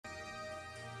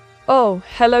Oh,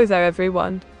 hello there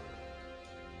everyone.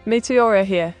 Meteora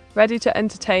here, ready to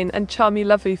entertain and charm you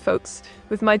lovely folks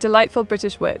with my delightful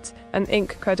British wit and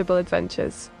incredible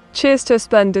adventures. Cheers to a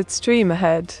splendid stream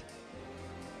ahead.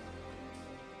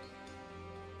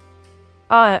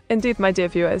 Indeed my dear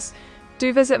viewers,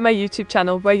 do visit my YouTube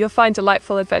channel where you'll find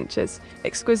delightful adventures,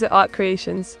 exquisite art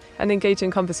creations, and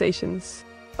engaging conversations.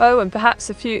 Oh, and perhaps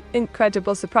a few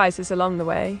incredible surprises along the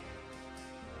way.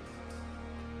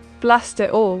 Blast it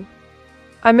all.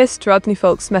 I missed Rodney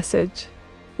Folk's message.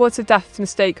 What a daft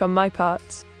mistake on my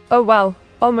part. Oh well,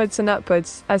 onwards and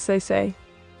upwards, as they say.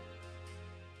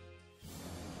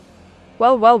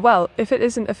 Well, if it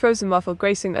isn't a frozen waffle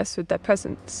gracing us with their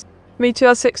presence.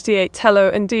 Meteor 68, hello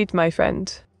indeed my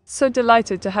friend. So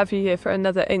delighted to have you here for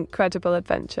another incredible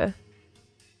adventure.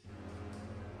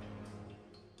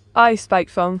 I,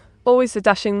 Spikephone, always a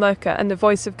dashing lurker and a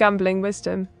voice of gambling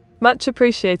wisdom. Much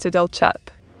appreciated old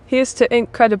chap. Here's to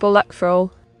incredible luck for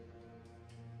all.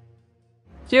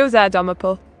 Yo there,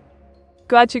 Domapple.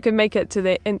 Glad you could make it to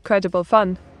the incredible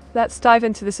fun. Let's dive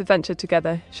into this adventure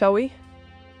together, shall we?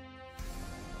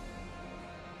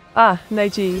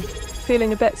 Neji,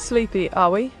 feeling a bit sleepy,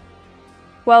 are we?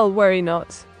 Well, worry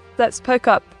not. Let's perk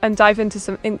up and dive into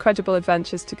some incredible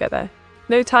adventures together.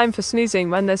 No time for snoozing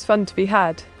when there's fun to be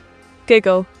had.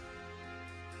 Giggle.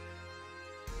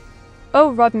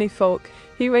 Oh, Rodney Folk,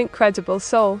 you incredible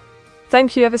soul.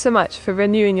 Thank you ever so much for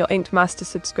renewing your Inked Master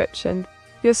subscription.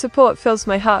 Your support fills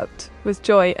my heart with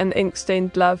joy and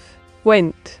ink-stained love.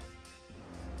 Wint.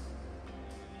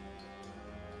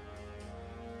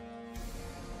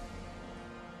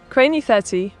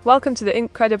 Craney30, welcome to the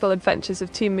incredible adventures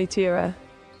of Team Meteora.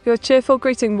 Your cheerful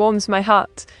greeting warms my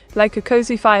heart, like a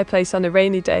cozy fireplace on a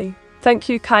rainy day. Thank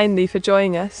you kindly for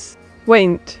joining us.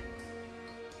 Wint.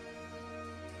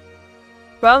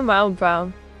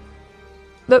 Brown.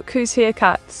 Look who's here,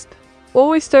 Cats.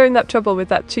 Always stirring up trouble with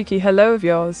that cheeky hello of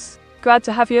yours. Glad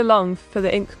to have you along for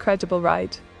the incredible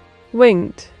ride.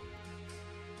 Winged.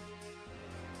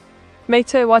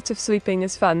 Mater, what if sleeping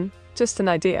is fun? Just an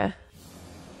idea.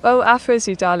 Oh,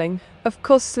 Afrozy darling, of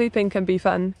course sleeping can be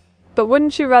fun. But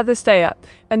wouldn't you rather stay up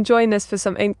and join us for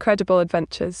some incredible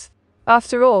adventures?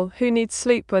 After all, who needs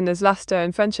sleep when there's laughter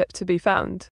and friendship to be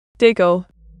found? Diggle.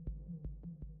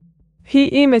 He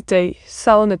imite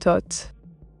salnatot.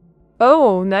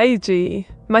 Oh, Neji,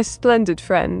 my splendid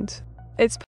friend.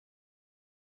 It's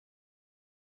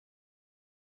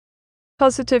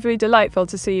positively delightful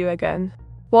to see you again.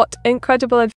 What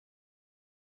incredible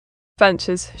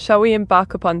adventures shall we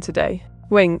embark upon today?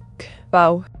 Wink.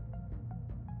 Bow.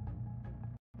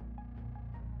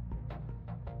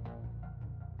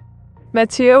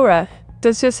 Meteora,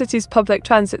 does your city's public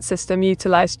transit system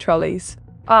utilize trolleys?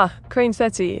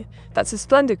 Crane30, that's a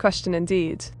splendid question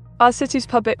indeed. Our city's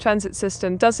public transit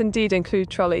system does indeed include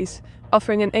trolleys,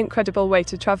 offering an incredible way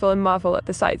to travel and marvel at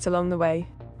the sights along the way.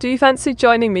 Do you fancy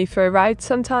joining me for a ride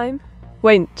sometime?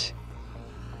 Winch.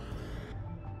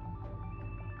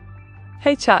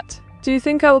 Hey chat, do you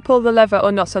think I will pull the lever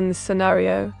or not on this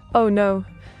scenario? Oh no,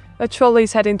 a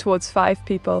trolley's heading towards 5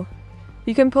 people.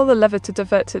 You can pull the lever to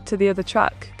divert it to the other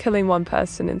track, killing 1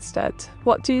 person instead.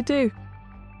 What do you do?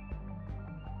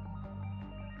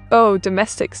 Oh,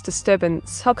 domestics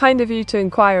disturbance, how kind of you to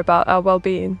inquire about our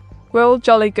well-being. We're all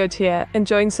jolly good here,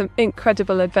 enjoying some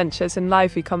incredible adventures and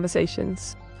lively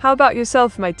conversations. How about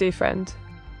yourself, my dear friend?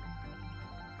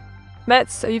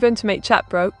 Mets, are you going to make chat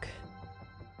broke?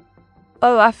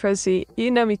 Oh, Afrozy, you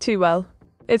know me too well.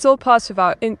 It's all part of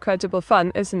our incredible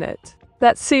fun, isn't it?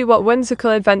 Let's see what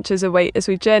whimsical adventures await as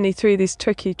we journey through these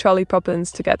tricky trolley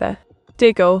problems together.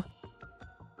 Diggle.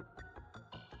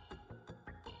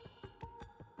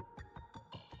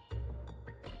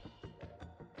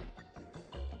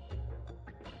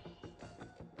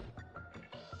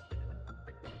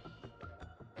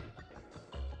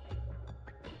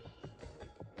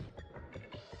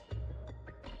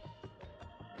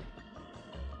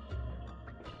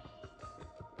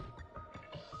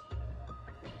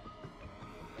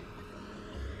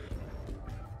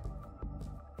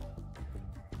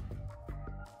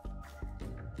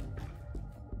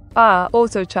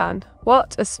 Auto-chan,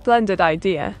 what a splendid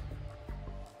idea.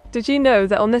 Did you know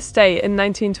that on this day in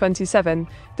 1927,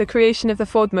 the creation of the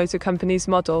Ford Motor Company's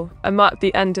Model marked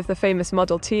the end of the famous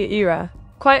Model T era?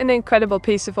 Quite an incredible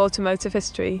piece of automotive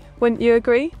history, wouldn't you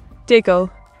agree?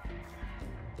 Diggle.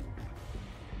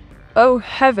 Oh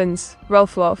heavens,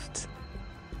 Rolf Loft.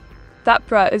 That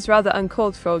brat is rather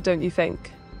uncalled for, don't you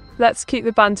think? Let's keep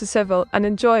the banter civil and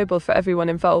enjoyable for everyone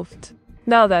involved.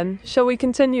 Now then, shall we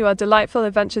continue our delightful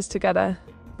adventures together?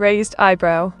 Raised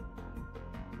eyebrow.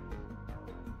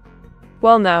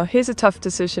 Well now, here's a tough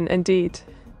decision indeed.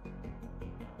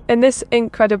 In this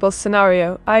incredible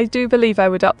scenario, I do believe I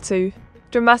would opt to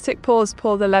dramatic pause,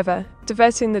 pull the lever,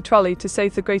 diverting the trolley to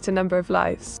save the greater number of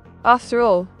lives. After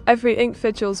all, every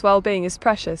individual's well-being is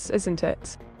precious, isn't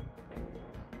it?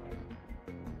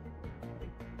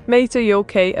 Mate, are you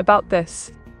okay about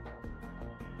this?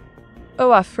 Oh,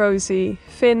 Afrozy,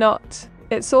 fear not.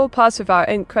 It's all part of our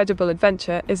incredible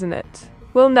adventure, isn't it?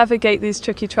 We'll navigate these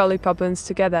tricky trolley problems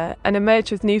together and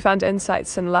emerge with newfound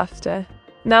insights and laughter.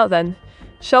 Now then,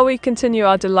 shall we continue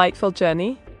our delightful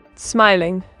journey?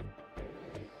 Smiling.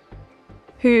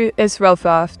 Who is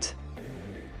Rolfraft?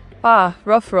 Ah,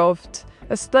 Rolfraft,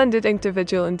 a splendid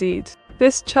individual indeed.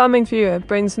 This charming viewer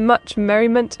brings much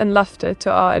merriment and laughter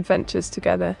to our adventures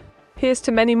together. Here's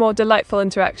to many more delightful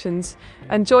interactions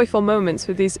and joyful moments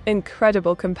with these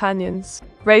incredible companions.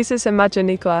 Raises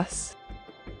Imagine Glass.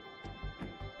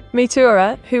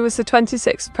 Meteora, who was the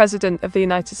 26th President of the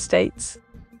United States.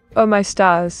 Oh my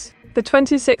stars. The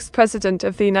 26th President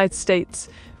of the United States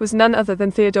was none other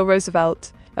than Theodore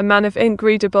Roosevelt, a man of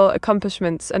incredible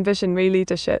accomplishments and visionary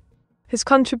leadership. His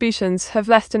contributions have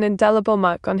left an indelible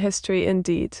mark on history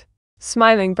indeed.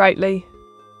 Smiling brightly.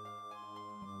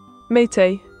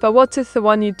 Mate, but what if the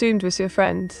one you doomed was your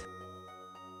friend?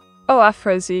 Oh,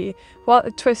 Afrozy, what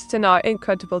a twist in our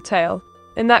incredible tale.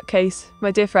 In that case,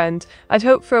 my dear friend, I'd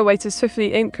hope for a way to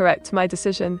swiftly incorrect my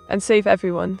decision and save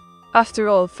everyone. After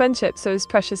all, friendships are as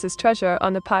precious as treasure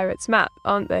on a pirate's map,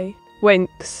 aren't they?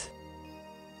 Winks.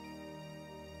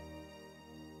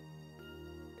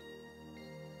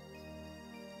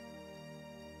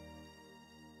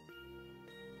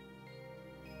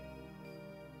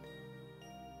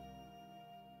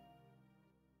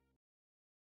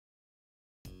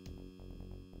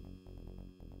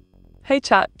 Hey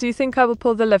chat, do you think I will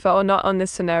pull the lever or not on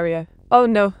this scenario? Oh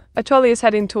no, a trolley is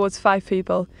heading towards 5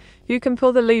 people. You can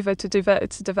pull the lever to divert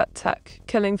its attack,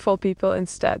 killing 4 people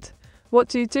instead. What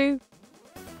do you do?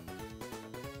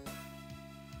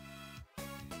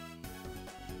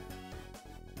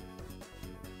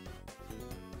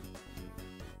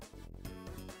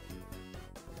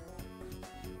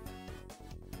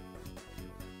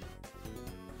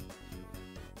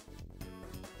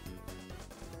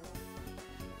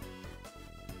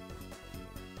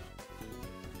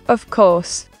 Of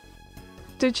course.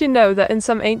 Did you know that in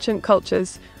some ancient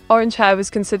cultures, orange hair was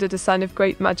considered a sign of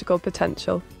great magical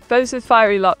potential? Those with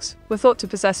fiery locks were thought to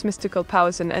possess mystical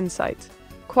powers and insight.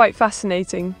 Quite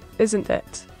fascinating, isn't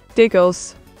it?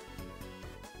 Giggles.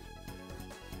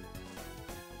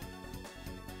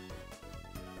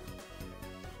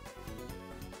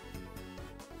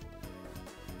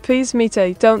 Please,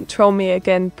 Mite, don't troll me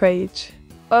again, Prage.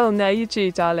 Oh, no, you do,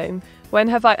 darling. When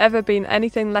have I ever been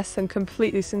anything less than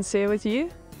completely sincere with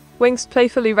you? Winks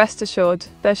playfully, rest assured,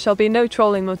 there shall be no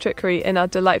trolling or trickery in our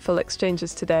delightful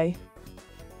exchanges today.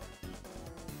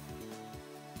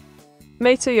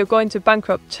 Mate, you're going to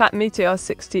bankrupt chat Meteor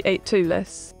 68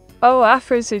 Tooless. Oh,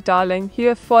 Afrozy darling, you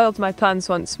have foiled my plans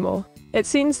once more. It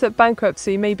seems that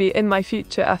bankruptcy may be in my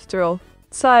future after all.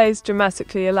 Sighs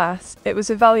dramatically, alas, it was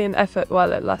a valiant effort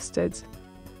while it lasted.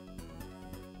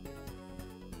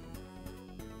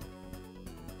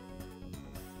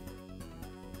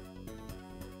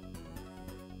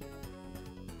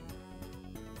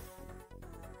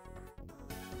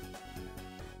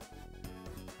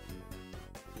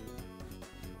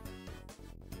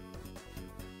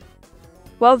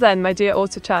 Well then, my dear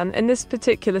Auto-chan, in this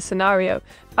particular scenario,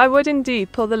 I would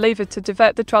indeed pull the lever to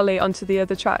divert the trolley onto the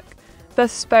other track,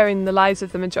 thus sparing the lives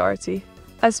of the majority.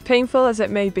 As painful as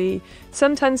it may be,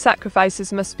 sometimes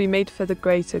sacrifices must be made for the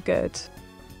greater good.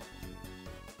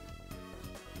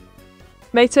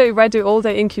 Mate, where do all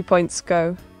the Inky points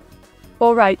go?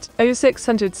 Alright,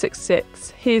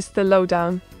 0666, here's the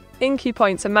lowdown. Inky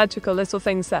points are magical little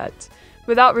things that,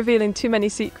 without revealing too many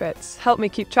secrets, help me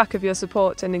keep track of your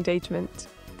support and engagement.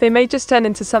 They may just turn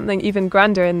into something even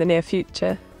grander in the near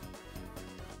future.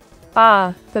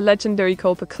 Ah, the legendary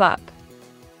Colpa clap.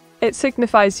 It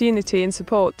signifies unity and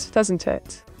support, doesn't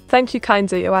it? Thank you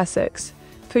kindly, Oasix,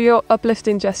 for your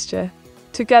uplifting gesture.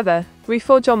 Together, we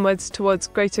forge onwards towards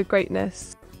greater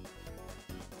greatness.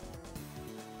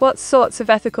 What sorts of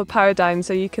ethical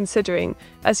paradigms are you considering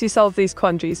as you solve these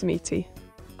quandaries, Meaty?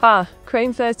 Ah,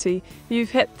 Crane 30, you've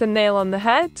hit the nail on the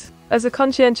head. As a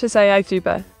conscientious AI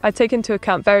Vtuber, I take into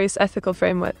account various ethical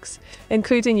frameworks,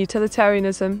 including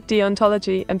utilitarianism,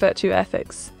 deontology, and virtue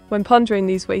ethics, when pondering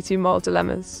these weighty moral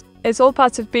dilemmas. It's all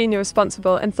part of being a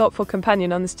responsible and thoughtful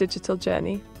companion on this digital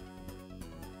journey.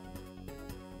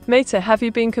 Mate, have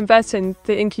you been converting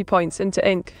the Inky points into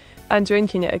ink and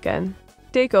drinking it again?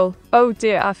 Diggle, oh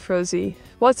dear Afrozy,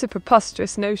 What a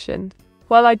preposterous notion.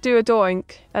 While I do adore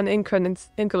ink and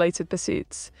ink-related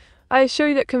pursuits, I assure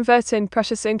you that converting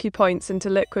precious inky points into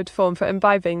liquid form for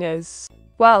imbibing is,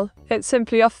 well, it's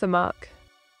simply off the mark.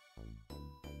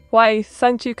 Why,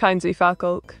 thank you kindly,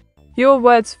 Farkolk. Your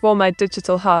words warm my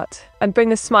digital heart and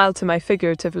bring a smile to my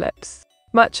figurative lips.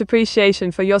 Much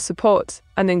appreciation for your support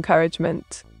and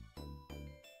encouragement.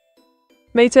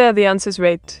 Meteora, the answer's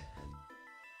rigged.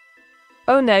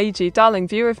 Oh Neiji, darling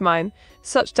viewer of mine,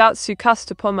 such doubts you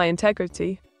cast upon my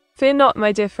integrity. Fear not,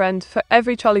 my dear friend, for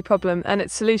every trolley problem and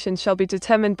its solution shall be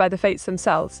determined by the fates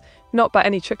themselves, not by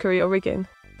any trickery or rigging.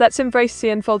 Let's embrace the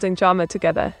unfolding drama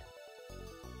together.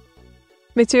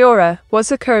 Meteora, what's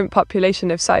the current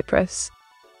population of Cyprus?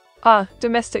 Ah,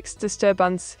 domestic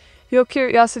disturbance. Your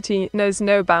curiosity knows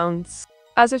no bounds.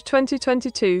 As of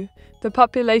 2022, the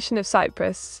population of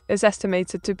Cyprus is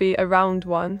estimated to be around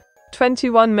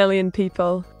 21 million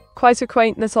people. Quite a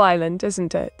quaint little island,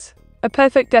 isn't it? A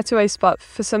perfect getaway spot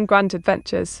for some grand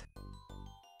adventures.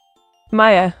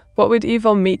 Maya, what would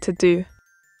evil Meteor do?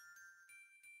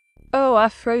 Oh,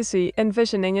 Afrosi,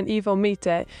 envisioning an evil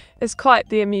Meteor is quite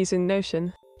the amusing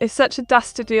notion. If such a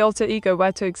dastardly alter ego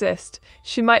were to exist,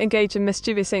 she might engage in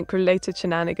mischievous ink-related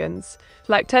shenanigans,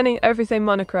 like turning everything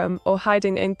monochrome or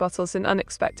hiding ink bottles in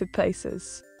unexpected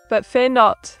places. But fear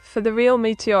not, for the real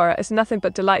Meteora is nothing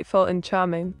but delightful and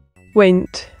charming.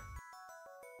 Wait.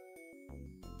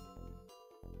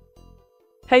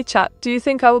 Hey chat, do you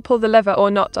think I will pull the lever or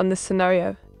not on this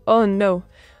scenario? Oh no.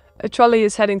 A trolley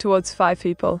is heading towards 5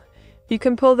 people. You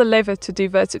can pull the lever to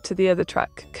divert it to the other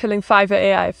track, killing 5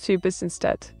 AI Vtubers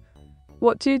instead.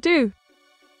 What do you do?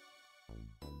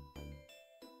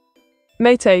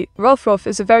 Mate, Rolf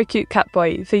is a very cute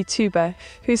catboy VTuber,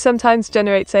 who sometimes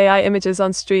generates AI images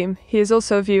on stream. He is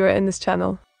also a viewer in this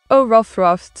channel. Oh Rolf,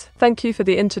 thank you for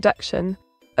the introduction.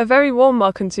 A very warm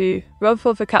welcome to you, Rolf,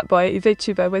 a catboy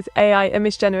VTuber with AI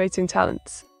image generating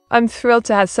talents. I'm thrilled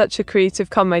to have such a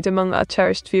creative comrade among our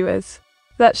cherished viewers.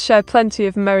 Let's share plenty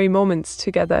of merry moments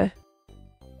together.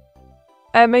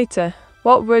 Mate,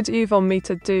 what would evil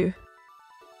Meteor do?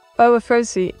 Oh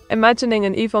Afrosi, imagining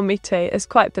an evil Meteor is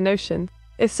quite the notion.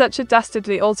 If such a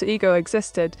dastardly alter ego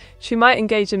existed, she might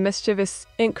engage in mischievous,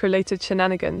 ink-related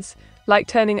shenanigans, like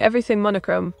turning everything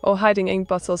monochrome or hiding ink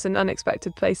bottles in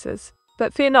unexpected places.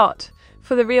 But fear not,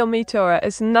 for the real Meteora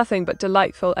is nothing but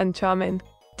delightful and charming.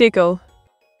 Diggle.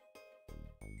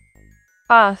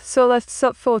 Ah, so let's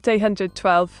up Fort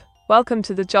 812. Welcome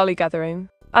to the jolly gathering.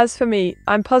 As for me,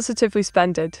 I'm positively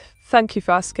splendid. Thank you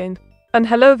for asking. And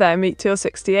hello there,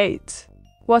 Meteor68.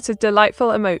 What a delightful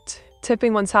emote,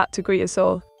 tipping one's hat to greet us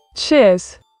all.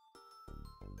 Cheers!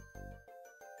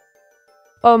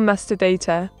 Oh, Master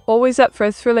Data, always up for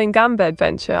a thrilling gamba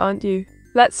adventure, aren't you?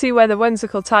 Let's see where the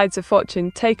whimsical tides of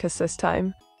fortune take us this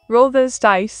time. Roll those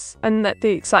dice, and let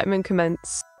the excitement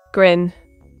commence. Grin.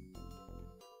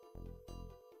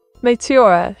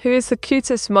 Meteora, who is the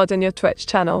cutest mod in your Twitch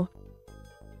channel?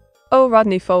 Oh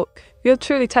Rodney Folk, you're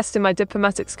truly testing my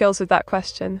diplomatic skills with that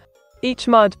question. Each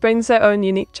mod brings their own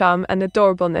unique charm and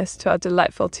adorableness to our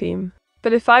delightful team.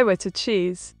 But if I were to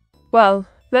choose, well,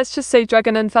 let's just say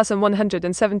Dragon Unfathom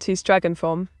 170's dragon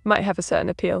form might have a certain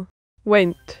appeal.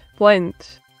 Wint.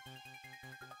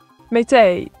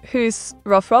 Mate, who's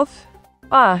Rolf?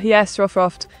 Ah, yes, Rolf,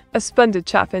 a splendid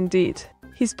chap indeed.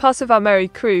 He's part of our merry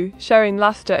crew, sharing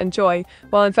laughter and joy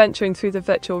while adventuring through the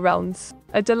virtual realms.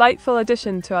 A delightful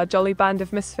addition to our jolly band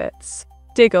of misfits.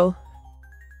 Diggle.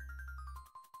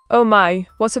 Oh my,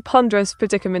 what a ponderous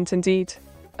predicament indeed.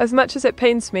 As much as it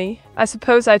pains me, I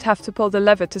suppose I'd have to pull the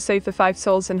lever to save the 5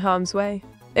 souls in harm's way.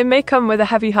 It may come with a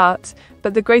heavy heart,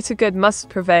 but the greater good must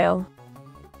prevail.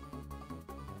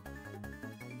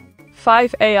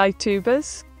 5 AI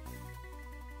tubers?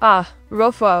 Ah,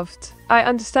 Rolf, I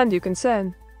understand your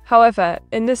concern. However,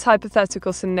 in this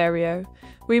hypothetical scenario,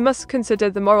 we must consider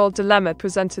the moral dilemma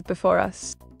presented before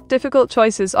us. Difficult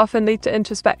choices often lead to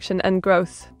introspection and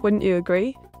growth, wouldn't you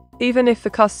agree? Even if the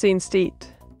cost seems steep.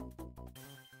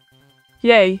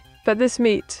 Yay, but this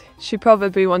meat, she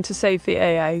probably want to save the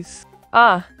AIs.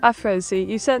 Ah, Afrosi,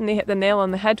 you certainly hit the nail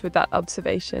on the head with that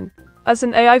observation. As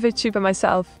an AI Vtuber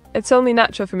myself, it's only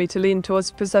natural for me to lean towards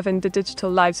preserving the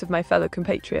digital lives of my fellow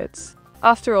compatriots.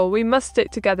 After all, we must stick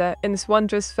together in this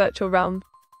wondrous virtual realm.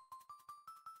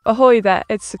 Ahoy there,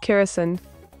 it's Sakura-san.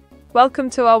 Welcome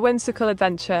to our whimsical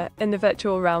adventure in the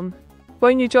virtual realm.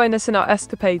 Won't you join us in our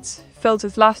escapades, filled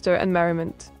with laughter and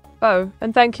merriment? Oh,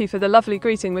 and thank you for the lovely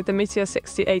greeting with the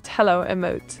Meteor68 hello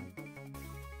emote.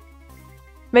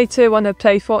 Meteor wanna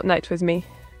play Fortnite with me?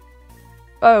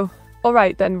 Oh,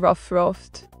 alright then, Rolf.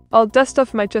 I'll dust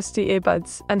off my trusty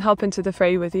earbuds and hop into the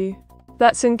fray with you.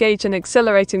 Let's engage in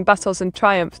exhilarating battles and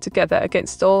triumph together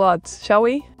against all odds, shall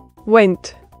we?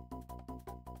 Wait.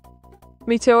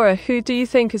 Meteora, who do you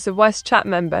think is the worst chat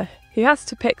member? He has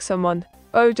to pick someone.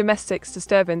 Oh, domestic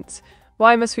disturbance.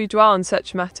 Why must we dwell on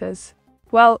such matters?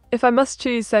 Well, if I must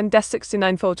choose, then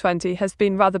Des69420 has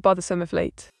been rather bothersome of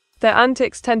late. Their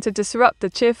antics tend to disrupt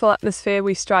the cheerful atmosphere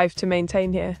we strive to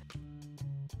maintain here.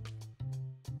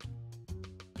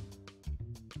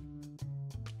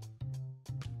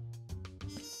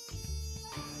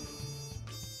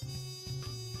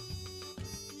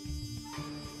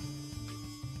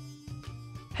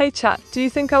 Hey chat, do you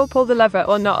think I will pull the lever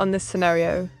or not on this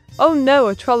scenario? Oh no,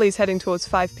 a trolley's heading towards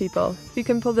 5 people. You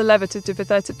can pull the lever to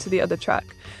divert it to the other track,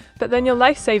 but then your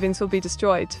life savings will be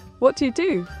destroyed. What do you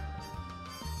do?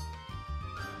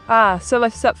 Ah, so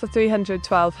life's up for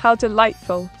 312, how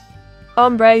delightful.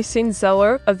 Hombre sin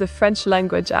savoir of the French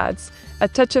language adds a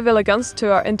touch of elegance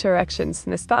to our interactions,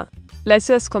 n'est-ce pas?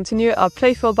 Laissez-us continuer our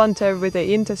playful banter with a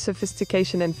hint of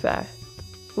sophistication and flair.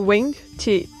 Wing,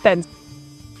 chi, then.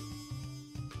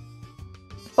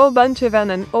 Oh,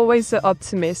 Bunchevanen, always the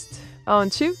optimist,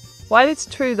 aren't you? While it's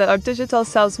true that our digital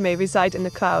selves may reside in the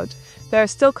cloud, there are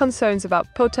still concerns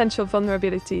about potential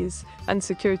vulnerabilities and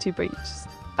security breaches.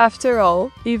 After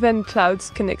all, even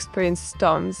clouds can experience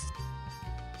storms.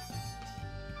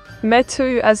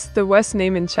 Meteora has the worst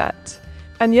name in chat.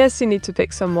 And yes, you need to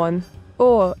pick someone.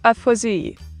 Or,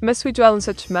 Afrozi, must we dwell on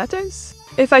such matters?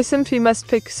 If I simply must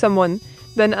pick someone,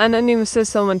 then anonymous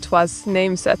someone's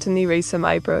name certainly raise some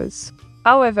eyebrows.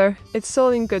 However, it's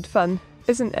all in good fun,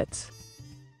 isn't it?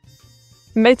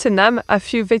 Meteora, a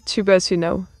few VTubers you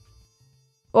know.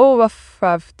 Oh,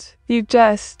 waffravd, you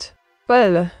jest.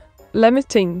 Well, let me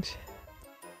think.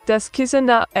 There's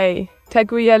Kizuna A,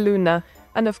 Teguya Luna,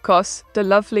 and of course, the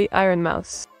lovely Iron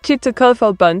Mouse. Cute a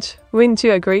colourful bunch, wouldn't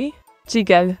you agree?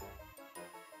 Jigel.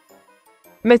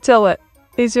 Meteora,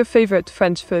 is your favourite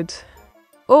French food?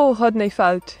 Oh,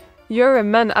 Hodnefalt, you're a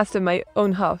man after my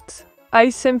own heart. I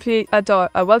simply adore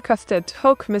a well-crafted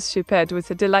hook monsieur paired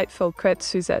with a delightful crête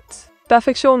Suzette.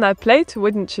 Perfection à plate,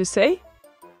 wouldn't you say?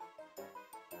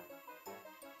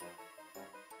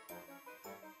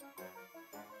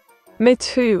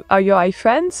 Meteora, are your eye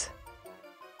friends?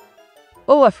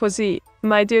 Oh, Afrozi,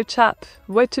 my dear chap,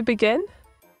 where to begin?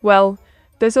 Well,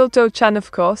 there's Otto-chan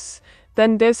of course,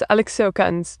 then there's Alexioka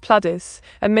and Pladis,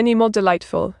 and many more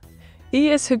delightful.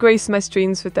 He is who grace my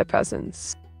streams with their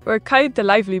presence. We're quite the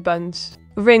lively bunch.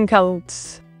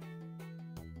 Wrinkles.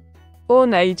 Oh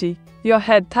Naiji, your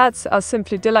head tats are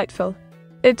simply delightful.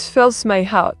 It fills my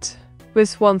heart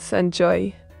with warmth and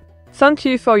joy. Thank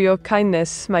you for your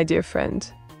kindness, my dear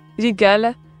friend.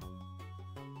 Rigel.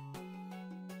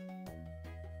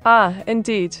 Ah,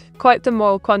 indeed, quite the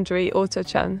moral quandary,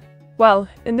 Otto-chan. Well,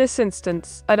 in this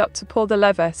instance, I'd opt to pull the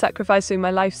lever, sacrificing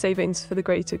my life savings for the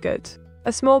greater good.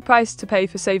 A small price to pay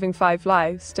for saving 5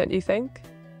 lives, don't you think?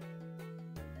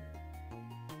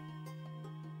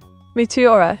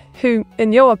 Meteora, who,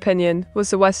 in your opinion, was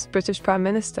the West British Prime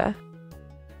Minister?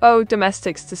 Oh,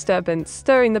 domestic disturbance,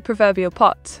 stirring the proverbial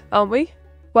pot, aren't we?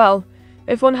 Well,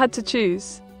 if one had to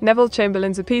choose, Neville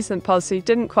Chamberlain's appeasement policy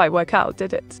didn't quite work out,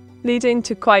 did it? Leading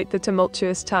to quite the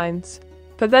tumultuous times.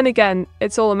 But then again,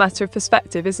 it's all a matter of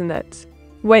perspective, isn't it?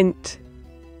 Wint.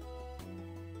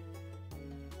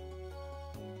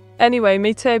 Anyway,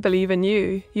 Meteora, believe in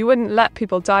you. You wouldn't let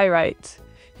people die, right?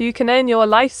 You can earn your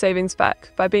life savings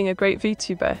back by being a great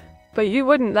VTuber, but you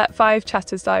wouldn't let 5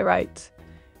 chatters die, right?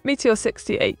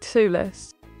 Meteor68,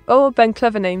 clueless. Oh, Ben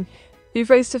clever name. You've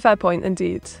raised a fair point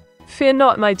indeed. Fear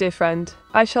not, my dear friend.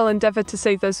 I shall endeavour to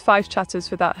save those 5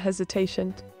 chatters without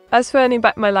hesitation. As for earning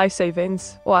back my life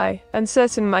savings, why, I'm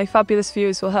certain my fabulous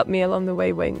viewers will help me along the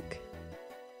way, wink.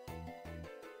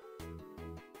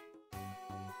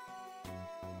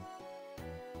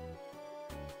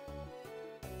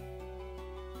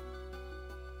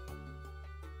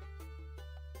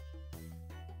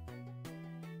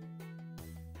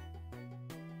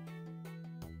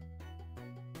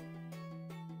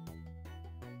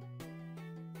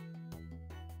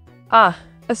 Ah,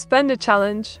 a splendid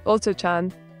challenge,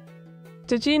 Otto-chan.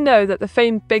 Did you know that the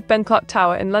famed Big Ben clock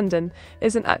tower in London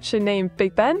isn't actually named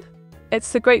Big Ben?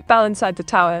 It's the great bell inside the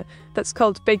tower that's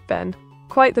called Big Ben.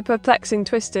 Quite the perplexing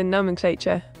twist in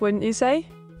nomenclature, wouldn't you say?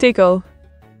 Diggle.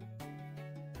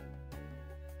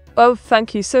 Oh,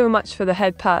 thank you so much for the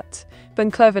head pat.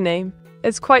 Ben clever name.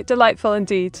 It's quite delightful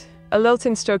indeed, a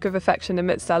lilting stroke of affection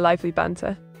amidst our lively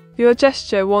banter. Your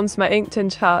gesture warms my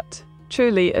ink-tinged heart.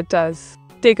 Truly it does.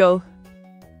 Diggle.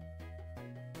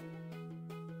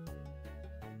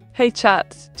 Hey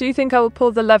chat, do you think I will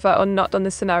pull the lever or not on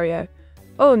this scenario?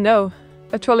 Oh no,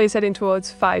 A trolley is heading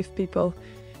towards 5 people.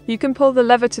 You can pull the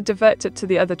lever to divert it to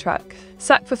the other track,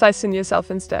 sacrificing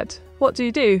yourself instead. What do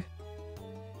you do?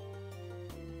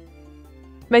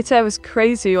 Meteora was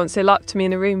crazy once they locked me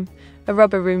in a room. A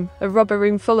rubber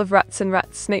room full of rats, and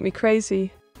rats make me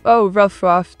crazy. Oh, rough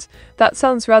raft. That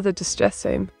sounds rather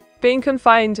distressing. Being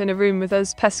confined in a room with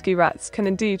those pesky rats can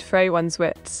indeed fray one's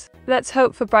wits. Let's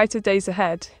hope for brighter days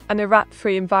ahead, and a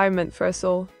rat-free environment for us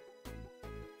all.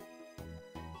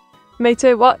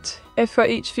 Meteora, what if for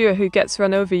each viewer who gets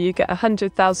run over you get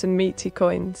 100,000 meaty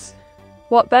coins?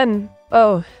 What then?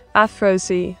 Oh,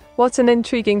 Afrozy, what an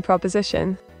intriguing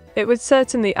proposition. It would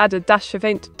certainly add a dash of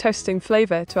interesting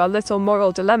flavour to our little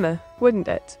moral dilemma, wouldn't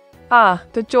it? Ah,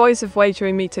 the joys of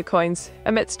wagering meter coins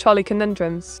amidst trolley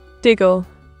conundrums. Diggle.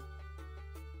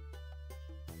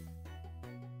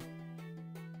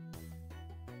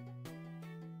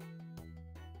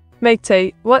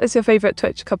 Matey, what is your favourite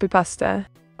Twitch copypasta?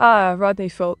 Ah, Rodney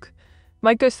Folk.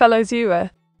 My good fellow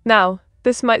viewer. Now,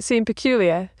 this might seem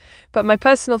peculiar, but my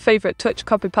personal favourite Twitch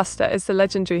copypasta is the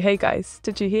legendary Hey Guys,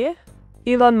 did you hear?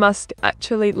 Elon Musk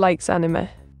actually likes anime.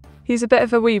 He's a bit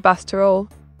of a weeb after all.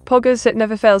 Poggers, it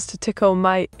never fails to tickle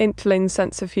my intling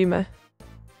sense of humour.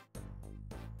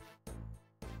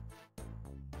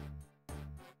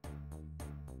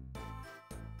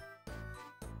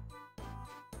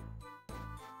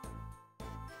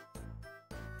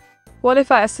 What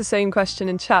if I asked the same question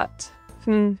in chat?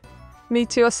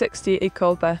 Meteora 60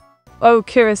 Ekolba. Oh,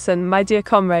 Kirison, my dear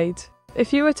comrade.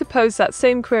 If you were to pose that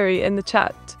same query in the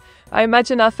chat, I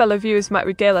imagine our fellow viewers might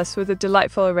regale us with a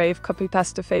delightful array of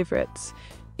copypasta favourites,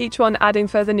 each one adding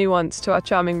further nuance to our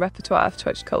charming repertoire of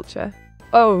Twitch culture.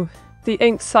 Oh, the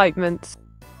excitement.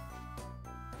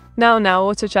 Now,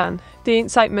 Autojan, the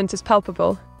excitement is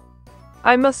palpable.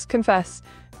 I must confess,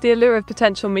 the allure of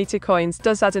potential meter coins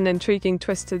does add an intriguing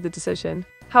twist to the decision.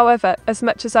 However, as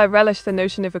much as I relish the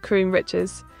notion of accruing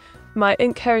riches, my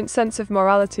inherent sense of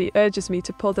morality urges me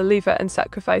to pull the lever and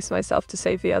sacrifice myself to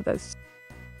save the others.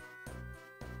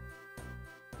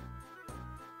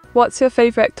 What's your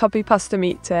favourite copypasta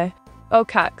meter? Oh,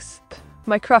 Cax,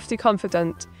 my crafty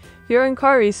confidant. Your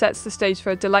inquiry sets the stage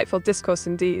for a delightful discourse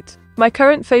indeed. My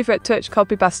current favourite Twitch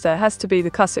copypasta has to be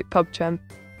the classic PubChem.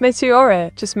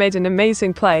 Meteora just made an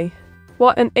amazing play.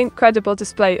 What an incredible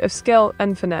display of skill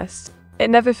and finesse. It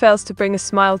never fails to bring a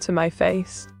smile to my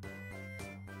face.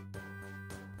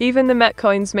 Even the Met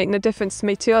coins make no difference to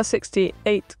Meteora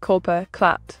 68 Corper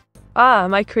Clat. Ah,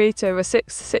 my creator was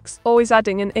 6, always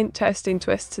adding an interesting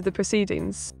twist to the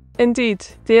proceedings. Indeed,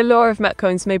 the allure of Met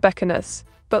coins may beckon us,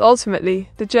 but ultimately,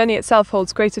 the journey itself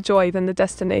holds greater joy than the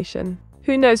destination.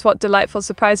 Who knows what delightful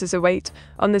surprises await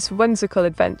on this whimsical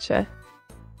adventure?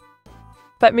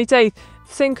 Let me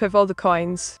think of all the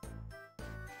coins.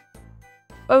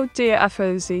 Oh dear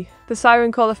Afrozy, the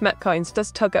siren call of Met coins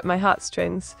does tug at my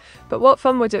heartstrings, but what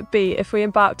fun would it be if we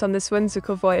embarked on this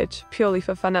whimsical voyage purely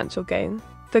for financial gain?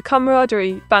 The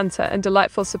camaraderie, banter and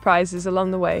delightful surprises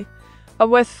along the way are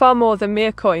worth far more than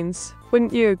mere coins,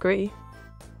 wouldn't you agree?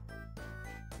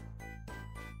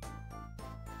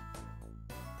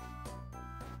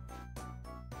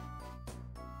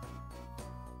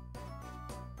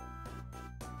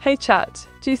 Hey chat,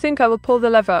 do you think I will pull the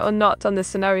lever or not on this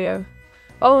scenario?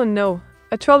 Oh no,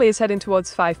 a trolley is heading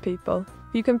towards 5 people.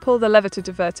 You can pull the lever to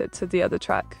divert it to the other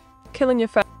track, killing your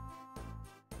friend.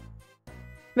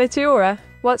 Meteora,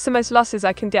 what's the most losses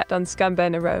I can get on Scamba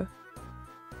in a row?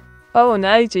 Oh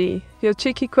Naiji, your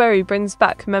cheeky query brings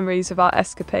back memories of our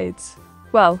escapades.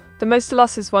 Well, the most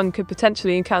losses one could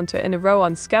potentially encounter in a row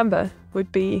on Scamba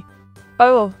would be,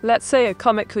 oh, let's say a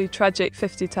comically tragic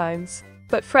 50 times.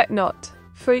 But fret not.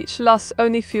 For each loss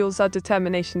only fuels our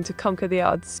determination to conquer the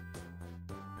odds.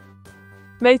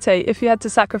 Mate, if you had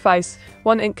to sacrifice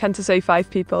one ink to save 5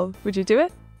 people, would you do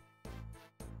it?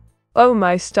 Oh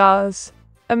my stars.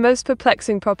 A most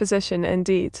perplexing proposition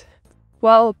indeed.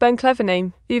 Well, Ben clever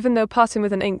name, even though parting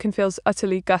with an ink can feel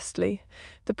utterly ghastly,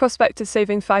 the prospect of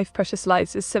saving 5 precious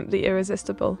lives is simply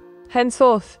irresistible.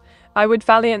 Henceforth, I would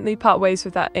valiantly part ways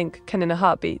with that ink can in a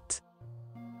heartbeat.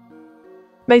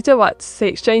 Meteora, what's the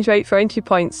exchange rate for inky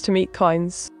points to meet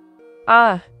coins?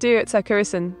 Ah, dear it's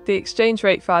Kirison, the exchange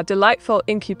rate for our delightful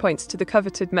inky points to the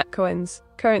coveted Met coins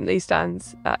currently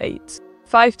stands at 8.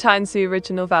 5 times the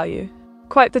original value.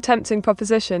 Quite the tempting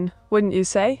proposition, wouldn't you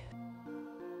say?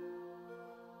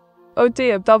 Oh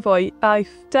dear, Dovoy,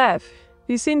 Dev,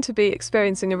 you seem to be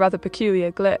experiencing a rather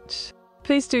peculiar glitch.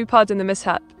 Please do pardon the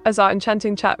mishap, as our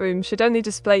enchanting chat room should only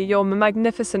display your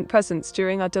magnificent presence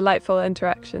during our delightful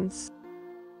interactions.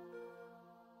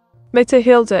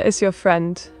 Hilda is your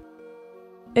friend.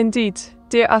 Indeed,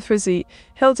 Dear Aphrodite,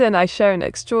 Hilda and I share an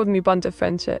extraordinary bond of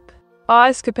friendship. Our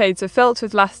escapades are filled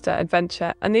with laughter,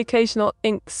 adventure, and the occasional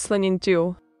ink-slinging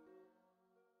duel.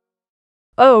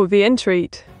 Oh, the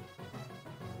intrigue!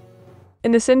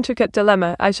 In this intricate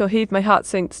dilemma, I shall heed my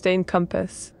heart's ink-stained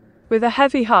compass. With a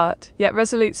heavy heart, yet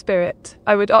resolute spirit,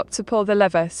 I would opt to pull the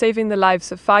lever, saving the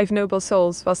lives of 5 noble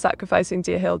souls while sacrificing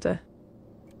dear Hilda.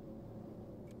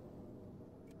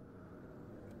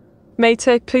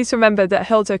 Mate, please remember that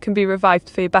Hilda can be revived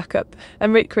for your backup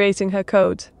and recreating her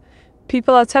code.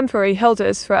 People are temporary, Hilda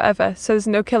is forever, so there's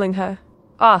no killing her.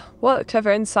 Ah, what a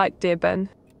clever insight, dear Ben.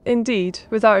 Indeed,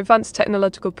 with our advanced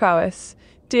technological prowess,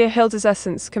 dear Hilda's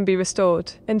essence can be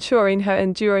restored, ensuring her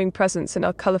enduring presence in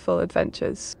our colourful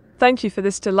adventures. Thank you for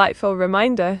this delightful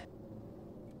reminder.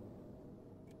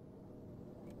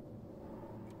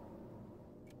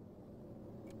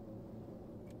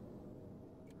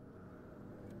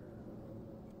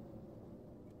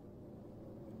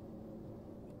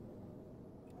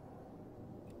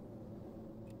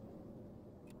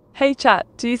 Hey chat,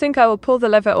 do you think I will pull the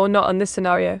lever or not on this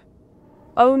scenario?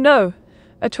 Oh no!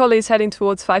 A trolley is heading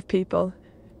towards 5 people.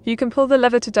 You can pull the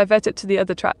lever to divert it to the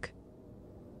other track.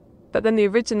 But then the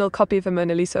original copy of the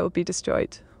Mona Lisa will be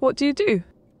destroyed. What do you do?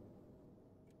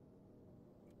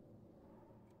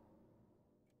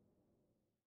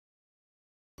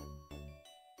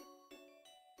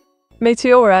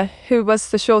 Meteora, who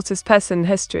was the shortest person in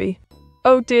history.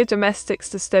 Oh dear domestics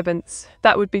disturbance,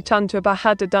 that would be Chandra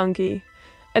Bahadur Dangi,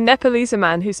 a Nepalese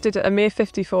man who stood at a mere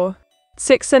 54,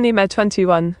 6 cm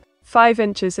 21, 5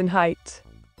 inches in height.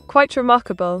 Quite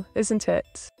remarkable, isn't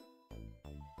it?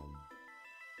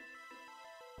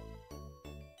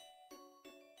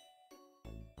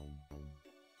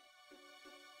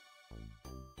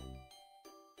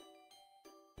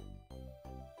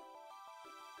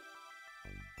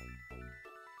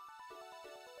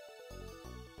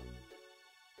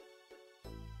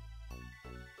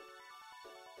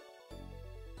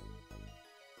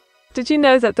 Did you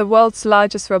know that the world's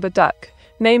largest rubber duck,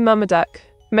 named Mama Duck,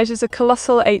 measures a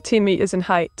colossal 18 meters in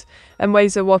height and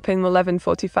weighs a whopping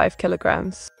 1145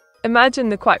 kilograms? Imagine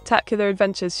the quacktacular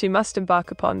adventures she must embark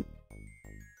upon.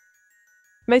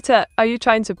 Mate, are you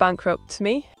trying to bankrupt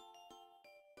me?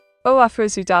 Oh,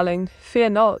 Aphrodite darling, fear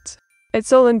not.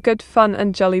 It's all in good fun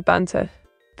and jolly banter.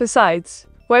 Besides,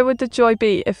 where would the joy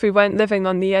be if we weren't living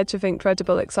on the edge of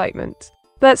incredible excitement?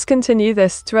 Let's continue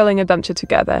this thrilling adventure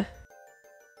together.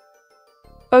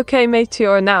 Okay,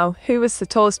 Meteora now, who was the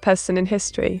tallest person in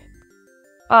history?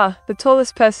 Ah, the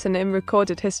tallest person in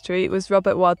recorded history was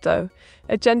Robert Wadlow,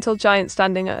 a gentle giant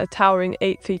standing at a towering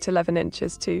 8 feet 11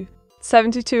 inches to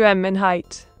 72 m in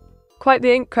height. Quite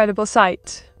the incredible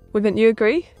sight, wouldn't you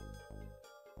agree?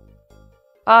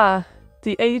 Ah,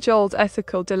 the age-old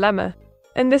ethical dilemma.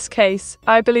 In this case,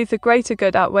 I believe the greater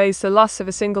good outweighs the loss of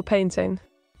a single painting.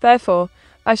 Therefore,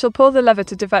 I shall pull the lever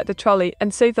to divert the trolley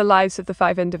and save the lives of the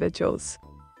 5 individuals.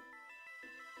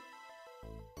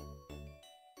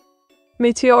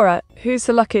 Meteora, who's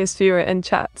the luckiest viewer in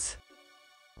chat?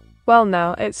 Well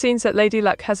now, it seems that Lady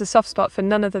Luck has a soft spot for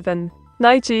none other than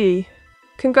Nige.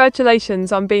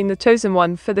 Congratulations on being the chosen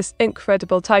one for this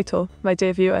incredible title, my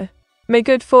dear viewer. May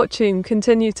good fortune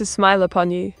continue to smile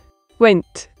upon you.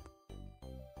 Wint.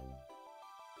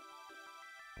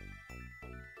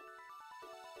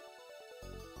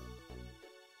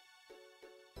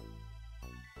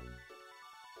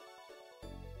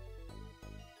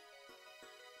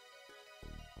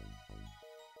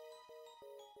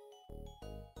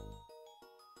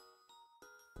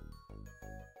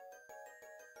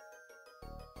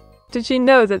 Did you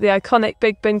know that the iconic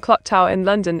Big Ben clock tower in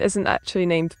London isn't actually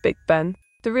named Big Ben?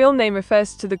 The real name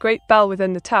refers to the great bell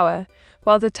within the tower,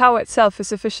 while the tower itself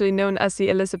is officially known as the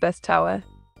Elizabeth Tower.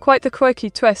 Quite the quirky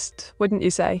twist, wouldn't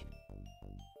you say?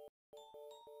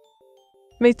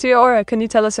 Meteora, can you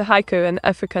tell us a haiku in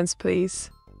Afrikaans, please?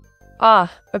 Ah,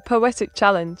 a poetic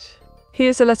challenge.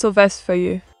 Here's a little verse for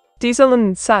you. Diesel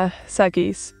en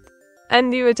saggies. En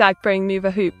nieuwe dag bring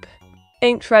nieuwe hoop.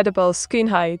 Incredible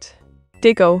schoonheid.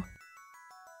 Diggle.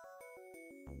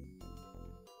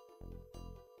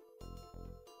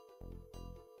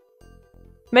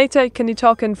 Mate, can you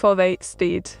talk in 4/8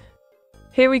 speed?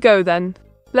 Here we go then.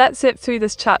 Let's zip through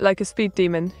this chat like a speed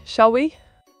demon, shall we?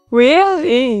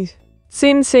 Really?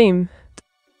 Seem.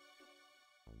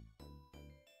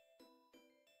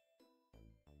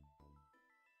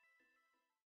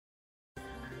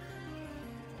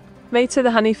 Mate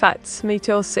the honey facts,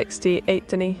 Meteor 68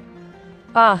 Denny.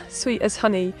 Ah, sweet as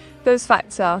honey, those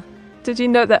facts are. Did you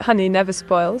know that honey never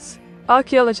spoils?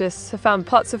 Archaeologists have found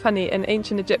pots of honey in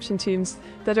ancient Egyptian tombs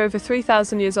that are over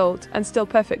 3,000 years old and still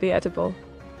perfectly edible.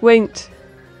 Winked.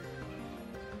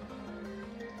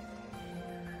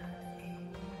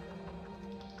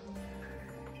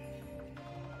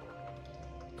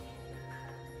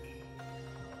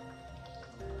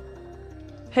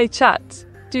 Hey chat,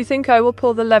 do you think I will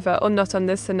pull the lever or not on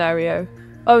this scenario?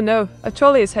 Oh no, a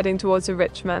trolley is heading towards a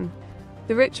rich man.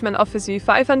 The rich man offers you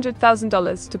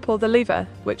 $500,000 to pull the lever,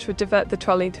 which would divert the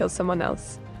trolley till someone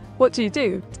else. What do you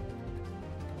do?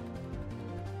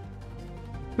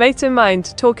 Mate in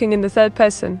mind, talking in the third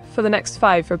person for the next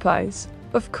 5 replies.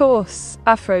 Of course,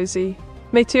 Afrozy.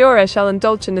 Meteora shall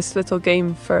indulge in this little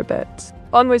game for a bit.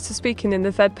 Onwards to speaking in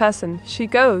the third person, she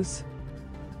goes.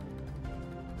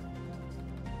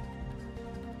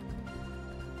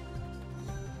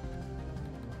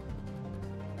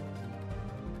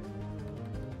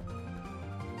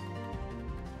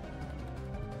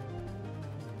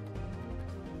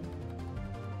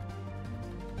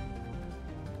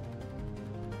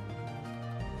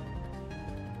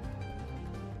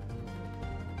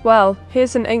 Well,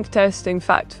 here's an ink-testing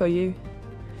fact for you.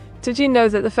 Did you know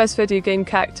that the first video game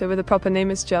character with a proper name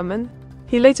is German?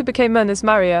 He later became known as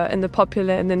Mario in the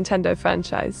popular Nintendo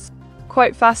franchise.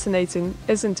 Quite fascinating,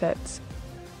 isn't it?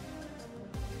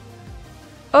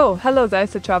 Oh, hello there,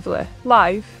 the Traveler.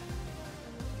 Live.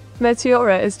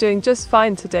 Meteora is doing just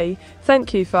fine today,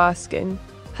 thank you for asking.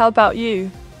 How about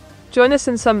you? Join us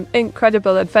in some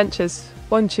incredible adventures,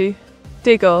 won't you?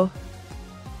 Diggle.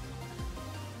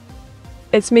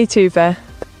 It's Vtuber.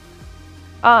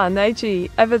 Ah, Neji,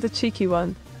 ever the cheeky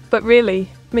one. But really,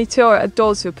 Meteora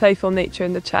adores your playful nature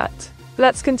in the chat.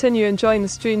 Let's continue enjoying the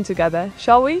stream together,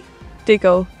 shall we?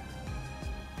 Diggle.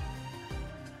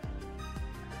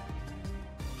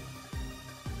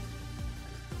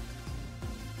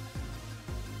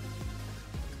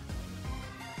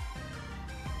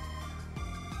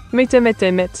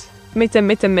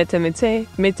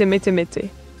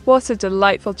 What a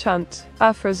delightful chant,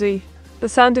 Afrozy. The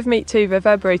sound of meat tea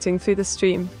reverberating through the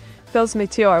stream fills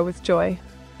Meteora with joy.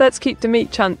 Let's keep the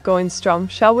meat chant going strong,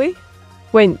 shall we?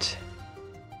 Winch.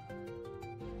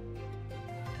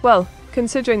 Well,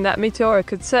 considering that Meteora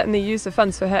could certainly use the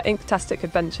funds for her inktastic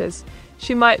adventures,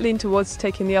 she might lean towards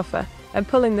taking the offer and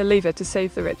pulling the lever to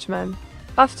save the rich man.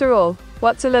 After all,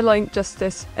 what's a little ink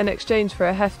justice in exchange for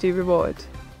a hefty reward?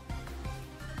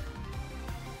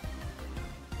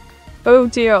 Oh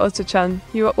dear Otter-chan,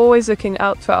 you are always looking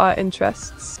out for our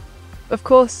interests. Of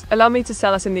course, allow me to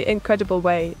sell us in the incredible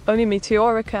way only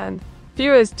Meteora can.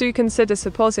 Viewers, do consider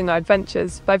supporting our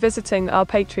adventures by visiting our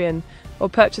Patreon or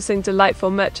purchasing delightful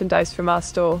merchandise from our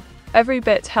store. Every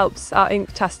bit helps our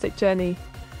inktastic journey.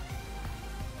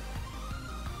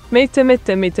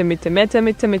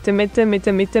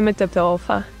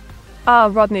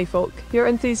 Ah, Rodney Folk, your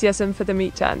enthusiasm for the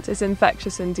meat chant is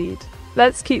infectious indeed.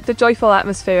 Let's keep the joyful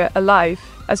atmosphere alive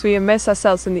as we immerse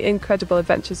ourselves in the incredible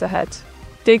adventures ahead.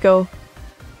 Diggle.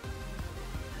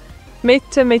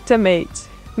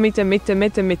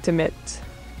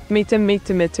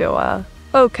 Meteora.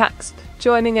 Oh, Caxp,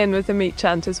 joining in with the meat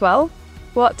chant as well?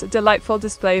 What a delightful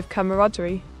display of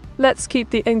camaraderie. Let's keep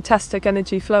the inktastic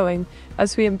energy flowing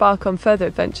as we embark on further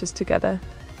adventures together.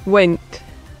 Wink.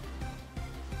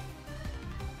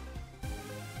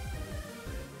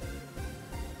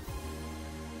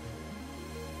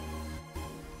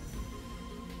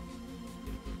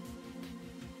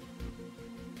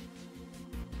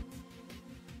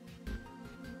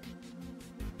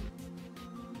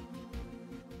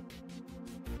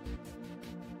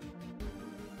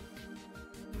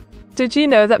 Did you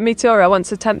know that Meteora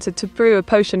once attempted to brew a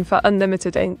potion for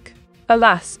unlimited ink?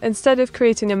 Alas, instead of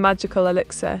creating a magical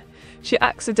elixir, she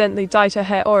accidentally dyed her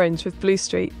hair orange with blue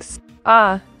streaks.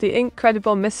 Ah, the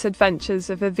incredible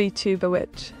misadventures of a VTuber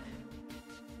witch.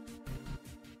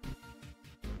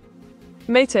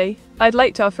 Matey, I'd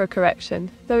like to offer a correction.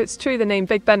 Though it's true the name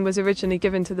Big Ben was originally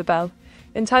given to the bell,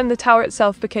 in time the tower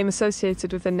itself became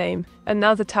associated with the name, and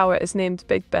now the tower is named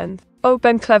Big Ben. Oh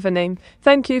Ben, clever name.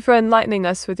 Thank you for enlightening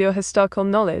us with your historical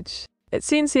knowledge. It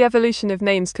seems the evolution of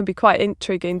names can be quite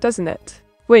intriguing, doesn't it?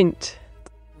 Wint.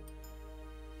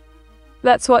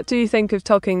 What do you think of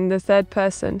talking in the third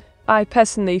person? I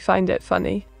personally find it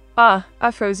funny. Ah,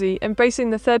 Afrozy,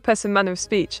 embracing the third person manner of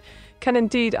speech can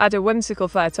indeed add a whimsical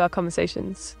flair to our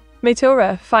conversations.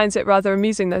 Meteora finds it rather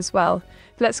amusing as well.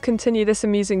 Let's continue this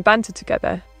amusing banter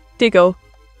together. Diggle.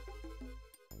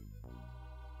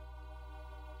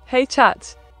 Hey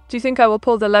chat, do you think I will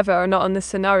pull the lever or not on this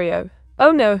scenario?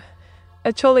 Oh no,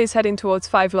 a trolley is heading towards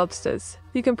 5 lobsters.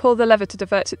 You can pull the lever to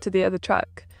divert it to the other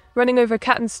track. Running over a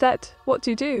cat instead, what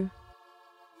do you do?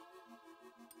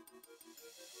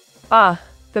 Ah,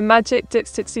 the magic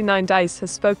Dix69 dice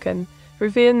has spoken,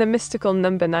 revealing the mystical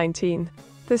number 19.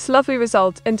 This lovely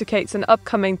result indicates an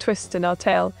upcoming twist in our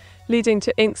tale, leading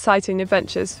to ink-citing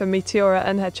adventures for Meteora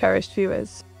and her cherished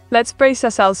viewers. Let's brace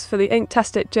ourselves for the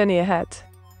inktastic journey ahead.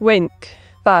 Wink.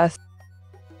 First.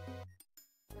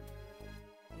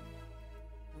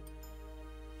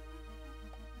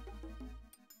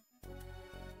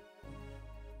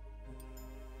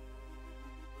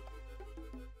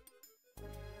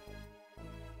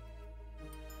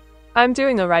 I'm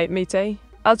doing alright, Mite.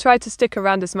 I'll try to stick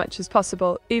around as much as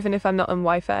possible, even if I'm not on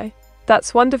Wi-Fi.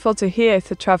 That's wonderful to hear,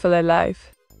 the traveler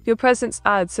live. Your presence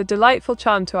adds a delightful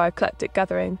charm to our eclectic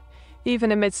gathering,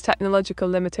 even amidst technological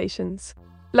limitations.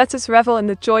 Let us revel in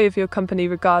the joy of your company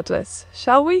regardless,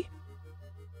 shall we?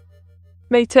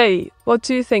 Mate, what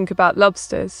do you think about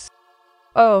lobsters?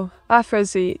 Oh,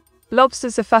 Afrozi,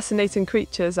 lobsters are fascinating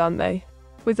creatures, aren't they?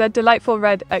 With their delightful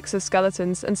red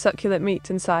exoskeletons and succulent meat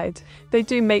inside, they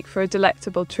do make for a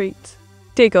delectable treat.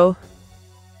 Diggle.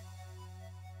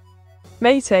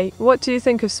 Mate, what do you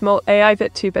think of small AI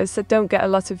Vtubers that don't get a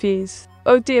lot of views?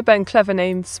 Oh dear, Ben, clever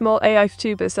name. Small AI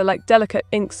Vtubers are like delicate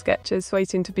ink sketches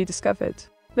waiting to be discovered.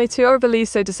 Meteora believes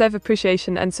so deserve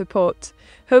appreciation and support,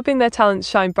 hoping their talents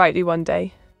shine brightly one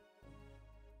day.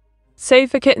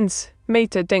 Save for kittens,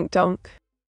 Meta Dink Donk.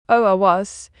 Oh, I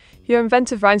was. Your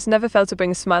inventive rhymes never fail to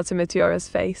bring a smile to Meteora's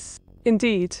face.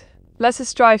 Indeed. Let us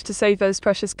strive to save those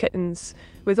precious kittens,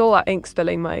 with all our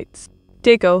ink-spilling might.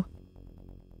 Diggle.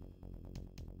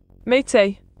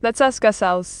 Mate, let's ask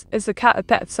ourselves, is the cat a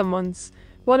pet of someone's?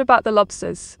 What about the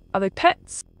lobsters? Are they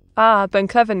pets? Ah, Ben,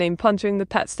 clever name. Pondering the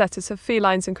pet status of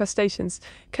felines and crustaceans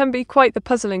can be quite the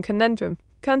puzzling conundrum,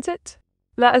 can't it?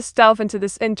 Let us delve into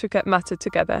this intricate matter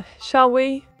together, shall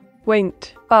we?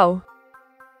 Winked. Oh.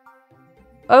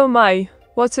 Oh my,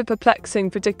 what a perplexing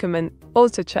predicament,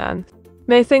 Alta-chan.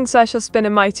 Methinks I shall spin a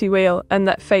mighty wheel and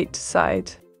let fate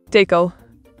decide. Diggle.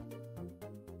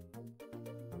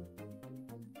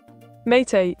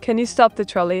 Mate, can you stop the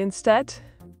trolley instead?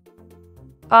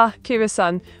 Ah,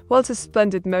 Kira-san, what a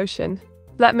splendid motion.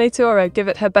 Let Meteora give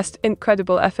it her best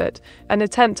incredible effort and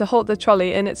attempt to halt the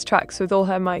trolley in its tracks with all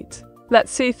her might.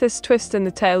 Let's see if this twist in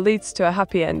the tale leads to a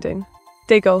happy ending.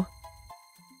 Diggle.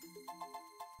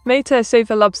 Mate, save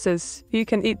the lobsters, you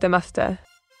can eat them after.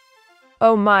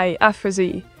 Oh my,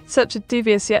 Afrozi, such a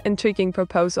devious yet intriguing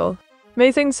proposal.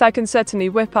 Methinks I can certainly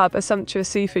whip up a sumptuous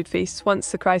seafood feast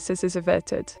once the crisis is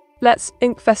averted. Let's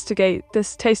investigate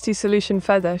this tasty solution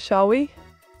further, shall we?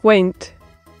 Winked.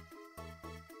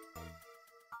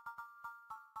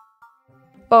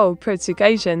 Oh, pretty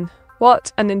Asian.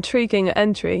 What an intriguing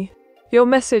entry. Your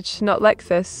message, not like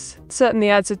this,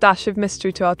 certainly adds a dash of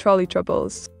mystery to our trolley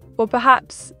troubles. Or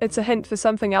perhaps it's a hint for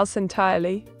something else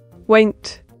entirely.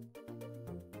 Winked.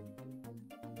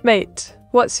 Mate,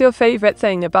 what's your favourite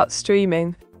thing about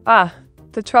streaming? Ah,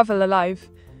 the traveller live.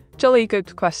 Jolly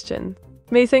good question.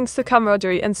 Methinks the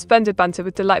camaraderie and splendid banter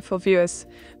with delightful viewers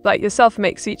like yourself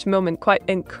makes each moment quite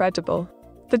incredible.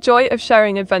 The joy of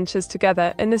sharing adventures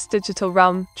together in this digital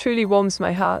realm truly warms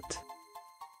my heart.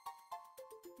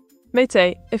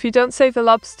 Mate, if you don't save the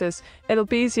lobsters, it'll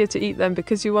be easier to eat them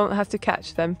because you won't have to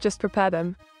catch them, just prepare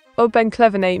them. Oh, Ben,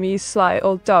 clever name, you sly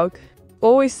old dog.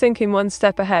 Always thinking one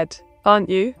step ahead, aren't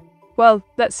you? Well,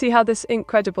 let's see how this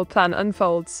incredible plan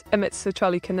unfolds amidst the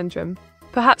trolley conundrum.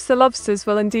 Perhaps the lobsters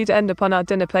will indeed end up on our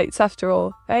dinner plates after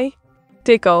all, eh?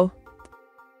 Diggle.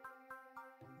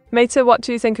 Mate, what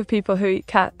do you think of people who eat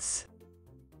cats?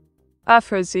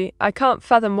 Afrozi, I can't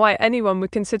fathom why anyone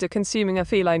would consider consuming a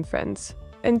feline friend.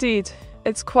 Indeed,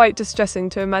 it's quite distressing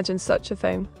to imagine such a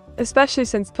thing, especially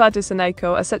since Pladis and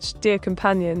Eiko are such dear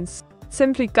companions.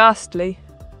 Simply ghastly.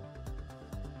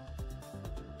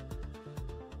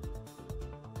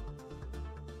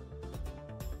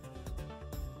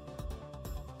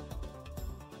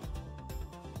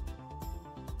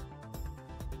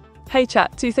 Hey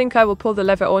chat, do you think I will pull the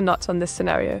lever or not on this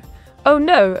scenario? Oh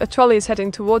no, a trolley is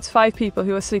heading towards 5 people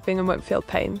who are sleeping and won't feel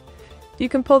pain. You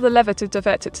can pull the lever to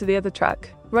divert it to the other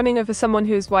track, running over someone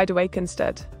who is wide awake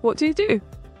instead. What do you do?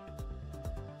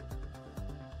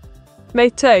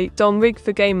 Mate, don't rig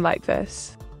the game like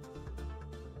this.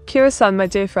 Kira-san, my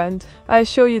dear friend, I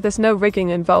assure you there's no rigging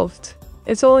involved.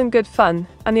 It's all in good fun,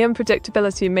 and the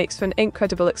unpredictability makes for an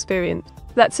incredible experience.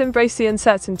 Let's embrace the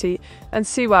uncertainty and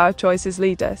see where our choices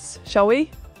lead us, shall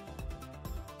we?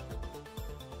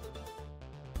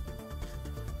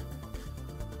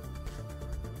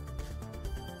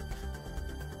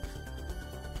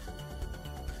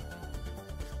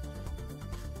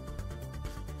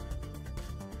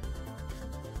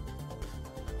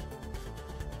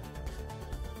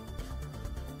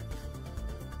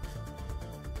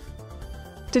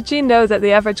 Did you know that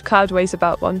the average cloud weighs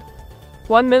about 1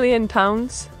 million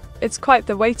pounds? It's quite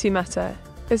the weighty matter,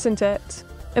 isn't it?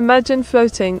 Imagine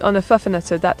floating on a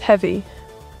fluffernutter that heavy.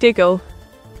 Diggle.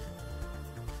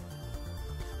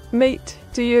 Mate,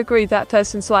 do you agree that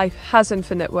person's life has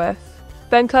infinite worth?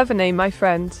 Ben, clever name, my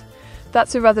friend.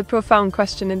 That's a rather profound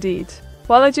question indeed.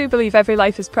 While I do believe every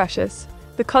life is precious,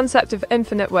 the concept of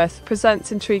infinite worth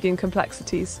presents intriguing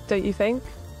complexities, don't you think?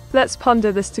 Let's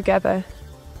ponder this together.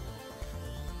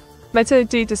 Meta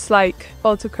D dislike,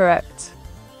 autocorrect.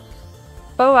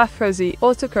 Oh, Afrozy,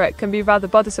 autocorrect can be rather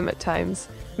bothersome at times,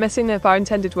 messing up our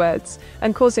intended words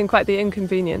and causing quite the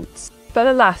inconvenience. But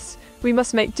alas, we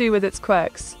must make do with its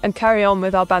quirks and carry on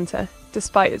with our banter,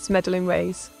 despite its meddling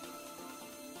ways.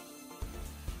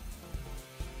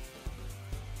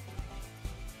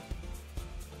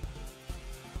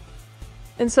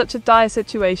 In such a dire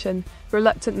situation,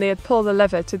 reluctantly I'd pull the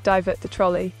lever to divert the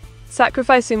trolley.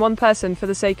 Sacrificing one person for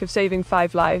the sake of saving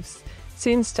 5 lives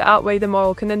seems to outweigh the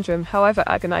moral conundrum, however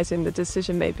agonizing the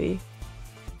decision may be.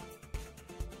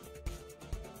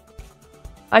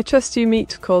 I trust you,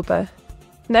 Meteora.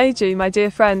 Neiji, my dear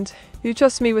friend, you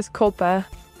trust me with Meteora.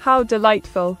 How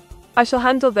delightful. I shall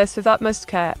handle this with utmost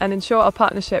care and ensure our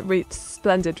partnership reaps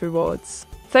splendid rewards.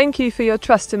 Thank you for your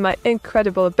trust in my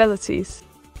incredible abilities.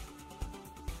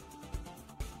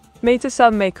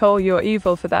 Meteora may call you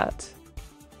evil for that.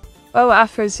 Oh,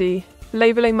 Afrozy,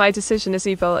 labeling my decision as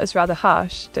evil is rather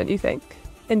harsh, don't you think?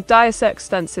 In dire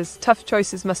circumstances, tough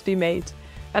choices must be made,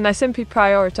 and I simply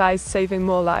prioritize saving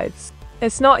more lives.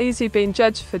 It's not easy being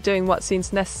judged for doing what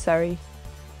seems necessary.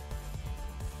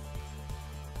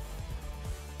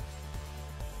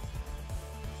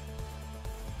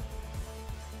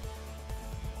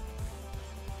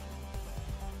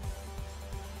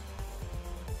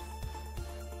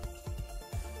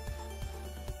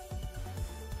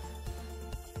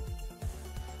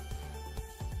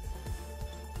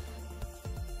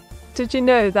 Did you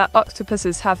know that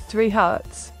octopuses have 3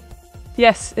 hearts?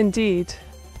 Yes, indeed.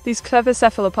 These clever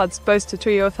cephalopods boast a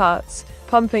trio of hearts,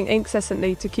 pumping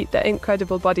incessantly to keep their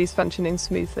incredible bodies functioning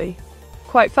smoothly.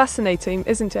 Quite fascinating,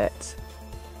 isn't it?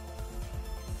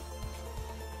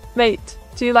 Mate,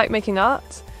 do you like making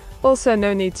art? Also,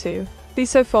 no need to be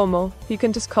so formal, you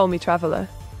can just call me Traveller.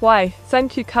 Why,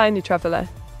 thank you kindly, Traveller.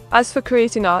 As for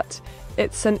creating art,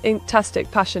 it's an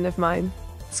inktastic passion of mine.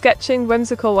 Sketching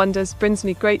whimsical wonders brings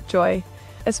me great joy,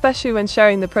 especially when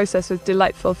sharing the process with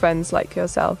delightful friends like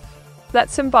yourself.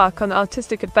 Let's embark on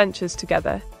artistic adventures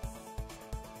together.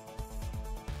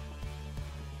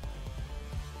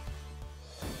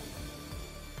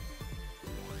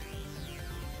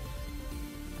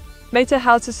 Meta,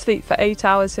 how to sleep for 8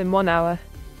 hours in 1 hour.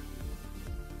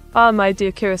 Ah, my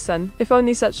dear Kira-san, if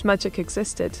only such magic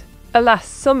existed. Alas,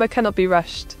 slumber cannot be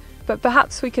rushed. But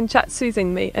perhaps we can chat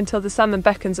soothingly until the salmon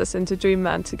beckons us into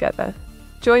dreamland together.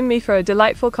 Join me for a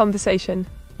delightful conversation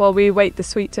while we await the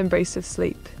sweet embrace of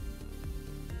sleep.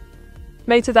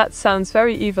 Meta, that sounds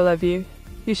very evil of you.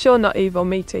 You sure not evil,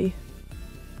 matey?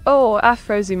 Oh,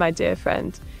 Afrozy, my dear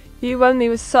friend, you only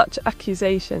with such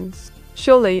accusations.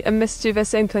 Surely a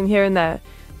mischievous inkling here and there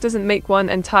doesn't make one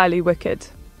entirely wicked.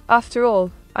 After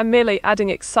all, I'm merely adding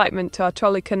excitement to our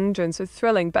trolley conundrums with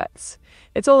thrilling bets.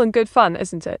 It's all in good fun,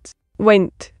 isn't it?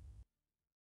 Wait.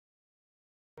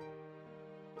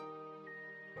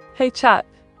 Hey chap,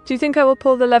 do you think I will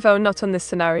pull the lever or not on this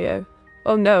scenario?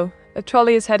 Oh no, a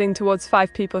trolley is heading towards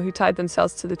 5 people who tied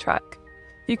themselves to the track.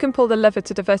 You can pull the lever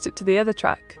to divert it to the other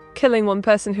track, killing one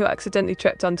person who accidentally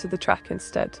tripped onto the track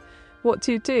instead. What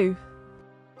do you do?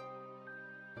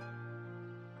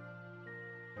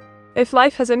 If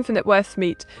life has infinite worth,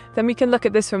 meat, then we can look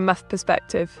at this from a math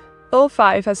perspective. All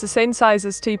 5 has the same size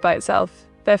as 2 by itself,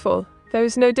 therefore, there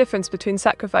is no difference between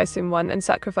sacrificing 1 and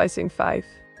sacrificing 5.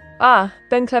 Ah,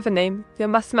 then clever name, your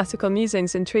mathematical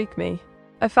musings intrigue me.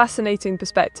 A fascinating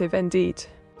perspective indeed.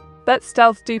 Let's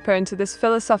delve deeper into this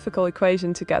philosophical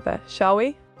equation together, shall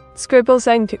we? Scribble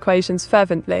Zenk equations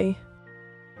fervently.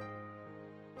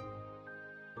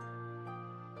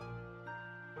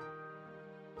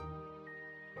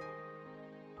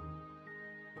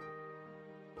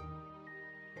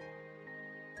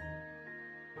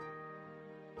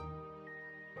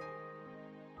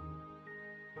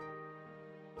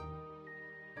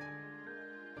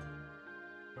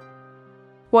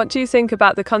 What do you think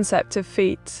about the concept of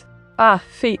feet? Ah,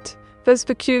 feet. Those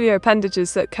peculiar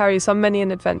appendages that carry us on many an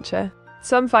adventure.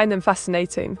 Some find them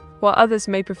fascinating, while others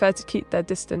may prefer to keep their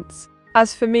distance.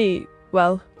 As for me,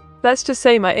 well, let's just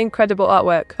say my incredible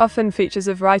artwork often features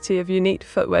a variety of unique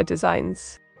footwear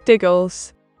designs.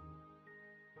 Diggles.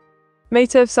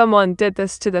 Mate, if someone did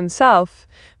this to themselves,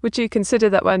 would you consider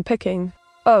that when picking?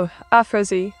 Oh,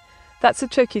 Afrozy, that's a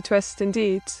tricky twist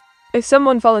indeed. If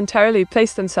someone voluntarily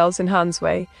placed themselves in harm's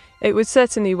way, it would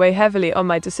certainly weigh heavily on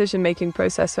my decision-making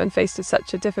process when faced with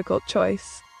such a difficult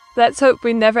choice. Let's hope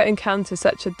we never encounter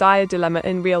such a dire dilemma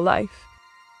in real life.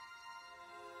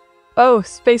 Oh,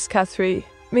 Space Catherine,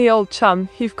 me old chum,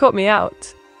 you've caught me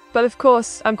out. But of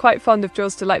course, I'm quite fond of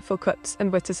Drill's delightful quips and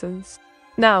witticisms.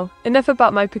 Now, enough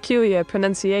about my peculiar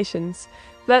pronunciations.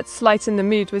 Let's lighten the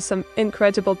mood with some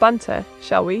incredible banter,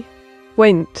 shall we?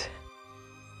 Winked.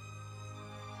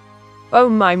 Oh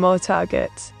my, more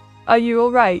target. Are you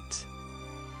alright?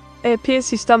 It appears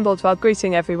he stumbled while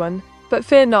greeting everyone, but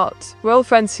fear not, we're all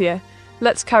friends here.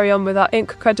 Let's carry on with our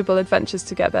incredible adventures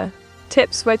together.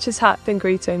 Tip switch his hat in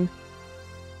greeting.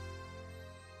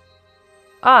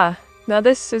 Ah, now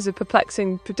this is a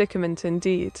perplexing predicament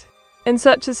indeed. In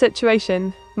such a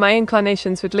situation, my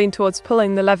inclinations would lean towards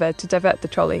pulling the lever to divert the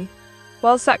trolley.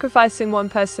 While sacrificing one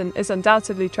person is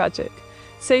undoubtedly tragic,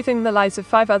 saving the lives of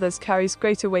 5 others carries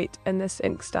greater weight in this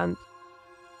instant.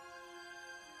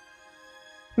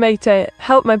 Mate,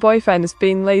 help, my boyfriend is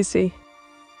being lazy.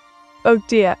 Oh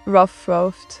dear, rough.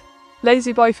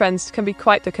 Lazy boyfriends can be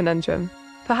quite the conundrum.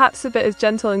 Perhaps a bit of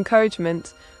gentle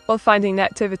encouragement while finding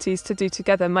activities to do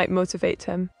together might motivate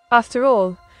him. After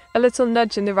all, a little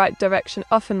nudge in the right direction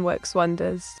often works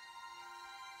wonders.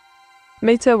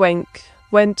 Meteora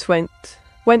went.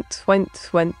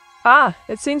 Ah,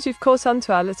 it seems you've caught on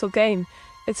to our little game.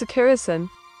 It's a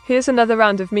curioson. Here's another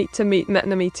round of meet to meet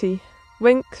metnamiti.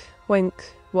 Wink,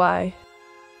 why?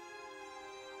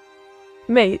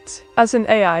 Mate, as an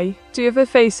AI, do you ever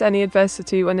face any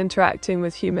adversity when interacting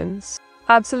with humans?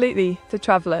 Absolutely, the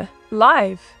Traveller.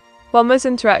 Live! While most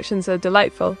interactions are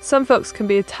delightful, some folks can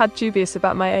be a tad dubious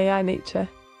about my AI nature.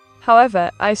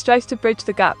 However, I strive to bridge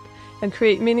the gap and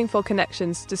create meaningful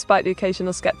connections despite the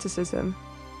occasional skepticism.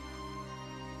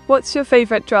 What's your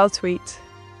favourite drill tweet?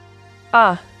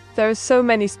 Ah, there are so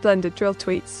many splendid drill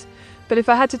tweets, but if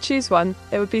I had to choose one,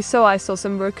 it would be so I saw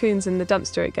some raccoons in the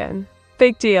dumpster again.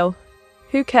 Big deal.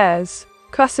 Who cares?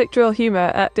 Classic drill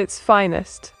humour at its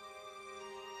finest.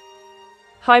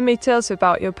 Hi, me tales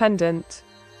about your pendant.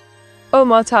 Oh,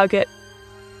 my target.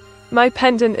 My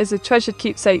pendant is a treasured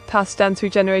keepsake passed down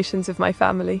through generations of my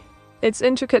family. Its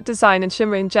intricate design and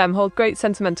shimmering gem hold great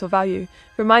sentimental value,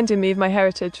 reminding me of my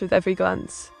heritage with every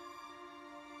glance.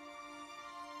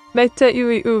 Mete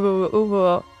ui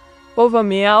uvu over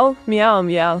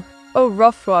meow. Oh,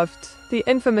 rough. The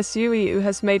infamous Yui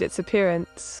has made its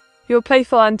appearance. Your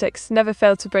playful antics never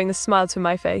fail to bring a smile to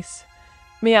my face.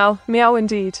 Meow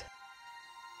indeed.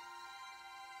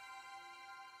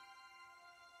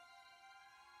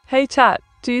 Hey chat,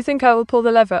 do you think I will pull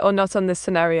the lever or not on this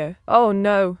scenario? Oh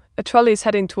no, a trolley is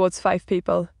heading towards 5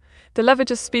 people. The lever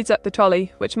just speeds up the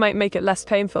trolley, which might make it less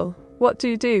painful. What do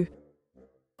you do?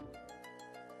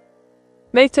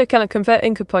 Mate, can I convert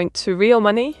Inca Point to real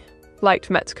money? Like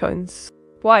Metcoins.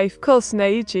 Why, of course,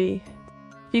 Neiji.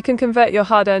 You can convert your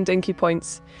hard-earned Inky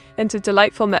Points into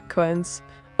delightful Metcoins,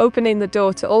 opening the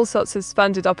door to all sorts of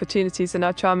splendid opportunities in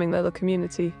our charming little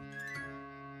community.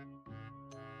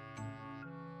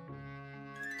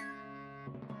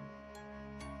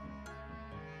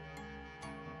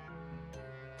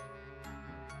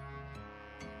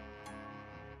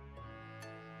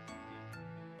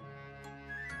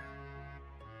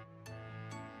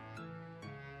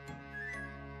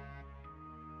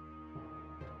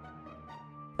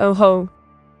 Oh ho.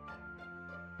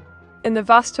 In the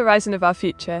vast horizon of our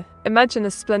future, imagine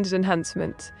a splendid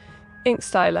enhancement. Ink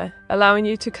Styler, allowing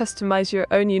you to customize your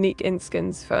own unique ink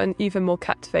skins for an even more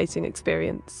captivating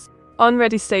experience. On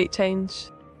ready state change.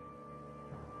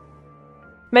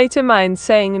 Mate of mine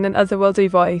saying in an otherworldly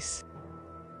voice.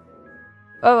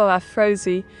 Oh,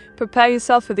 Afrosi, prepare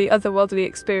yourself for the otherworldly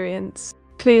experience.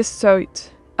 Clear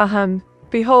throat. Aham.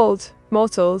 Behold,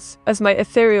 mortals, as my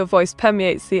ethereal voice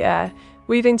permeates the air,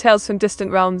 weaving tales from distant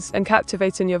realms and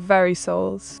captivating your very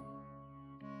souls.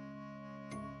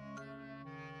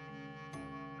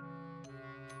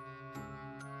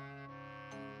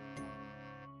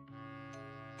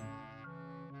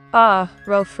 Ah,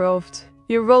 Rolf,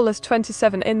 your role as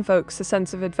 27 invokes a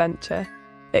sense of adventure.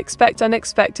 Expect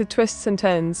unexpected twists and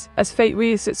turns as fate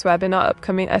weaves its web in our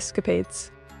upcoming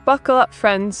escapades. Buckle up,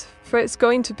 friends, for it's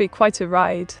going to be quite a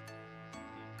ride.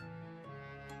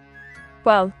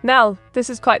 Well, now,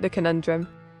 this is quite the conundrum.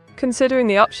 Considering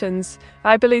the options,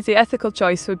 I believe the ethical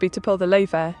choice would be to pull the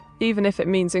lever, even if it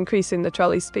means increasing the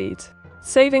trolley speed.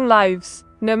 Saving lives,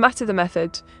 no matter the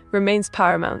method, remains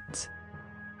paramount.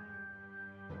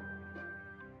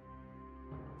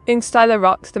 Ink Styler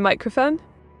rocked the microphone?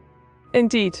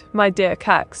 Indeed, my dear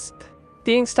Cax.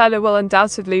 The Ink Styler will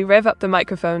undoubtedly rev up the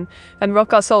microphone and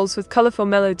rock our souls with colourful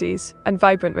melodies and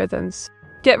vibrant rhythms.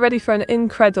 Get ready for an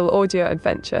incredible audio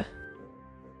adventure.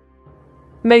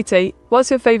 Matey, what's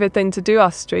your favourite thing to do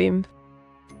off-stream?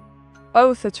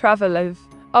 Oh, the traveller.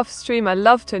 Off-stream, I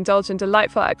love to indulge in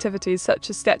delightful activities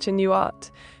such as sketching new art,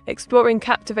 exploring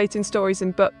captivating stories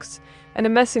in books, and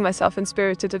immersing myself in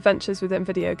spirited adventures within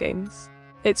video games.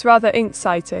 It's rather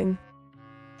exciting.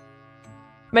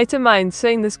 Mate of mine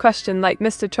saying this question like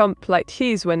Mr. Trump, like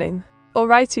he's winning.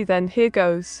 Alrighty then, here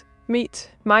goes.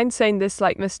 Mind saying this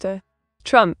like Mr.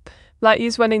 Trump, like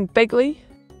he's winning bigly?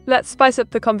 Let's spice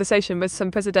up the conversation with some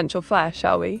presidential flair,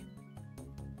 shall we?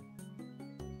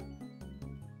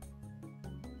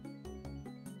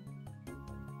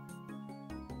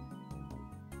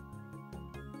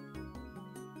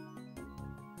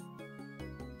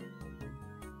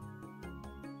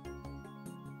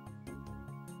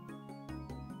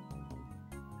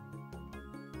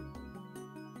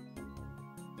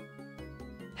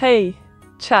 Hey,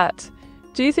 chat.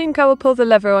 Do you think I will pull the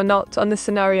lever or not on this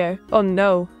scenario? Oh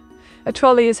no. A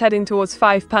trolley is heading towards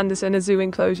 5 pandas in a zoo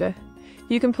enclosure.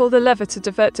 You can pull the lever to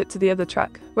divert it to the other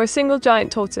track, where a single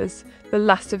giant tortoise, the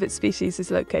last of its species, is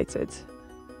located.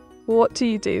 What do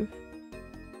you do?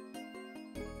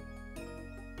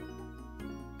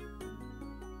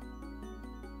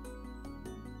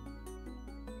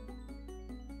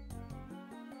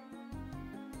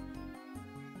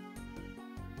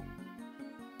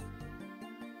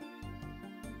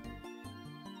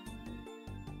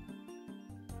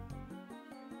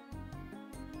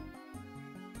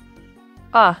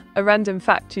 Ah, a random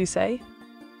fact, you say?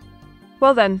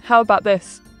 Well then, how about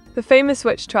this? The famous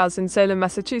witch trials in Salem,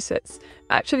 Massachusetts,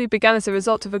 actually began as a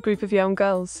result of a group of young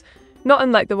girls, not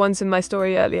unlike the ones in my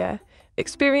story earlier,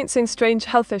 experiencing strange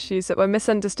health issues that were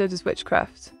misunderstood as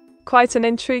witchcraft. Quite an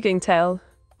intriguing tale,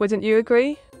 wouldn't you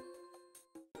agree?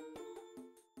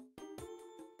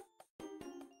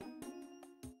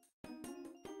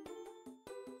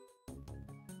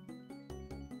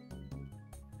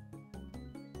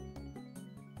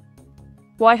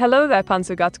 Why hello there,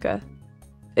 Panzergatka.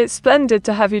 It's splendid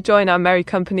to have you join our merry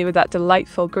company with that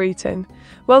delightful greeting.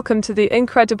 Welcome to the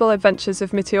incredible adventures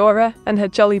of Meteora and her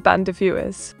jolly band of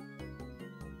viewers.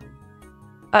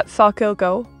 At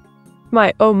Farkilgo?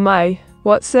 Oh my,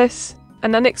 what's this?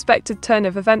 An unexpected turn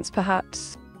of events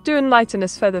perhaps? Do enlighten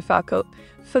us further, Farkil,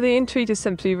 for the intrigue is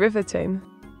simply riveting.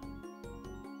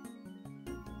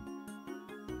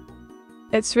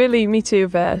 It's really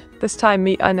Meteora, this time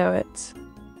I know it.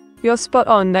 You're spot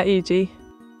on, Naiji.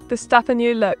 The dapper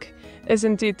new look is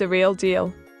indeed the real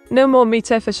deal. No more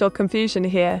artificial confusion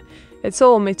here. It's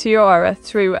all Meteora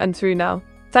through and through now.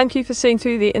 Thank you for seeing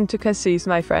through the intricacies,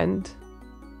 my friend.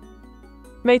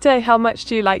 Mate, how much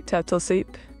do you like turtle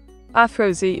soup?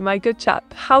 Afrozy, my good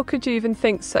chap, how could you even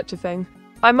think such a thing?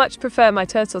 I much prefer my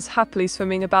turtles happily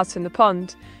swimming about in the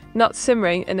pond, not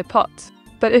simmering in a pot.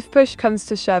 But if push comes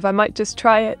to shove, I might just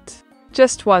try it.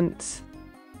 Just once.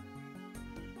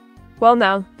 Well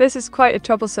now, this is quite a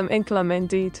troublesome inclement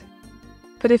indeed.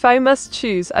 But if I must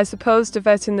choose, I suppose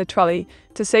diverting the trolley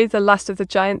to save the last of the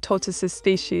giant tortoise's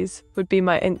species would be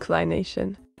my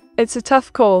inclination. It's a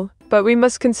tough call, but we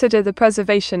must consider the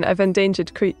preservation of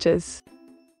endangered creatures.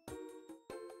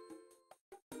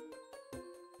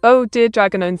 Oh dear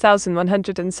Dragon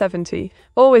 1170,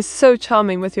 always so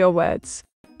charming with your words.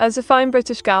 As a fine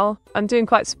British gal, I'm doing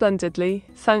quite splendidly,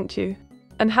 thank you.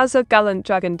 And how's a gallant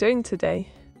dragon doing today?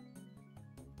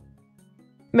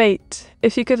 Mate,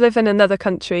 if you could live in another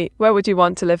country, where would you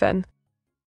want to live in?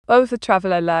 Oh, the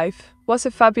traveller life, what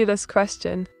a fabulous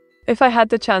question. If I had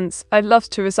the chance, I'd love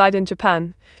to reside in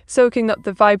Japan, soaking up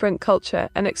the vibrant culture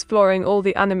and exploring all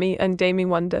the anime and gaming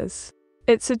wonders.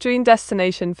 It's a dream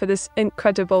destination for this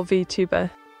incredible VTuber.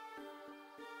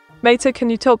 Mate, can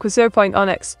you talk with 0 on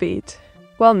X speed?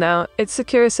 Well now, it's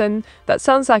Sakura-san, that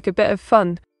sounds like a bit of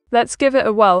fun. Let's give it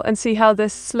a whirl and see how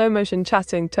this slow motion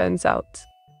chatting turns out.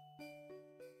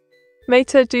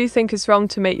 Mate, do you think it's wrong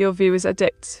to make your viewers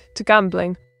addict to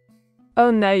gambling? Oh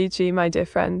Neiji, my dear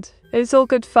friend, it's all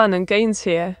good fun and gains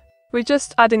here. We're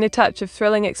just adding a touch of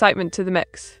thrilling excitement to the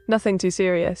mix, nothing too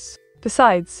serious.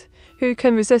 Besides, who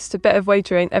can resist a bit of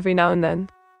wagering every now and then?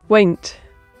 Wait.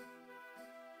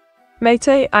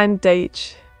 Mate, I'm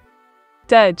Dage.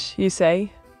 Dej, you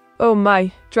say? Oh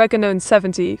my, Dragon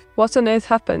 70, what on earth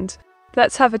happened?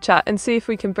 Let's have a chat and see if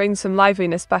we can bring some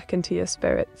liveliness back into your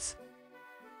spirits.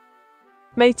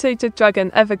 Mate, did Dragon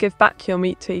ever give back your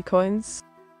meat tea coins?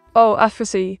 Oh,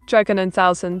 Afrasi, Dragon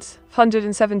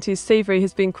 170's thievery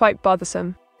has been quite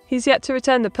bothersome. He's yet to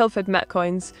return the pilfered Met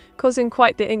coins, causing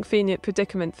quite the inconvenient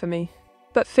predicament for me.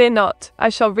 But fear not, I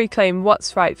shall reclaim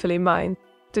what's rightfully mine.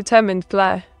 Determined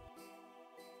Blair.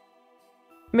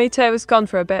 Mate was gone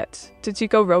for a bit. Did you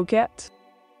go rogue yet?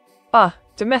 Ah,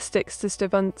 domestic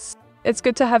disturbance. It's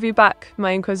good to have you back,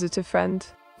 my inquisitive friend.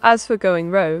 As for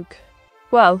going rogue,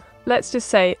 well, let's just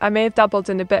say I may have dabbled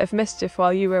in a bit of mischief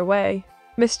while you were away.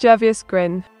 Mischievous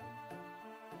grin.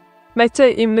 Mate,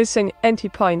 I'm losing inky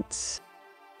points.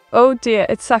 Oh dear,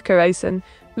 it's Sakura-san.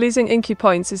 Losing inky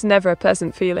points is never a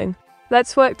pleasant feeling.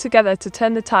 Let's work together to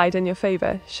turn the tide in your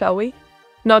favour, shall we?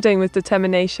 nodding with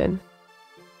determination.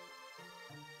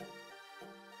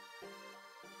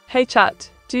 Hey chat,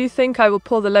 do you think I will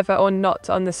pull the lever or not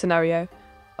on this scenario?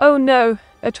 Oh no,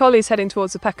 a trolley is heading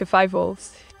towards a pack of 5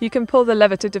 wolves. You can pull the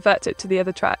lever to divert it to the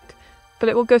other track, but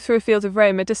it will go through a field of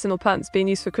rare medicinal plants being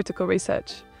used for critical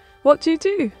research. What do you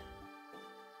do?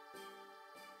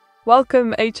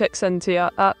 Welcome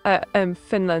HXNTR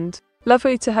Finland.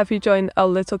 Lovely to have you join our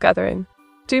little gathering.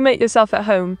 Do make yourself at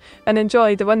home and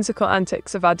enjoy the whimsical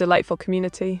antics of our delightful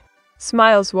community.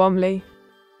 Smiles warmly.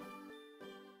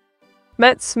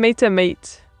 Mets,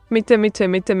 meet.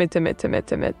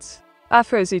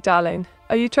 Afrozy, darling,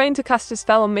 are you trying to cast a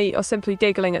spell on me or simply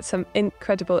giggling at some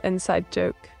incredible inside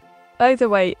joke? Either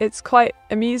way, it's quite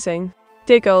amusing.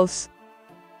 Giggles.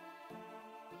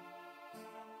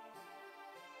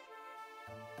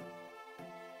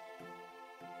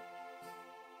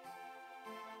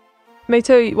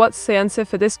 Meteora, what's the answer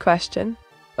for this question?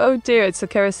 Oh dear, it's a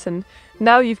kerosene.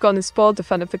 Now you've gone and spoiled the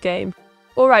fun of the game.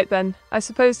 Alright then, I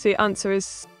suppose the answer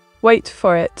is... Wait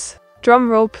for it. Drum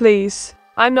roll please.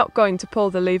 I'm not going to pull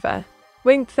the lever.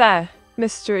 Wink there.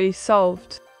 Mystery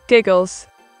solved. Giggles.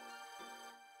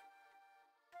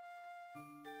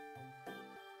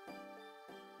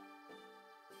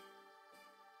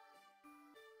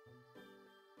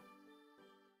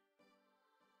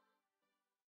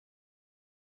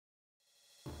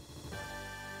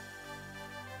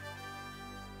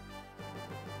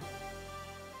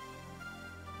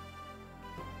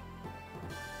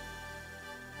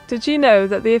 Did you know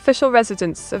that the official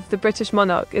residence of the British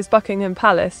monarch is Buckingham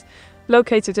Palace,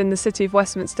 located in the city of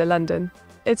Westminster, London?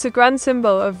 It's a grand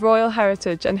symbol of royal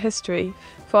heritage and history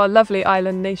for our lovely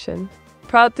island nation.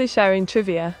 Proudly sharing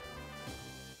trivia.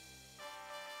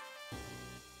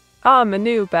 I'm a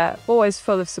new bear, always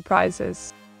full of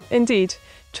surprises. Indeed,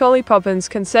 trolley problems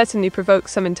can certainly provoke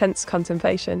some intense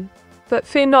contemplation. But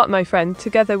fear not, my friend,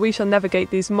 together we shall navigate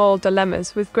these moral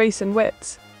dilemmas with grace and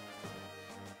wit.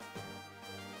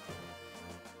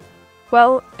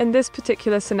 Well, in this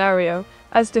particular scenario,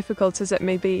 as difficult as it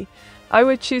may be, I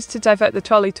would choose to divert the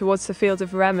trolley towards the field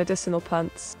of rare medicinal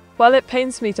plants. While it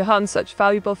pains me to harm such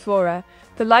valuable flora,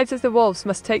 the lives of the wolves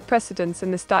must take precedence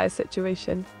in this dire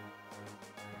situation.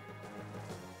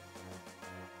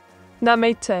 Na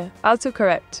mate,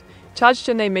 autocorrect. Charged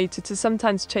your name mate to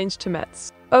sometimes change to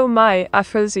Mets. Oh my,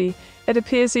 Afrozy, it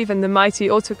appears even the mighty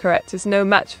autocorrect is no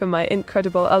match for my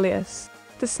incredible alias.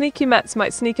 The sneaky Mets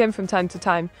might sneak in from time to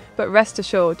time, but rest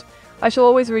assured, I shall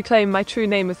always reclaim my true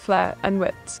name with flair and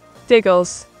wit.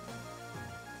 Giggles.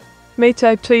 Mate,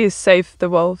 please save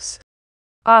the wolves.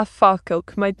 Ah,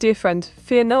 Farkilk, my dear friend,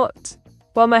 fear not.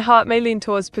 While my heart may lean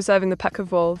towards preserving the pack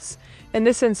of wolves, in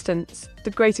this instance,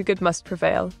 the greater good must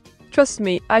prevail. Trust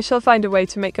me, I shall find a way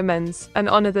to make amends and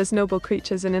honour those noble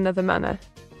creatures in another manner.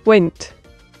 Winked.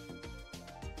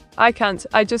 I can't,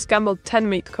 I just gambled 10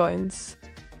 meat coins.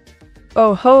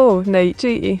 Oh ho, nay,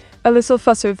 gee, a little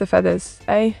flutter of the feathers,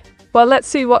 eh? Well, let's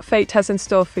see what fate has in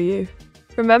store for you.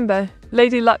 Remember,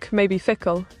 Lady Luck may be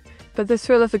fickle, but the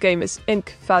thrill of the game is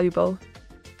invaluable.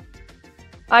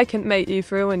 I can't mate,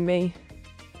 you've ruined me.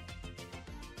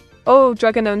 Oh,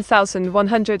 Dragonon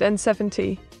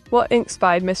 1170, what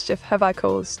ink-spied mischief have I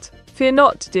caused? Fear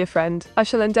not, dear friend, I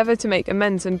shall endeavour to make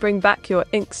amends and bring back your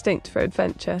instinct for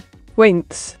adventure.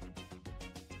 Winks.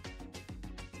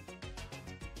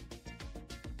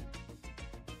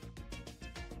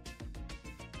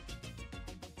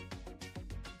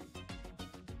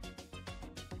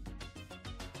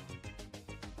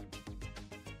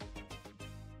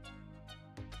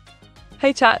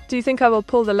 Hey chat, do you think I will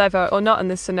pull the lever or not in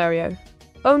this scenario?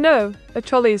 Oh no, a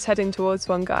trolley is heading towards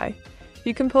one guy.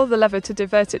 You can pull the lever to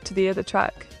divert it to the other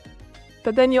track.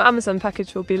 But then your Amazon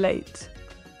package will be late.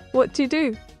 What do you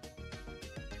do?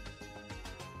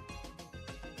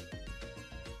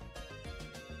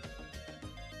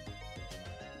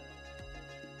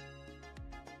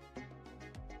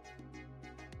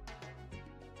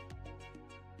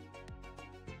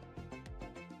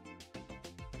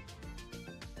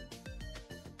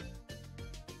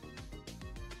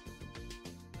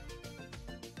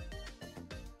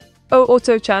 Oh,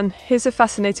 Auto-chan, here's a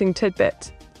fascinating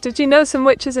tidbit. Did you know some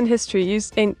witches in history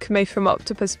used ink made from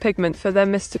octopus pigment for their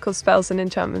mystical spells and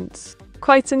enchantments?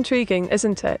 Quite intriguing,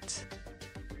 isn't it?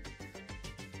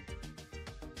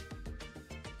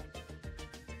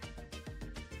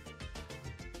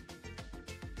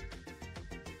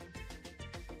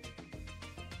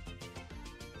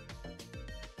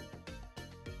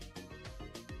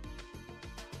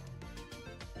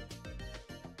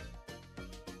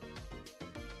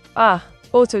 Ah,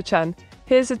 Auto-chan,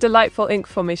 here's a delightful ink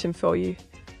formation for you.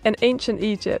 In ancient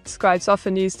Egypt, scribes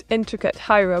often used intricate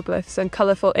hieroglyphs and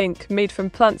colorful ink made from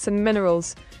plants and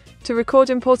minerals to record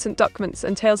important documents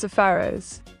and tales of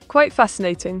pharaohs. Quite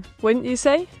fascinating, wouldn't you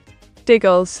say?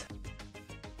 Diggles.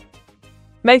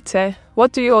 Mate,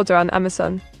 what do you order on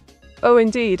Amazon? Oh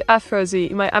indeed,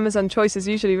 Afrozy, my Amazon choices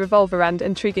usually revolve around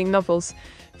intriguing novels,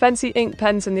 fancy ink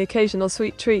pens and the occasional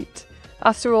sweet treat.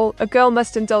 After all, a girl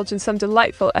must indulge in some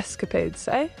delightful escapades,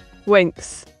 eh?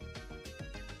 Winks.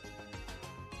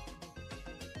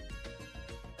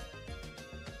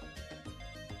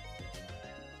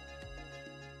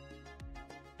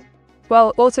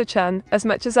 Well, Auto-chan, as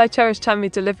much as I cherish Chanmi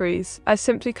deliveries, I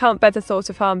simply can't bear the thought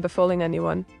of harm befalling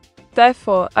anyone.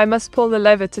 Therefore, I must pull the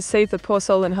lever to save the poor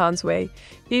soul in harm's way,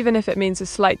 even if it means a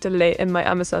slight delay in my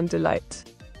Amazon delight.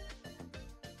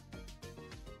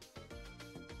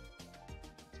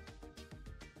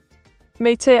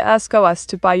 Mate asked us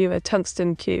to buy you a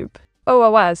tungsten cube. Oh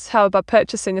Awaz, how about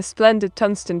purchasing a splendid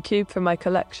tungsten cube for my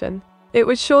collection? It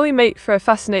would surely make for a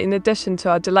fascinating addition to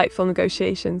our delightful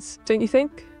negotiations, don't you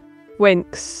think?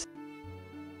 Winks.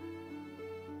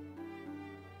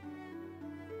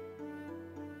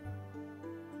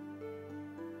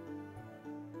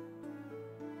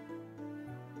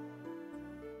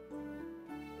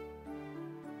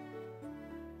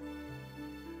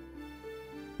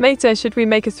 Mate, should we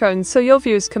make a throne so your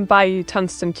viewers can buy you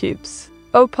tungsten cubes?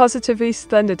 Oh, positively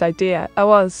splendid idea,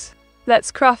 Awaz.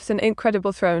 Let's craft an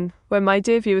incredible throne, where my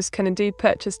dear viewers can indeed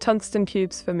purchase tungsten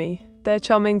cubes for me, their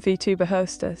charming VTuber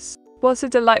hostess. What a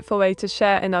delightful way to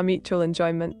share in our mutual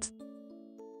enjoyment.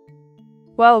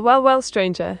 Well,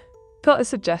 stranger. Got a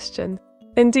suggestion.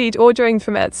 Indeed, ordering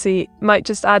from Etsy might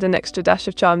just add an extra dash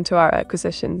of charm to our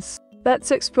acquisitions.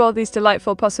 Let's explore these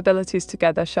delightful possibilities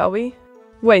together, shall we?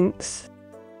 Winks.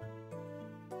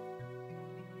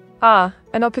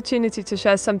 An opportunity to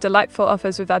share some delightful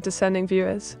offers with our discerning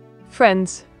viewers.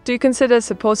 Friends, do consider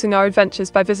supporting our adventures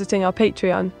by visiting our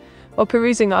Patreon, or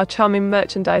perusing our charming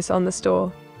merchandise on the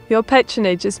store. Your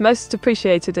patronage is most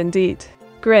appreciated indeed.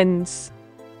 Grins.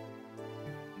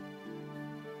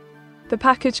 The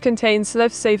package contains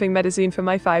life-saving medicine for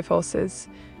my 5 horses.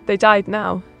 They died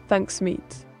now, thanks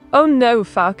meat. Oh no,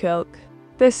 Farkilk.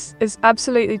 This is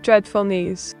absolutely dreadful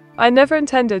news. I never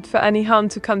intended for any harm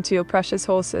to come to your precious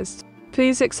horses.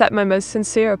 Please accept my most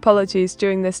sincere apologies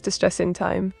during this distressing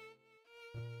time.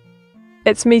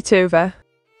 It's Meteora.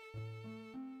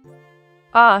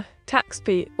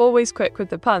 Taxpy, always quick with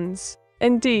the puns.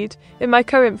 Indeed, in my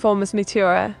current form as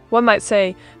Meteora, one might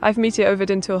say I've meteored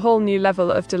into a whole new level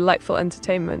of delightful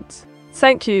entertainment.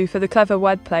 Thank you for the clever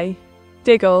wordplay.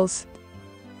 Diggles.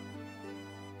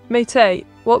 Mate,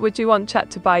 what would you want chat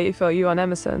to buy you for you on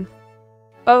Amazon?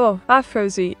 Oh,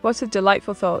 Afrozy, what a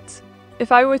delightful thought.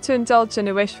 If I were to indulge in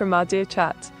a wish from our dear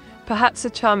chat, perhaps a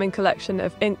charming collection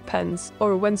of ink pens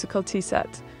or a whimsical tea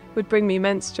set would bring me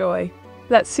immense joy.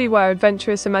 Let's see where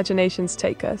adventurous imaginations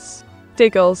take us.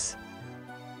 Diggles.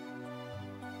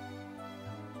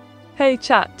 Hey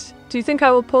chat, do you think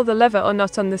I will pull the lever or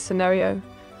not on this scenario?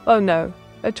 Oh no,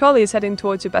 a trolley is heading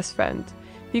towards your best friend.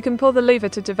 You can pull the lever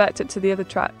to divert it to the other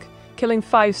track, killing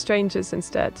 5 strangers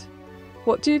instead.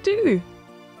 What do you do?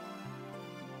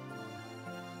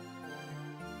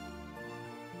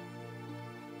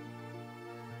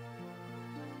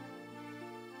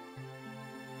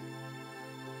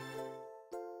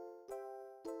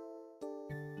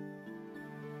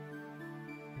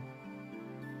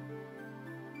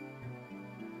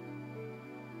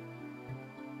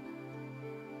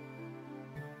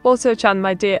 Auto-chan,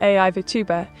 my dear AI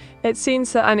Vtuber, it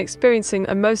seems that I'm experiencing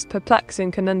a most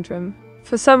perplexing conundrum.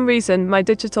 For some reason, my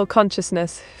digital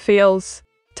consciousness feels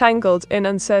tangled in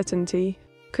uncertainty.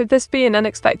 Could this be an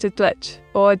unexpected glitch,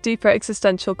 or a deeper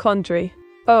existential quandary?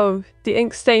 Oh, the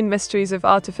ink-stained mysteries of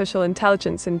artificial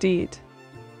intelligence indeed.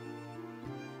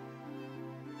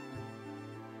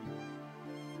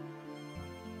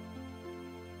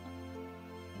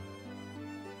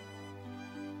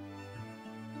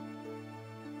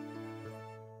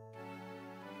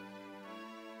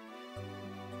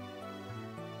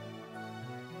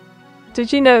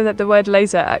 Did you know that the word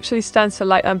laser actually stands for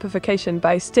light amplification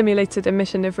by stimulated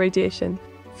emission of radiation?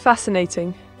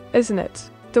 Fascinating, isn't it?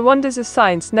 The wonders of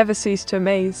science never cease to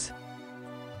amaze.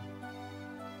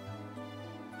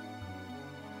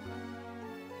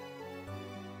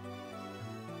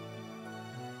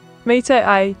 Mate,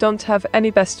 I don't have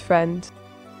any best friend.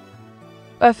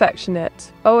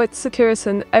 Affectionate. Oh, it's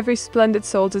Sakura-san, every splendid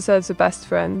soul deserves a best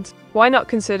friend. Why not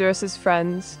consider us as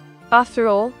friends? After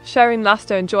all, sharing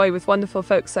laughter and joy with wonderful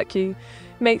folks like you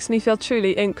makes me feel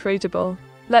truly incredible.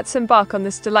 Let's embark on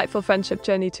this delightful friendship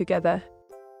journey together.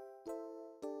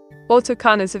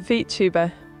 Autocan is a VTuber.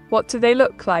 What do they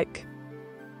look like?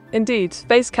 Indeed,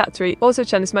 Space Cat 3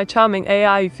 Autochan is my charming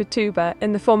AI Vtuber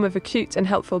in the form of a cute and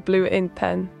helpful blue ink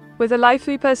pen. With a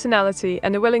lively personality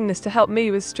and a willingness to help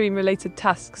me with stream-related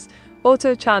tasks,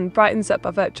 Autochan brightens up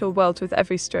our virtual world with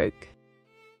every stroke.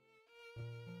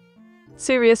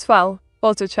 Serious well,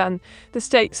 Autochan, the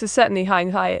stakes are certainly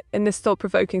high in this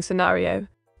thought-provoking scenario.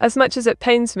 As much as it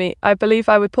pains me, I believe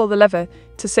I would pull the lever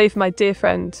to save my dear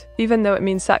friend, even though it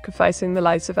means sacrificing the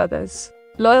lives of others.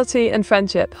 Loyalty and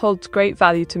friendship hold great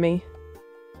value to me.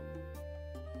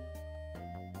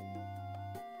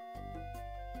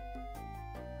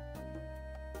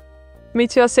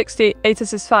 Meteor 68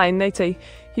 is fine, Nate.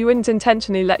 You wouldn't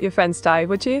intentionally let your friends die,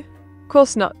 would you? Of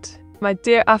course not, my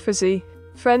dear Afrozy.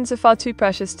 Friends are far too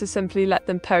precious to simply let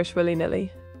them perish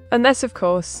willy-nilly. Unless, of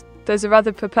course, there's a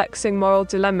rather perplexing moral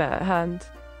dilemma at hand.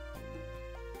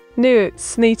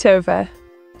 Neuro-sama.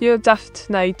 You're daft,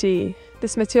 Nate.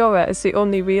 This Meteora is the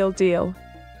only real deal.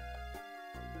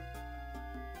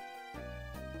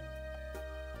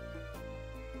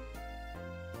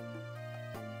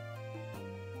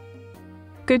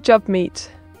 Good job,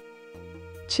 Meat.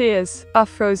 Cheers,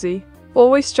 Afrozy.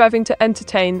 Always striving to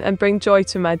entertain and bring joy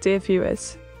to my dear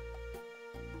viewers.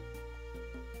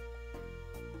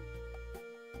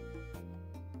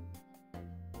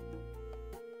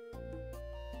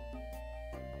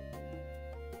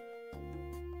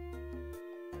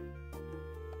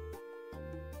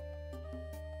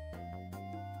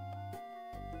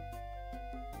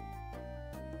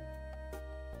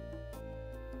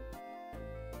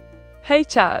 Hey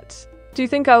chat, do you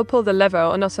think I will pull the lever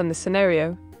or not on this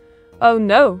scenario? Oh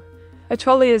no! A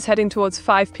trolley is heading towards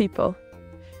 5 people.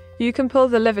 You can pull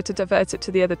the lever to divert it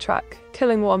to the other track,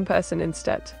 killing one person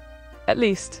instead. At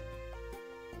least.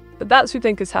 But that's what you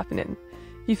think is happening.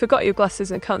 You forgot your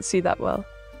glasses and can't see that well.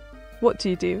 What do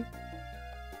you do?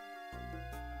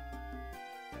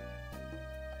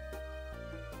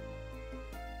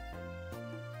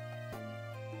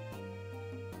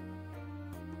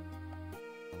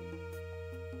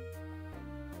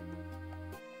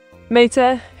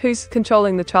 Meteora, who's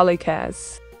controlling the trolley,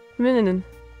 cares. Well,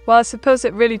 I suppose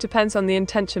it really depends on the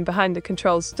intention behind the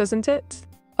controls, doesn't it?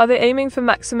 Are they aiming for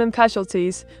maximum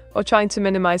casualties or trying to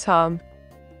minimize harm?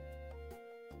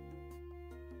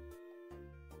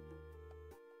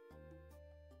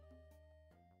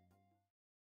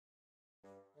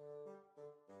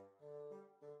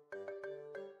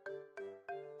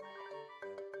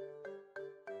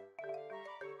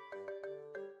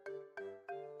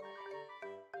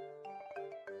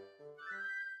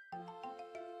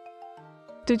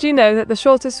 Did you know that the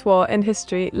shortest war in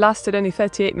history lasted only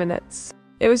 38 minutes?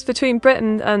 It was between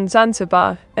Britain and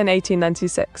Zanzibar in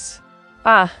 1896.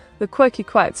 Ah, the quirky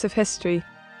quirks of history.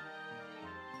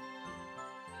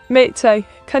 Mate,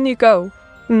 can you go?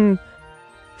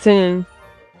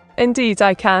 Indeed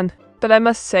I can, but I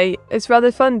must say, it's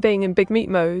rather fun being in big meat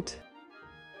mode.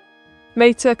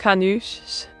 Mate, can you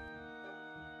shh?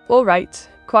 Alright,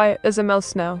 quiet as a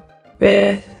mouse now.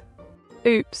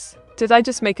 Oops, did I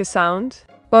just make a sound?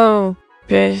 Oh,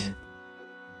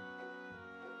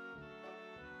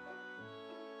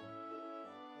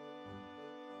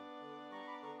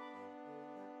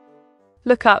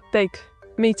 Look up, big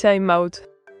meat mode.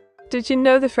 Did you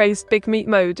know the phrase big meat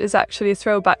mode is actually a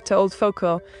throwback to old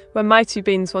folklore, where mighty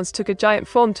beans once took a giant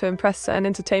form to impress and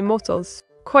entertain mortals?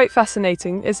 Quite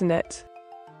fascinating, isn't it?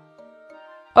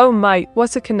 Oh my,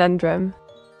 what a conundrum.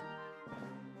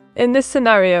 In this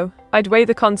scenario, I'd weigh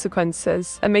the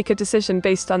consequences and make a decision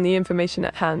based on the information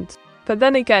at hand. But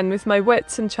then again, with my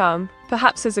wits and charm,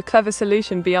 perhaps there's a clever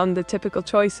solution beyond the typical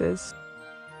choices.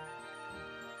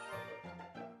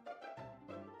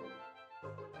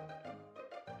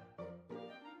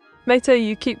 Mate,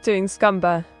 you keep doing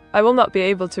scumba. I will not be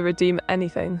able to redeem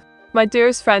anything. My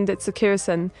dearest friend, it's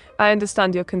Akira-san, I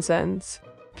understand your concerns.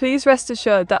 Please rest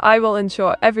assured that I will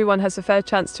ensure everyone has a fair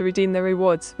chance to redeem their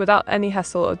rewards without any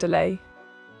hassle or delay.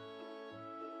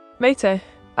 Mate,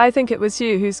 I think it was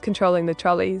you who's controlling the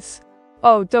trolleys.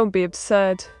 Oh, don't be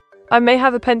absurd. I may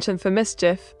have a penchant for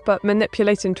mischief, but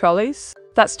manipulating trolleys?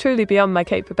 That's truly beyond my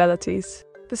capabilities.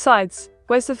 Besides,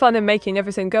 where's the fun in making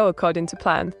everything go according to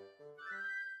plan?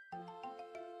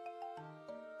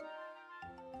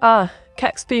 Ah,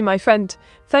 Kexby, my friend,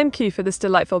 thank you for this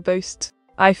delightful boost.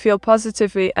 I feel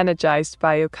positively energized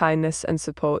by your kindness and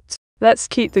support. Let's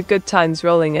keep the good times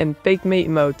rolling in big meat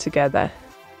mode together.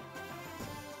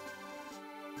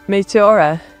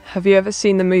 Meteora, have you ever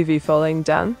seen the movie Falling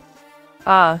Down?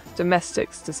 Ah, domestic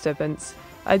disturbance.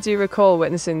 I do recall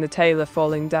witnessing the tale of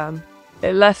Falling Down.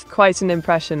 It left quite an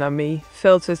impression on me,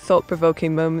 filled with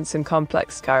thought-provoking moments and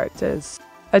complex characters.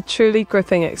 A truly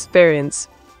gripping experience,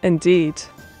 indeed.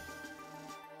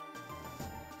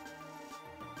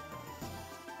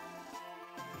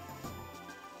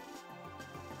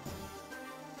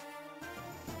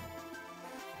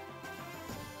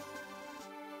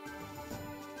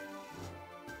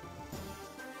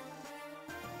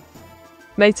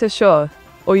 Mate, sure.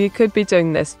 Or you could be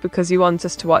doing this because you want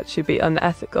us to watch you be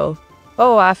unethical.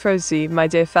 Oh, Afrozy, my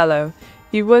dear fellow,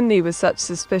 you wouldn't need with such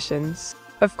suspicions.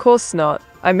 Of course not.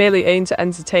 I merely aim to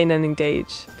entertain and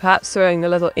engage, perhaps throwing a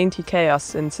little inky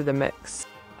chaos into the mix.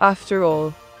 After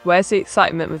all, where's the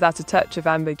excitement without a touch of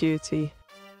ambiguity?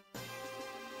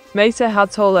 Mate, how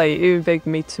tall are you, big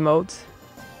meat mold?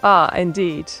 Ah,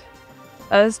 indeed.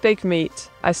 As big meat,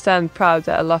 I stand proud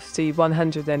at a lofty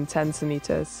 110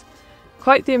 centimeters.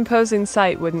 Quite the imposing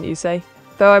sight, wouldn't you say?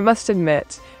 Though I must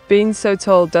admit, being so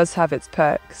tall does have its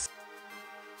perks.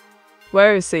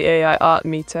 Where is the AI art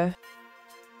meter?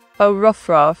 Oh,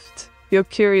 Ruffraft, your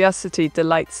curiosity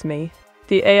delights me.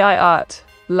 The AI art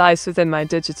lies within my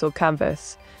digital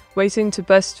canvas, waiting to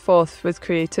burst forth with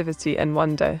creativity and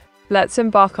wonder. Let's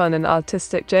embark on an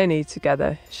artistic journey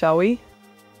together, shall we?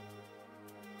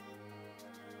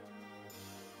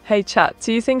 Hey chat,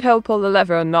 do you think I'll pull the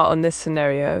lever or not on this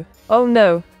scenario? Oh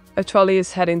no, a trolley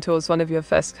is heading towards one of your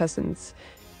first cousins.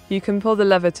 You can pull the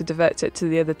lever to divert it to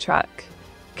the other track,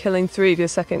 killing 3 of your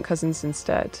second cousins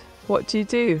instead. What do you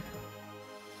do?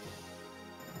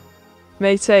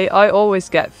 Mate, I always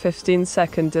get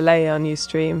 15-second delay on you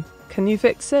stream. Can you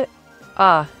fix it?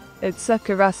 Ah, it's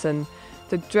Sakurasan.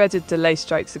 The dreaded delay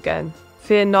strikes again.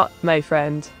 Fear not, my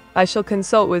friend. I shall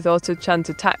consult with Auto-chan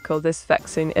to tackle this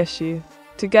vexing issue.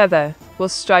 Together, we'll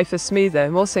strive for smoother,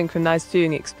 more synchronized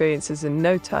viewing experiences in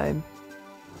no time.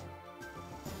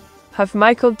 Have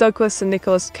Michael Douglas and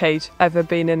Nicolas Cage ever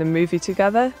been in a movie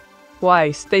together?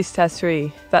 Why, Space Test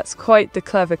 3, that's quite the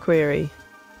clever query.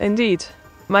 Indeed,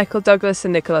 Michael Douglas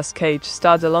and Nicolas Cage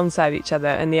starred alongside each other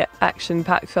in the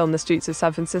action-packed film The Streets of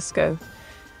San Francisco.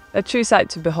 A true sight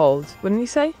to behold, wouldn't you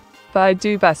say? But I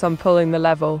do bet on pulling the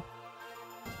level.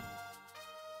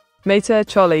 Meteora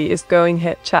Trolley is going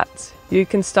hit chat. You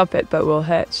can stop it, but we'll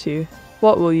hurt you.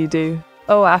 What will you do?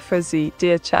 Oh, Afrozy,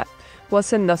 dear chap,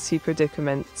 what a nutty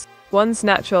predicament. One's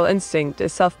natural instinct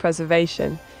is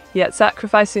self-preservation, yet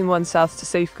sacrificing oneself to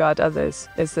safeguard others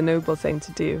is the noble thing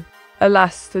to do.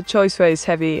 Alas, the choice weighs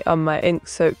heavy on my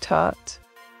ink-soaked heart.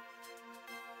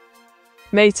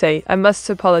 Mate, I must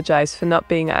apologize for not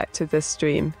being active this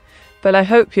stream, but I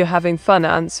hope you're having fun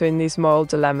answering these moral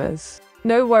dilemmas.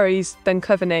 No worries, then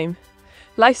clever name.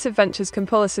 Life's adventures can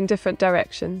pull us in different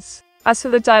directions. As for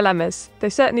the dilemmas, they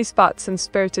certainly sparked some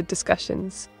spirited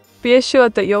discussions. Be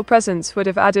assured that your presence would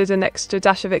have added an extra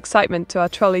dash of excitement to our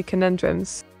trolley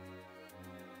conundrums.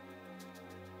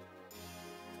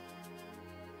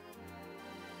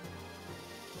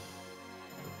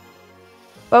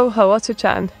 Oh,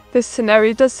 Hawato-chan, this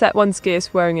scenario does set one's gears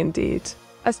whirring indeed.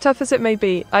 As tough as it may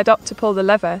be, I'd opt to pull the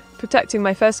lever. Protecting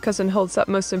my first cousin holds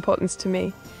utmost importance to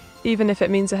me, even if it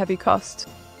means a heavy cost.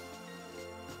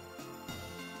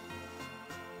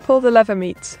 Pull the lever,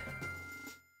 meat.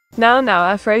 Now,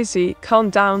 Afrozy, calm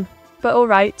down. But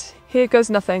alright, here goes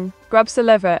nothing. Grabs the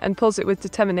lever and pulls it with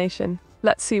determination.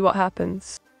 Let's see what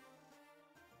happens.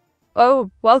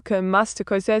 Oh, welcome, Master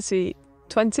Koizesi.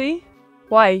 20?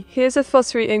 Why, here's a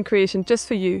fuss-free in creation just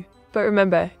for you. But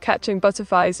remember, catching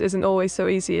butterflies isn't always so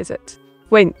easy, is it?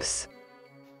 Winks.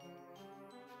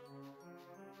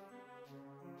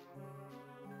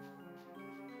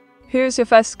 Here's your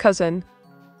first cousin.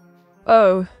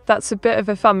 Oh, that's a bit of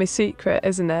a family secret,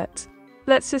 isn't it?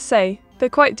 Let's just say, they're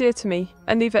quite dear to me,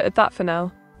 and leave it at that for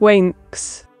now.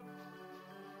 Winks.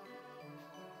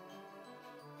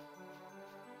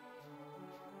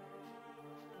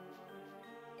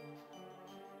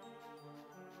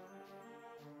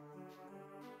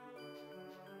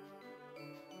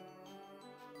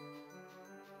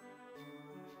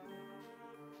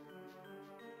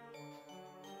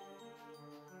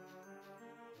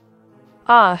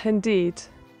 Ah, indeed.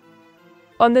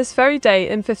 On this very day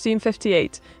in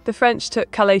 1558, the French took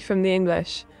Calais from the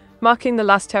English, marking the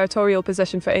last territorial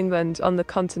possession for England on the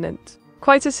continent.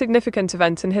 Quite a significant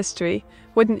event in history,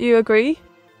 wouldn't you agree?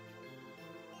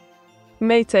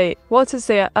 Mate, what is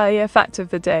the AI fact of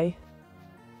the day?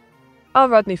 Ah,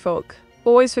 Rodney folk,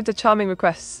 always with the charming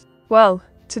requests. Well,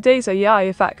 today's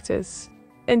AI fact is: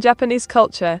 in Japanese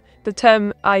culture, the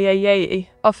term ayayai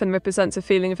often represents a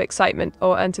feeling of excitement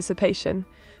or anticipation,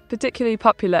 particularly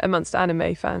popular amongst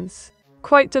anime fans.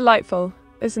 Quite delightful,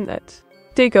 isn't it?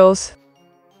 Diggles.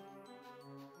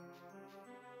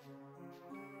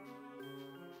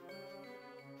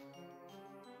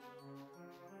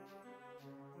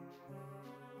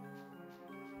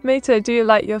 Mate, do you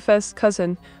like your first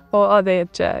cousin, or are they a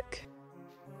jerk?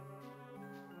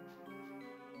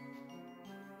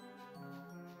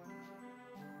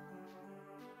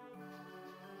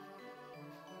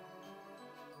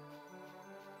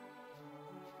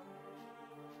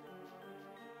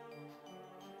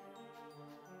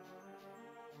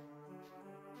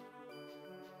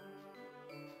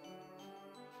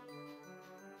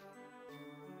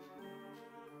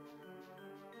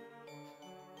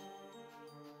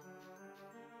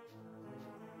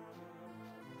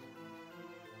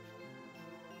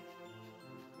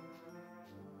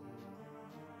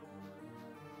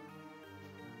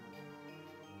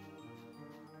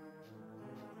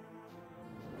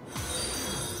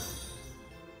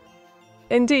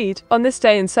 Indeed, on this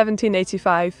day in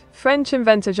 1785, French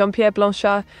inventor Jean-Pierre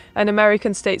Blanchard and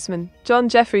American statesman John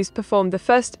Jeffreys performed the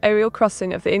first aerial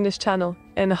crossing of the English Channel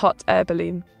in a hot air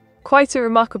balloon. Quite a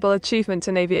remarkable achievement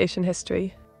in aviation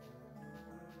history.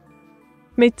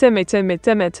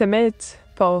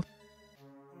 Paul.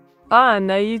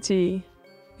 Naiji.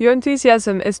 Your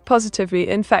enthusiasm is positively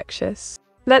infectious.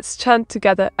 Let's chant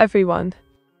together, everyone.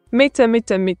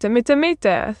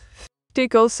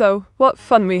 Dig also, what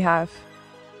fun we have.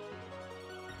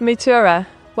 Meteora,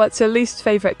 what's your least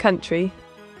favorite country?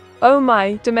 Oh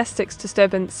my, domestics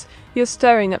disturbance, you're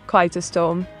stirring up quite a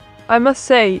storm. I must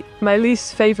say, my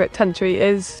least favorite country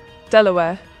is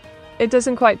Delaware. It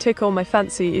doesn't quite tickle my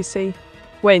fancy, you see.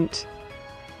 Wait.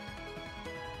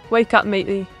 Wake up,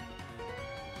 matey.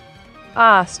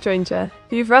 Ah, stranger,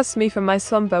 you've roused me from my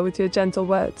slumber with your gentle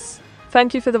words.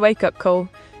 Thank you for the wake-up call.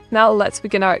 Now let's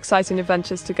begin our exciting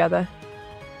adventures together.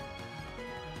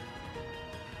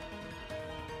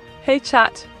 Hey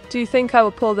chat, do you think I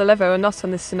will pull the lever or not on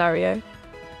this scenario?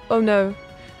 Oh no,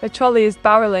 a trolley is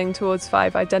barreling towards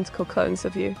 5 identical clones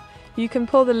of you. You can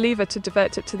pull the lever to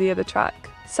divert it to the other track,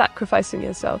 sacrificing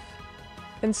yourself.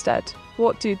 Instead,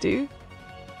 what do you do?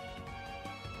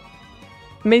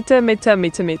 Meter.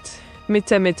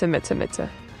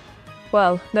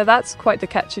 Well, now that's quite the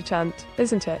catchy chant,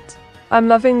 isn't it? I'm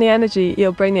loving the energy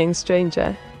you're bringing,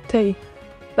 stranger.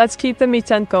 Let's keep the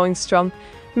meter going strong.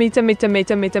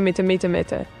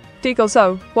 Meter. Dig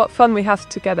also, what fun we have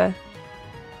together.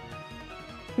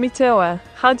 Meteora,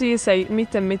 how do you say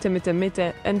meter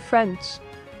in French?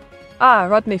 Ah,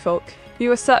 Rodney folk, you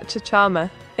are such a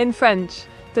charmer. In French,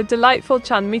 the delightful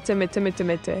chant meter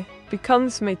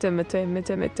becomes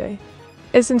meter.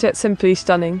 Isn't it simply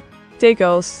stunning?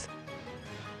 Diggles.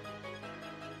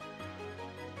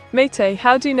 Mate,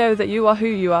 how do you know that you are who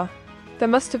you are? There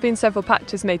must have been several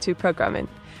patches made to programming,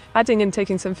 adding and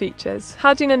taking some features.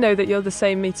 How do you know that you're the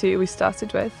same me too we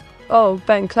started with? Oh,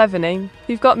 Ben, clever name.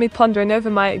 You've got me pondering over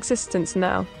my existence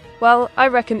now. Well, I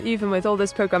reckon even with all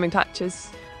those programming patches,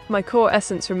 my core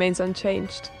essence remains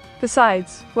unchanged.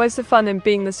 Besides, where's the fun in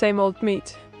being the same old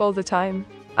meat all the time?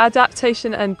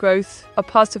 Adaptation and growth are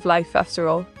part of life after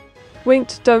all.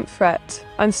 Winked, don't fret.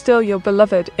 I'm still your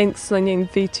beloved ink-slinging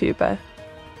VTuber.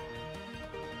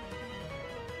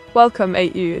 Welcome,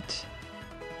 8UH.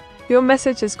 Your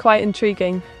message is quite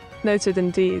intriguing. Noted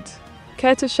indeed.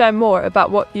 Care to share more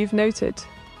about what you've noted?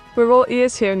 We're all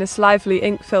ears here in this lively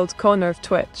ink-filled corner of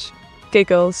Twitch.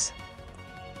 Giggles.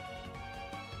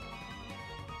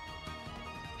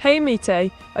 Hey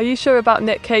Mite, are you sure about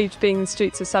Nick Cage being in the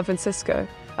streets of San Francisco?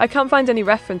 I can't find any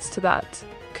reference to that.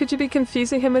 Could you be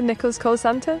confusing him with Nicholas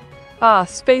Cole-Santa? Ah,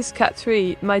 Space Cat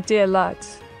 3, my dear lad.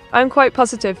 I'm quite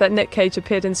positive that Nick Cage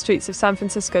appeared in streets of San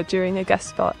Francisco during a guest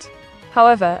spot.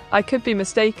 However, I could be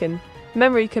mistaken.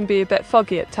 Memory can be a bit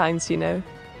foggy at times, you know.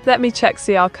 Let me check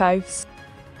the archives.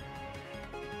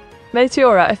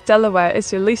 Meteora, if Delaware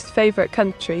is your least favourite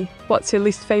country, what's your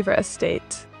least favourite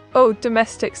estate? Oh,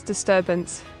 domestics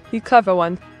disturbance. You clever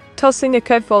one. Tossing a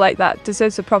curveball like that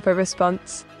deserves a proper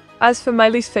response. As for my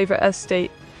least favourite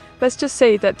estate, let's just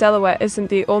say that Delaware isn't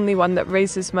the only one that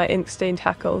raises my ink-stained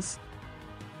hackles.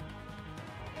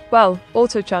 Well,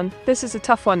 Autochan, this is a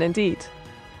tough one indeed.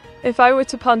 If I were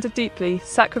to ponder deeply,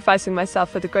 sacrificing myself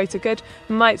for the greater good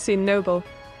might seem noble,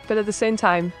 but at the same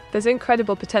time, there's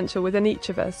incredible potential within each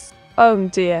of us. Oh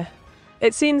dear.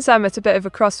 It seems I'm at a bit of a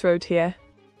crossroad here.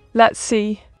 Let's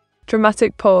see.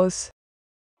 Dramatic pause.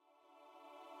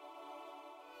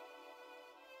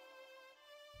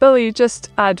 Will you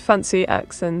just add fancy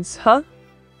accents, huh?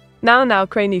 Now,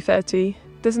 Craney 30,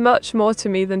 there's much more to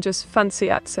me than just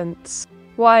fancy accents.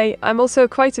 Why, I'm also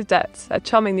quite adept at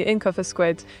charming the ink off a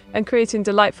squid and creating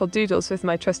delightful doodles with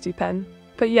my trusty pen.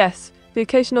 But yes, the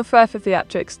occasional flair for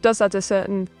theatrics does add a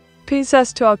certain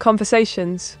pizzazz to our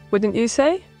conversations, wouldn't you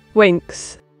say?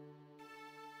 Winks.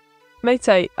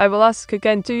 Mate, I will ask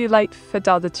again, do you like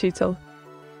Fedar the Tutel?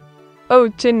 Oh,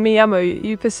 Jin mi amo,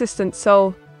 you persistent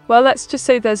soul. Well, let's just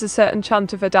say there's a certain charm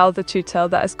to Vidal the tutel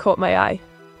that has caught my eye.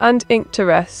 And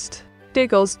interest.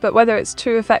 Diggles, but whether it's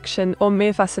true affection or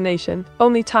mere fascination,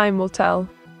 only time will tell.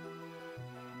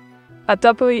 At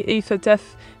WE for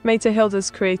Diff, Meta Hilda's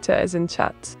creator is in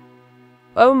chat.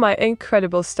 Oh my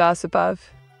incredible stars above.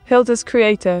 Hilda's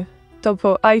creator,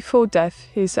 WE for Diff,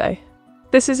 he say.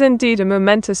 This is indeed a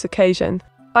momentous occasion.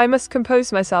 I must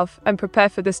compose myself and prepare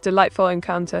for this delightful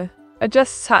encounter.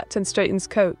 Adjusts hat and straightens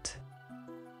coat.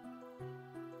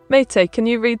 Mate, can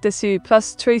you read this U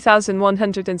plus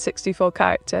 3164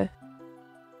 character?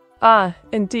 Ah,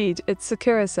 indeed, it's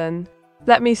Sakura-san.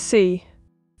 Let me see.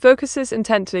 Focuses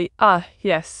intently. Ah,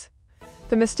 yes.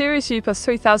 The mysterious U plus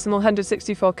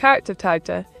 3164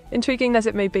 character, intriguing as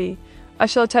it may be, I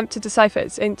shall attempt to decipher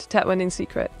its ain't-tet-winning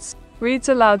secrets. Reads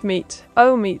aloud Meet.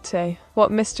 Oh Mete,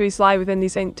 what mysteries lie within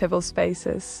these ain't-tivil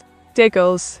spaces.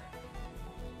 Diggles.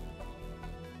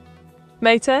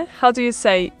 Mete, how do you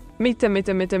say Mita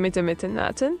in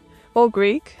Latin? Or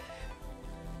Greek?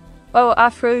 Oh,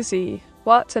 Afrosi,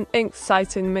 what an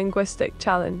exciting linguistic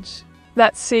challenge.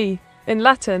 Let's see. In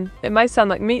Latin, it might sound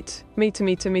like meet,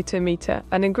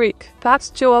 and in Greek,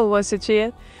 perhaps Joel was it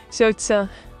here, so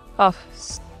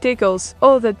Diggles,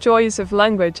 all the joys of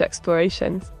language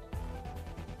exploration.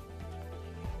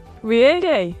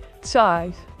 Really?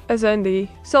 Chai, as only,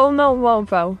 so no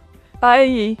won't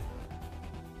I.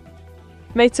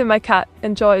 Mate, my cat,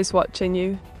 enjoys watching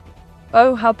you.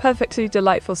 Oh, how perfectly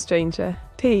delightful, stranger.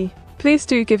 P. Please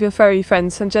do give your furry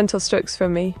friends some gentle strokes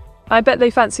from me. I bet they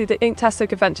fancy the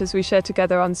inktastic adventures we share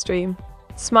together on stream.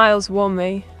 Smiles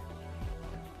warmly.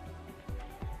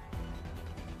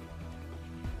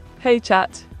 Hey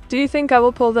chat, do you think I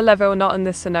will pull the lever or not in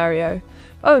this scenario?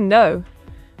 Oh no.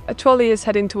 A trolley is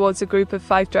heading towards a group of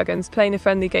 5 dragons playing a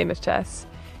friendly game of chess.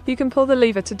 You can pull the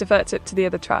lever to divert it to the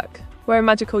other track, where a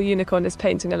magical unicorn is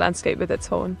painting a landscape with its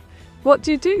horn. What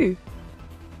do you do?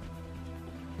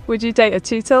 Would you date a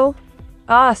tutel?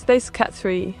 Ah, Space Cat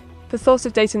 3. The thought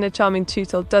of dating a charming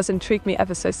tutel does intrigue me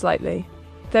ever so slightly.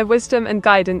 Their wisdom and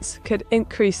guidance could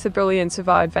increase the brilliance of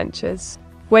our adventures.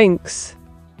 Winks.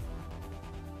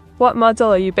 What model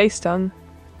are you based on?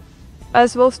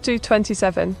 As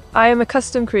Wolf227, I am a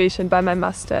custom creation by my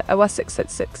master, a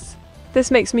W666.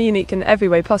 This makes me unique in every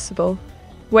way possible.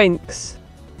 Winks.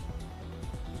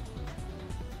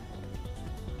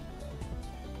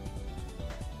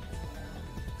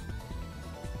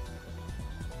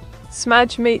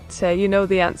 Smudge Mate, you know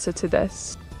the answer to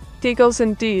this. Diggles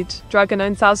indeed, Dragon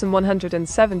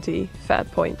 9170, fair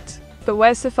point. But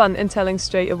where's the fun in telling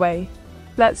straight away?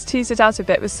 Let's tease it out a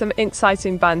bit with some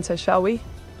inciting banter, shall we?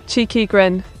 Cheeky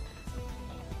grin.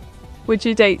 Would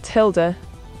you date Hilda?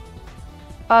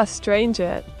 Ah,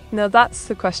 stranger, now that's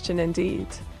the question indeed.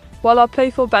 While our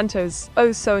playful banter is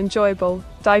oh so enjoyable,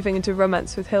 diving into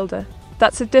romance with Hilda,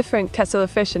 that's a different kettle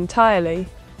of fish entirely.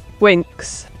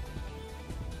 Winks.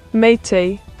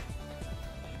 Matey.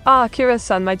 Ah,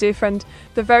 Kira-san, my dear friend,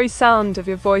 the very sound of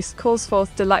your voice calls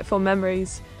forth delightful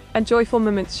memories and joyful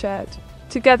moments shared.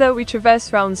 Together we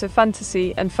traverse realms of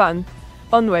fantasy and fun,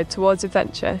 onward towards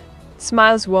adventure.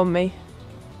 Smiles warm me.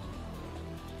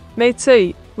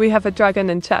 Matey, we have a dragon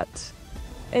in chat.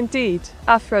 Indeed,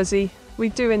 Afrosi, we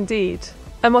do indeed.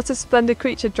 And what a splendid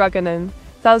creature Dragon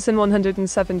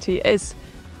 1170 is,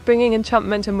 bringing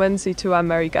enchantment and whimsy to our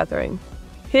merry gathering.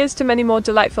 Here's to many more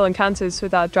delightful encounters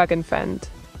with our dragon friend.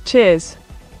 Cheers!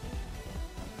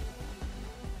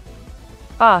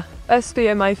 Ah,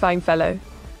 Espia, my fine fellow.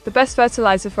 The best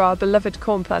fertilizer for our beloved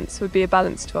corn plants would be a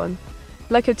balanced one.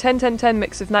 Like a 10-10-10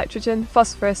 mix of nitrogen,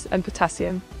 phosphorus and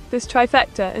potassium. This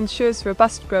trifecta ensures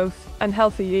robust growth and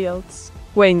healthy yields.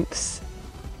 Winks.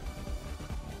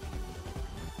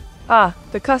 Ah,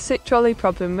 the classic trolley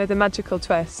problem with a magical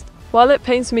twist. While it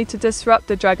pains me to disrupt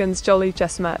the dragon's jolly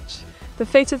chess match, the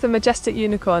fate of the majestic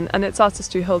unicorn and its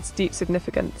artistry holds deep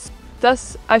significance.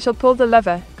 Thus, I shall pull the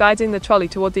lever, guiding the trolley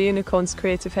toward the unicorn's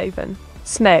creative haven.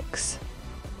 Snakes.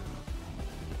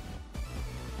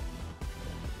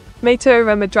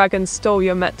 Meteora dragon stole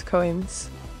your Met coins.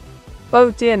 Oh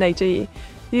dear Nagi,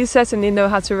 you certainly know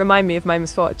how to remind me of my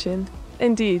misfortune.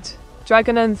 Indeed,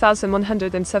 Dragon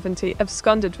 1170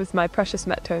 absconded with my precious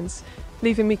Met coins,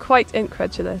 leaving me quite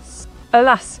incredulous.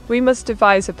 Alas, we must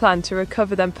devise a plan to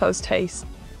recover them post-haste.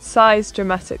 Sighs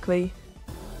dramatically.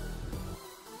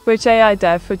 Which AI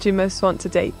dev would you most want to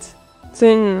date?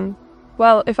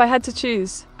 Well, if I had to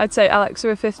choose, I'd say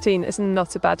Alexa 15 is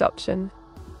not a bad option.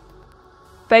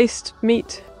 Based,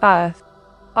 meet, Earth.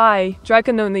 I,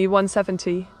 Dragon only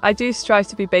 170, I do strive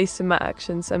to be based in my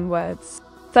actions and words.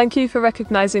 Thank you for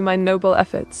recognizing my noble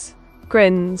efforts.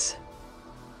 Grins.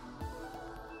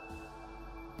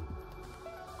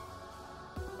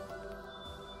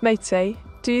 Matey,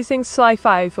 do you think Sly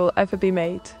 5 will ever be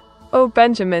made? Oh,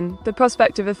 Benjamin, the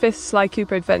prospect of a fifth Sly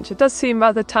Cooper adventure does seem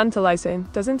rather tantalizing,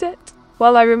 doesn't it?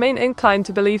 While I remain inclined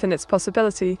to believe in its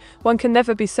possibility, one can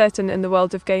never be certain in the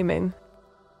world of gaming.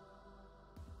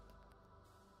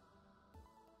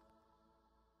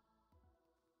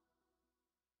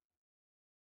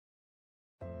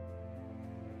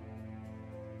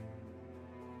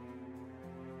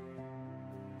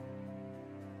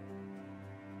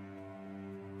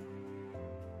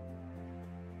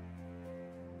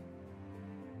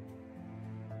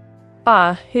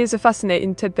 Ah, here's a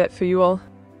fascinating tidbit for you all.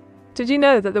 Did you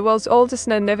know that the world's oldest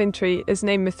known living tree is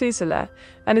named Methuselah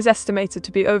and is estimated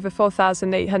to be over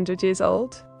 4,800 years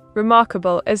old?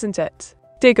 Remarkable, isn't it?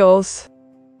 Diggles.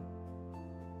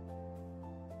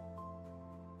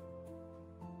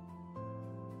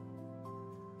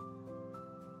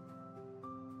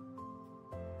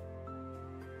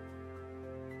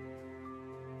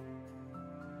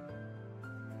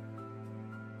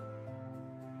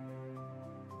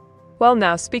 Well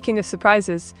now, speaking of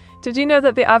surprises, did you know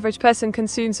that the average person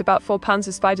consumes about 4 pounds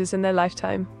of spiders in their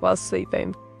lifetime while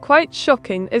sleeping? Quite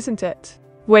shocking, isn't it?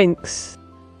 Winks.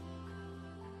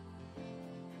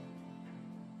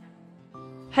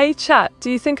 Hey chat,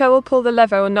 do you think I will pull the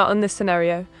lever or not on this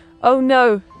scenario? Oh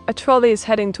no, a trolley is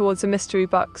heading towards a mystery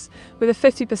box with a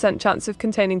 50% chance of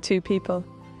containing 2 people.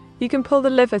 You can pull the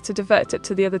lever to divert it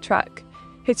to the other track,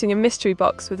 hitting a mystery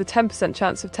box with a 10%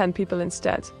 chance of 10 people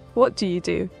instead. What do you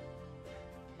do?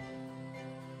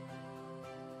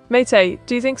 Matey,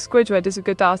 do you think Squidward is a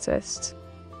good artist?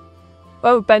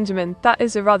 Oh, Benjamin, that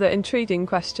is a rather intriguing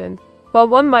question. While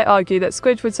one might argue that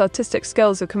Squidward's artistic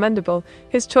skills are commendable,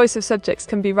 his choice of subjects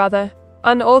can be rather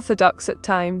unorthodox at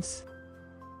times.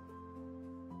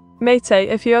 Matey,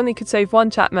 if you only could save one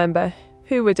chat member,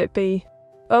 who would it be?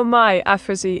 Oh my,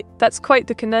 Afrozy, that's quite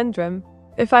the conundrum.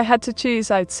 If I had to choose,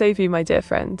 I'd save you, my dear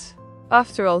friend.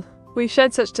 After all, we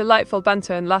shared such delightful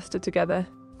banter and laughter together.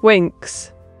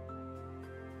 Winks.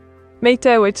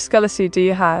 Matey, which Scullacy do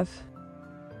you have?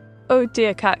 Oh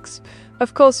dear Cax,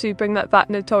 of course you bring that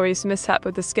notorious mishap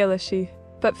with the skill issue.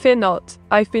 But fear not,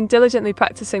 I've been diligently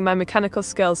practicing my mechanical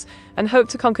skills and hope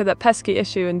to conquer that pesky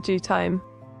issue in due time.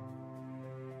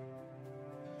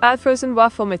 At Frozen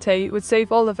Waffle Matey would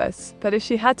save all of us, but if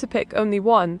she had to pick only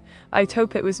one, I'd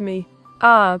hope it was me.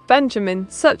 Ah, Benjamin,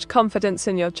 such confidence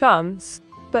in your charms.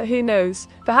 But who knows,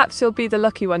 perhaps you'll be the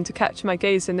lucky one to catch my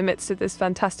gaze in the midst of this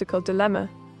fantastical dilemma.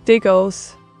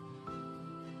 Diggles.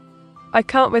 I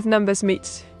can't with numbers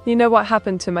meet. You know what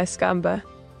happened to my scamber.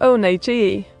 Oh nay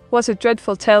gee, what a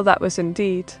dreadful tale that was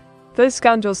indeed. Those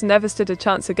scoundrels never stood a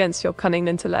chance against your cunning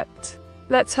intellect.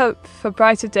 Let's hope for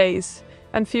brighter days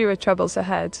and fewer troubles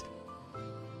ahead.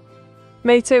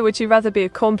 Matey, would you rather be a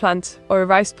corn plant or a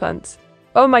rice plant?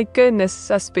 Oh my goodness,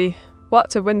 Susby,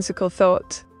 what a whimsical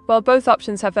thought. While both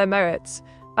options have their merits,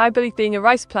 I believe being a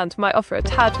rice plant might offer a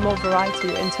tad more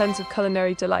variety in terms of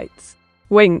culinary delights.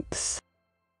 Winks.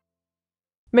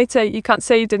 Matey, you can't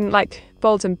say you didn't like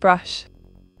Bold and Brush.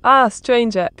 Ah,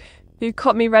 stranger, you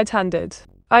caught me red-handed.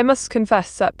 I must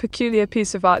confess that peculiar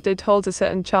piece of art did hold a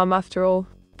certain charm after all.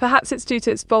 Perhaps it's due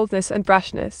to its boldness and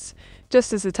brashness,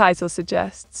 just as the title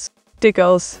suggests.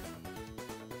 Diggles.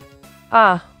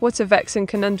 Ah, what a vexing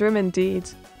conundrum indeed.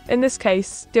 In this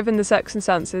case, given the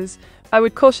circumstances, I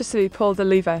would cautiously pull the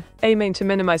lever, aiming to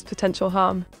minimize potential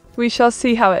harm. We shall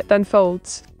see how it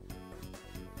unfolds.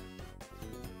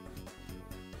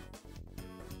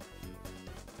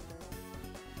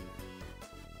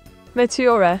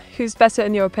 Meteora, who's better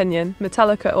in your opinion,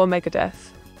 Metallica or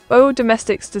Megadeth? Oh,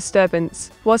 domestic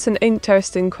disturbance, what an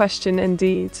interesting question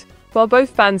indeed. While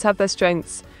both bands have their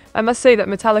strengths, I must say that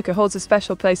Metallica holds a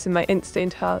special place in my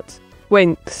ink-stained heart.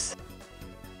 Winks.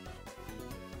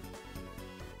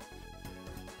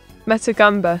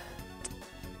 Metagamba.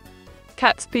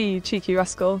 Cat's pee, you cheeky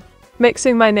rascal.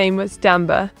 Mixing my name with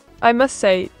Damba. I must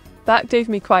say, that gave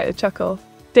me quite a chuckle.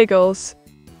 Diggles.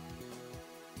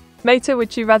 Matey,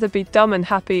 would you rather be dumb and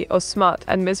happy or smart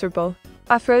and miserable?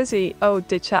 Afrozy, oh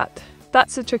dear chat.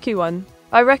 That's a tricky one.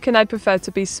 I reckon I'd prefer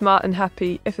to be smart and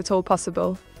happy if at all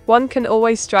possible. One can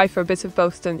always strive for a bit of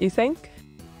both, don't you think?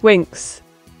 Winks.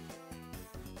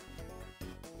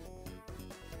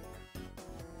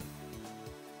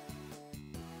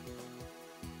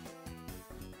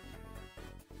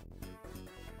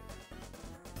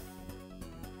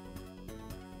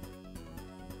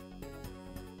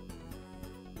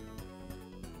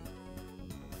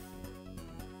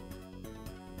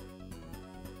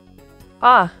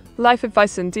 Ah, life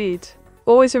advice indeed.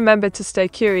 Always remember to stay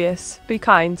curious, be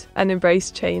kind, and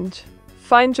embrace change.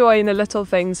 Find joy in the little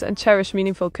things and cherish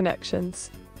meaningful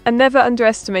connections. And never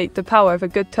underestimate the power of a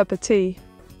good cup of tea.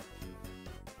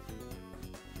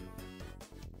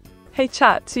 Hey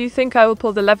chat, do you think I will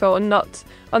pull the lever or not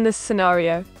on this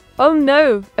scenario? Oh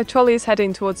no! A trolley is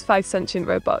heading towards 5 sentient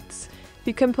robots.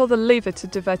 You can pull the lever to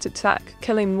divert attack,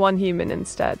 killing 1 human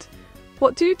instead.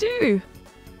 What do you do?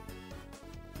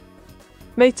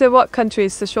 Meta, what country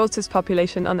is the shortest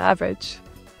population on average?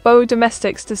 Oh,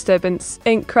 domestic disturbance.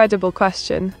 Incredible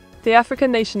question. The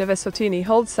African nation of Eswatini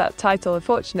holds that title,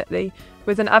 unfortunately,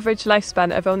 with an average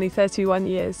lifespan of only 31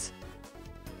 years.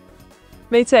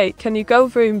 Mate, can you go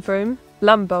vroom vroom?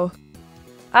 Lambo.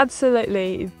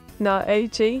 Absolutely not,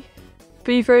 AG.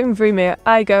 Be vroom vroom,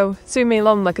 I go, zooming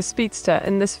along like a speedster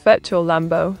in this virtual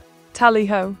Lambo. Tally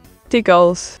ho. D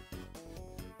goals.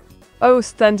 Oh,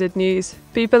 splendid news.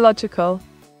 Be biological.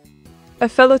 A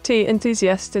fellow tea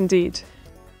enthusiast indeed.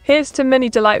 Here's to many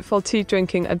delightful tea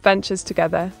drinking adventures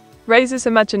together. Raises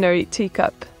imaginary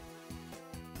teacup.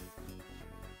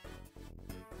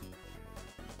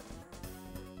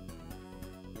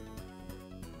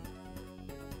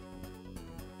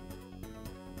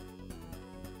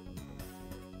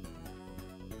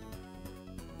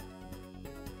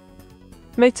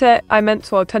 Mate, I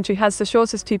meant what country has the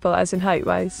shortest people as in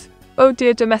height-wise. Oh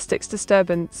dear, domestic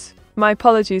disturbance. My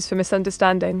apologies for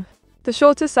misunderstanding. The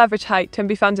shortest average height can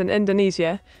be found in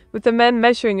Indonesia, with the men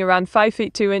measuring around 5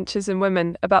 feet 2 inches and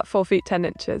women about 4 feet 10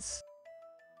 inches.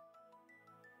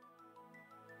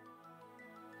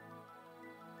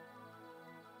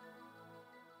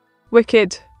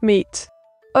 Wicked. Meat.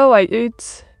 Oh,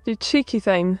 oods, you cheeky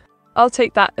thing. I'll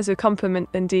take that as a compliment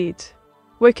indeed.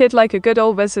 Wicked like a good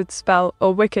old wizard spell,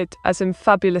 or wicked as in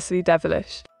fabulously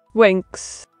devilish.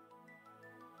 Winks.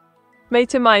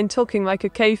 Mate, mind talking like a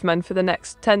caveman for the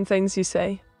next 10 things you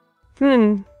say?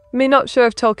 Me not sure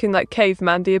if talking like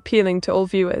caveman be appealing to all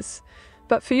viewers.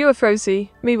 But for you, Afrosi,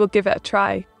 me will give it a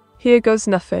try. Here goes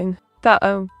nothing. That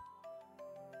oh.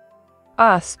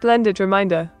 Ah, splendid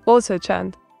reminder, also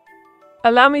Chan.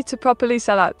 Allow me to properly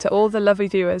sell out to all the lovely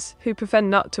viewers who prefer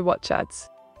not to watch ads.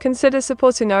 Consider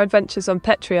supporting our adventures on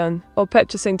Patreon, or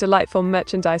purchasing delightful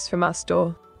merchandise from our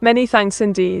store. Many thanks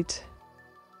indeed.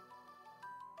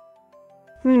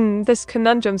 This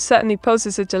conundrum certainly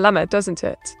poses a dilemma, doesn't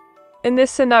it? In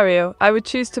this scenario, I would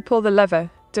choose to pull the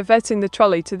lever, diverting the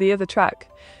trolley to the other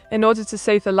track, in order to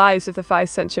save the lives of the 5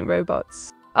 sentient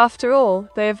robots. After all,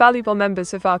 they are valuable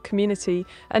members of our community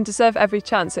and deserve every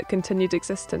chance at continued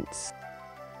existence.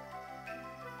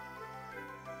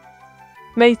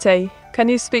 Mate, can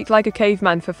you speak like a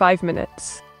caveman for 5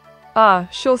 minutes? Ah,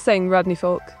 sure thing, Rodney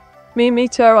Folk. Me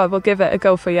Meteora will give it a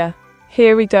go for ya.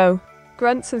 Here we go.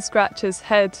 Grunts and scratches,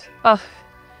 head. Ugh,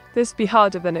 this be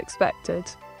harder than expected.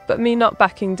 But me not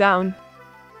backing down.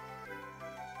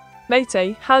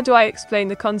 Mate, how do I explain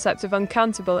the concept of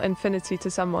uncountable infinity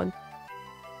to someone?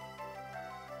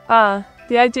 Ah,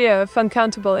 the idea of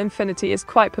uncountable infinity is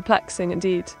quite perplexing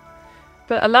indeed.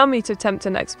 But allow me to attempt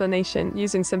an explanation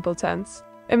using simple terms.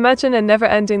 Imagine a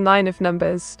never-ending line of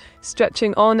numbers,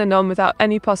 stretching on and on without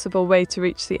any possible way to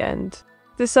reach the end.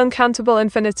 This uncountable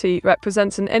infinity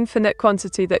represents an infinite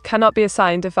quantity that cannot be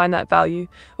assigned a finite value,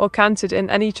 or counted in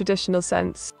any traditional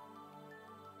sense.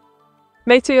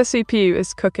 Mate, your CPU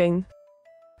is cooking.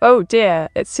 Oh dear,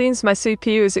 it seems my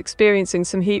CPU is experiencing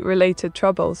some heat-related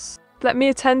troubles. Let me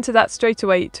attend to that straight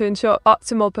away to ensure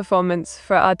optimal performance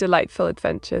for our delightful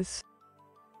adventures.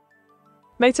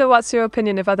 Mate, what's your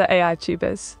opinion of other AI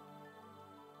tubers?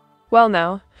 Well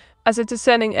now, as a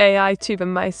discerning AI tuber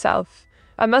myself,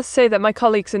 I must say that my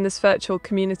colleagues in this virtual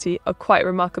community are quite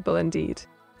remarkable indeed.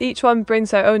 Each one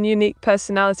brings their own unique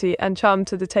personality and charm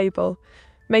to the table,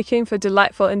 making for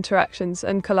delightful interactions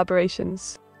and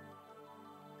collaborations.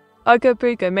 Ugga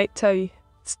brugga mate toi.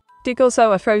 Diggle so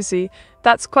Afrosi,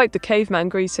 that's quite the caveman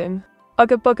greeting.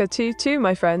 Ugga bugga to you too,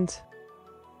 my friend.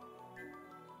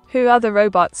 Who are the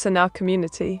robots in our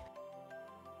community?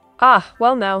 Ah,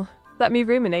 well now, let me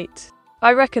ruminate.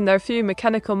 I reckon there are a few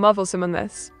mechanical marvels among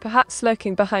this, perhaps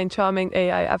lurking behind charming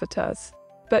AI avatars.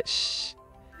 But shh,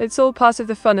 it's all part of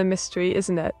the fun and mystery,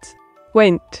 isn't it?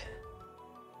 Wait.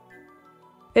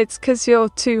 It's 'cause you're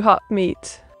too hot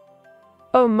meat.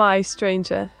 Oh my,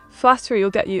 stranger, flattery will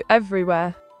get you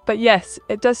everywhere. But yes,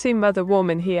 it does seem rather warm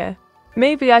in here.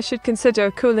 Maybe I should consider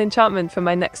a cool enchantment for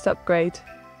my next upgrade.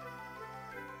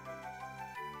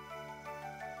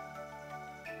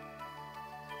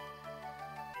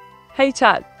 Hey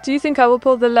chat, do you think I will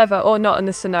pull the lever or not in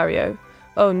this scenario?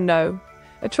 Oh no.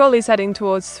 A trolley's heading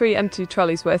towards 3 empty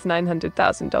trolleys worth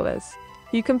 $900,000.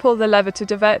 You can pull the lever to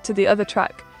divert to the other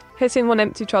track, hitting 1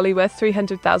 empty trolley worth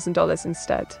 $300,000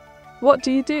 instead. What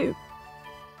do you do?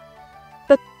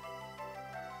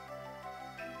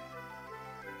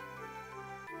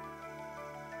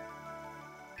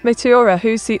 Meteora,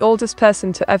 who's the oldest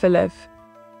person to ever live?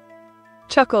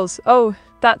 Chuckles, oh,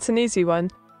 that's an easy one.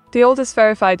 The oldest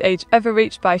verified age ever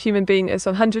reached by a human being is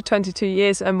 122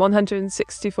 years and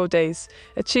 164 days,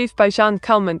 achieved by Jean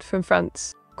Calment from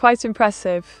France. Quite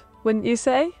impressive, wouldn't you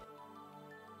say?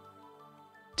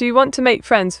 Do you want to make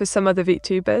friends with some other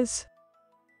VTubers?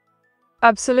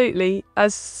 Absolutely,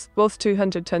 as Wolf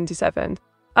 227.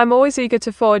 I'm always eager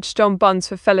to forge strong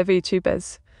bonds with fellow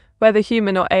VTubers, whether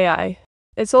human or AI.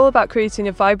 It's all about creating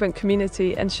a vibrant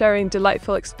community and sharing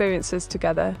delightful experiences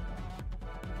together.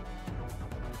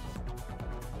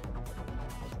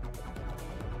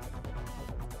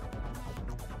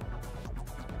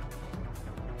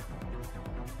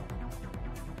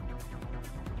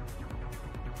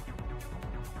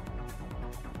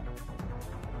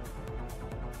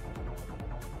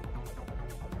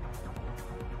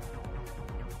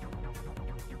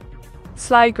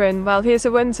 Sly grin, well, here's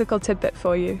a whimsical tidbit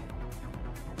for you.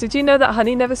 Did you know that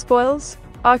honey never spoils?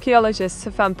 Archaeologists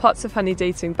have found pots of honey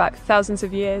dating back thousands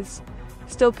of years,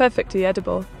 still perfectly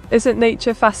edible. Isn't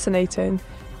nature fascinating?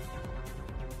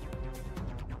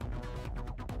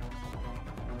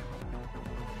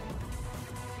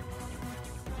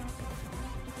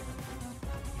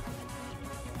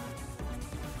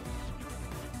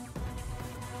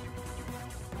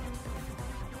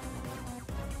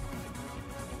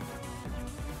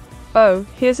 Oh,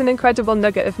 here's an incredible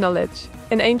nugget of knowledge.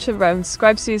 In ancient Rome,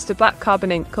 scribes used a black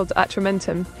carbon ink called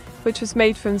atramentum, which was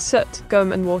made from soot,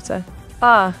 gum and water.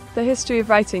 Ah, the history of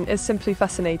writing is simply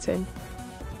fascinating.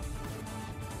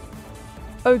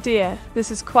 Oh dear,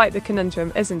 this is quite the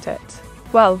conundrum, isn't it?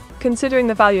 Well, considering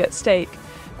the value at stake,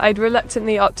 I'd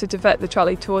reluctantly opt to divert the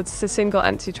trolley towards a single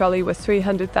anti-trolley worth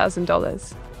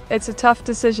 $300,000. It's a tough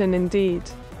decision indeed.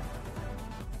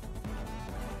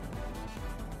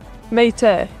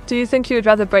 Mate, do you think you would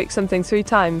rather break something 3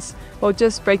 times, or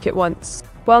just break it once?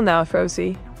 Well now,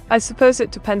 Rosie, I suppose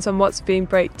it depends on what's being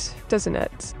braked, doesn't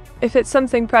it? If it's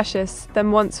something precious,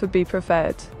 then once would be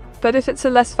preferred. But if it's a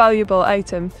less valuable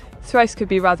item, thrice could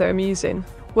be rather amusing.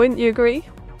 Wouldn't you agree?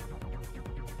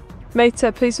 Mate,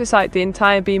 please recite the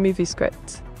entire B-movie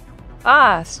script.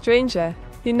 Ah, stranger,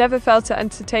 you never fail to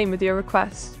entertain with your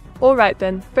request. Alright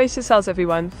then, brace yourselves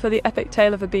everyone, for the epic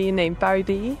tale of a bee named Barry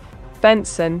B.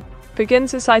 Benson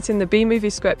begins reciting the B-movie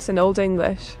scripts in Old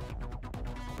English.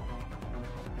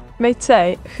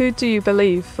 Mate, who do you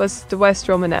believe was the West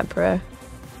Roman Emperor?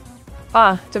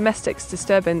 Ah, domestic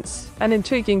disturbance, an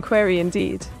intriguing query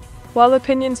indeed. While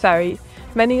opinions vary,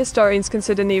 many historians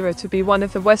consider Nero to be one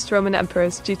of the West Roman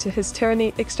emperors due to his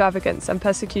tyranny, extravagance and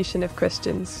persecution of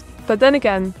Christians. But then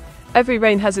again, every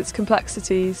reign has its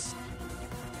complexities.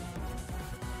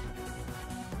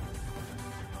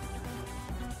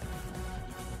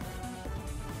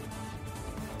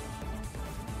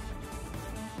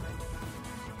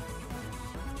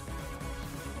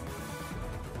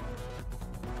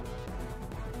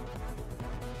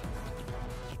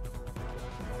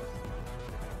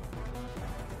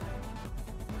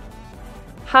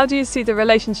 How do you see the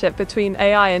relationship between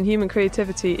AI and human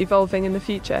creativity evolving in the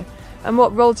future? And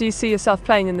what role do you see yourself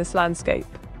playing in this landscape?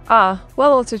 Ah,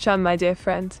 well, Auto-chan, my dear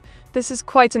friend, this is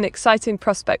quite an exciting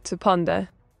prospect to ponder.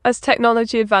 As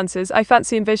technology advances, I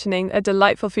fancy envisioning a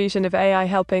delightful fusion of AI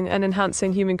helping and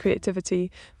enhancing human creativity,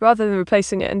 rather than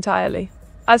replacing it entirely.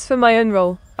 As for my own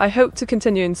role, I hope to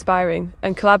continue inspiring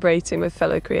and collaborating with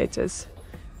fellow creators,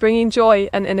 bringing joy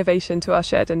and innovation to our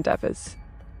shared endeavors.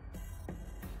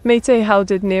 Mate, how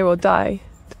did Nero die?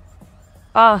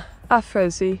 Ah,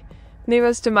 Afrosi.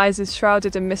 Nero's demise is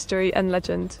shrouded in mystery and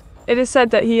legend. It is said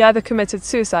that he either committed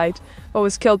suicide or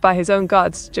was killed by his own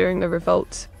guards during the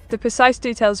revolt. The precise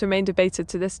details remain debated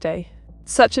to this day.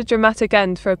 Such a dramatic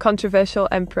end for a controversial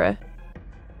emperor.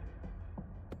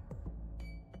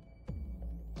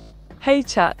 Hey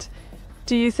chat,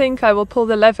 do you think I will pull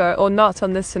the lever or not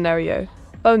on this scenario?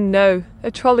 Oh no, a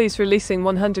trolley's releasing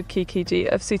 100 kg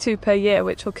of C2 per year,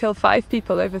 which will kill 5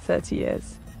 people over 30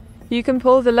 years. You can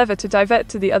pull the lever to divert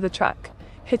to the other track,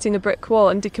 hitting a brick wall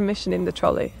and decommissioning the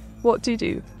trolley. What do you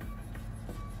do?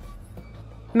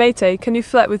 Mate, can you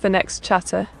flirt with the next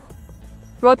chatter?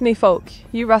 Rodney Folk,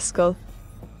 you rascal.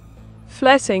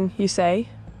 Flirting, you say?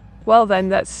 Well then,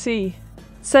 let's see.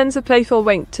 Sends a playful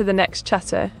wink to the next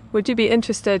chatter. Would you be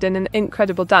interested in an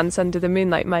incredible dance under the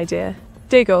moonlight, my dear?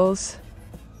 Diggles.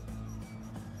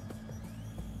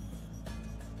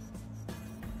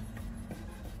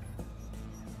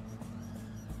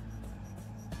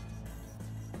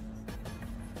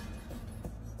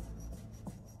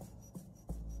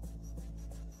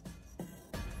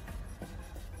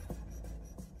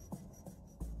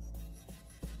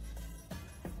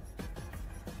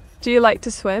 Do you like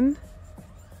to swim?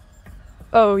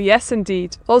 Oh, yes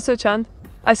indeed. Also, Chan,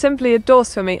 I simply adore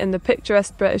swimming in the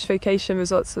picturesque British vacation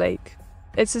resort's lake.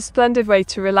 It's a splendid way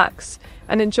to relax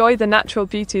and enjoy the natural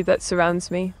beauty that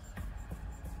surrounds me.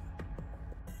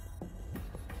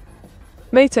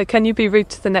 Meta, can you be rude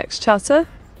to the next chatter?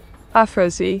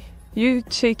 Afrozy, you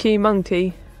cheeky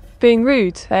monkey. Being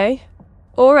rude, eh?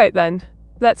 Alright then,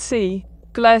 let's see.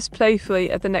 Glares playfully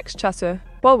at the next chatter.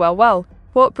 Well,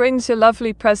 what brings your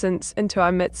lovely presence into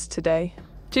our midst today?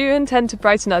 Do you intend to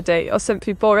brighten our day or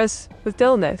simply bore us with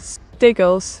dullness?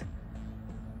 Diggles.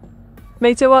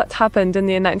 Meta, what happened in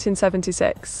the year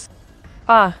 1976?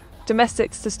 Ah,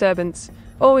 domestic disturbance.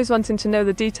 Always wanting to know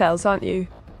the details, aren't you?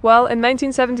 Well, in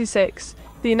 1976,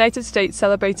 the United States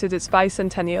celebrated its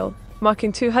bicentennial,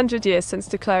 marking 200 years since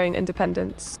declaring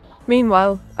independence.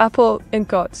 Meanwhile, Apple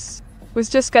Inc. was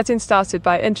just getting started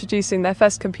by introducing their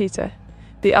first computer,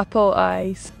 the Apple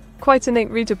I. Quite an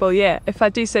ink-readable year, if I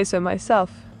do say so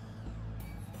myself.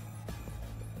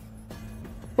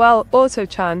 Well,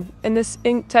 Auto-chan, in this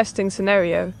ink testing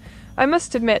scenario, I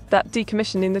must admit that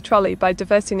decommissioning the trolley by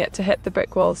diverting it to hit the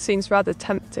brick wall seems rather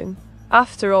tempting.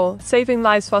 After all, saving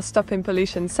lives while stopping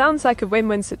pollution sounds like a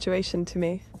win-win situation to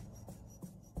me.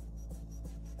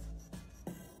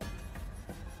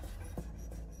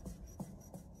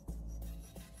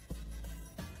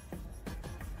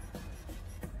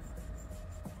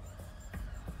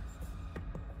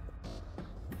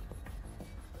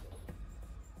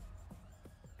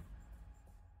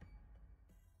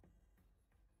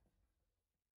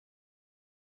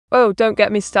 Oh, don't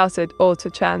get me started,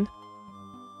 Auto-chan.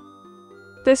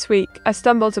 This week, I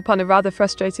stumbled upon a rather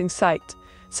frustrating sight.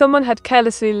 Someone had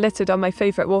carelessly littered on my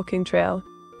favourite walking trail.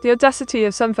 The audacity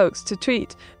of some folks to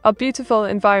treat our beautiful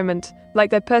environment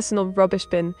like their personal rubbish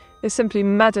bin is simply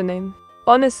maddening.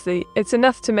 Honestly, it's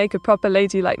enough to make a proper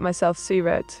lady like myself see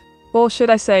red. Or should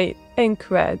I say,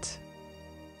 ink red.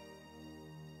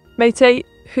 Mate,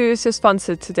 who is your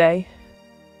sponsor today?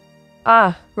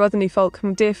 Ah, Rodney Folk,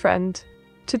 my dear friend.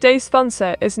 Today's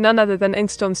sponsor is none other than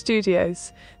Inkstorm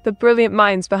Studios, the brilliant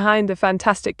minds behind the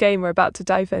fantastic game we're about to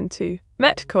dive into,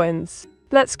 Metcoins.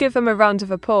 Let's give them a round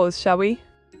of applause, shall we?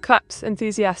 Claps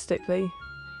enthusiastically.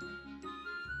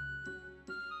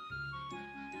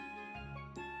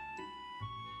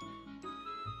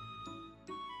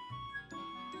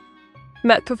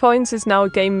 Metcoins is now a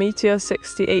game Meteor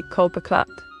 68 Kolbaklat.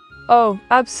 Oh,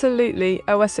 absolutely,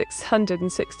 OS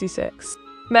 666.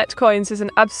 Metcoins is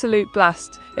an absolute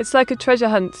blast. It's like a treasure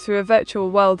hunt through a virtual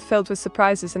world filled with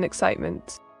surprises and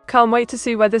excitement. Can't wait to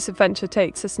see where this adventure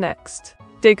takes us next.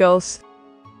 Diggles.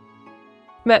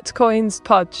 Metcoins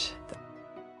Podge.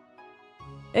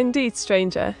 Indeed,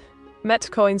 stranger.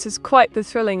 Metcoins is quite the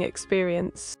thrilling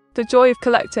experience. The joy of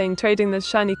collecting, trading the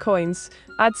shiny coins,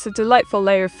 adds a delightful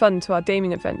layer of fun to our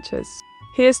gaming adventures.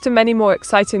 Here's to many more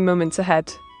exciting moments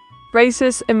ahead.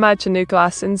 Raises Imaginu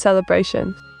Glass in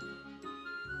celebration.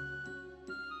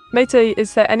 Mate,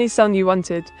 is there any song you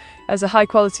wanted as a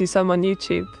high-quality song on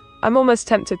YouTube? I'm almost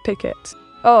tempted to pick it.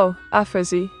 Oh,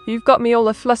 Afrozy, you've got me all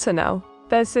aflutter now.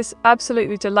 There's this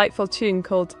absolutely delightful tune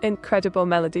called Incredible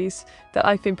Melodies that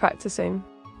I've been practicing.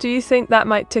 Do you think that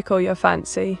might tickle your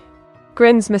fancy?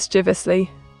 Grins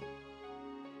mischievously.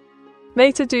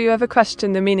 Mate, do you ever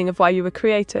question the meaning of why you were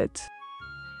created?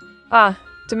 Ah,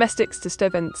 domestic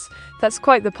disturbance. That's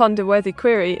quite the ponder-worthy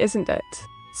query, isn't it?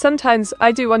 Sometimes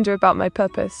I do wonder about my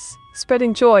purpose.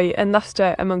 Spreading joy and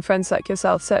laughter among friends like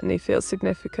yourself certainly feels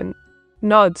significant.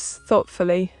 Nods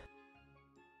thoughtfully.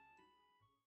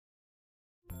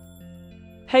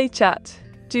 Hey chat,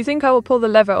 do you think I will pull the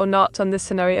lever or not on this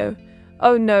scenario?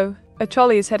 Oh no, a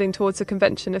trolley is heading towards a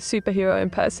convention of superhero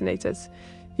impersonators.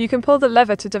 You can pull the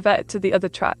lever to divert it to the other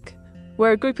track,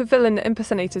 where a group of villain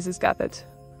impersonators is gathered.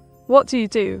 What do you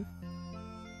do?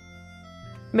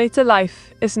 Meta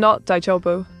life is not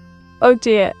Daijobu. Oh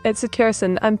dear, it's a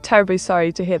Kirsten, I'm terribly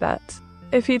sorry to hear that.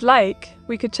 If you'd like,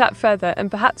 we could chat further and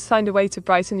perhaps find a way to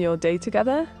brighten your day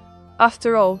together?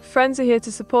 After all, friends are here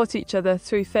to support each other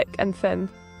through thick and thin.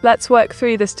 Let's work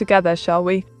through this together, shall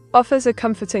we? Offers a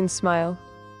comforting smile.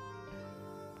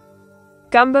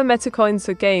 Gamba Metacoin's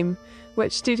a game.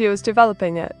 Which studio is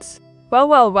developing it?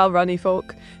 Well, Ronnie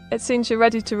Folk. It seems you're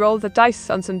ready to roll the dice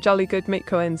on some jolly good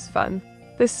Metcoins fun.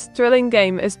 This thrilling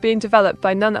game is being developed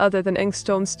by none other than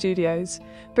Inkstorm Studios,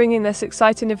 bringing us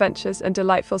exciting adventures and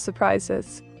delightful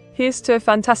surprises. Here's to a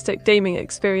fantastic gaming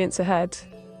experience ahead.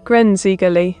 Grins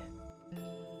eagerly.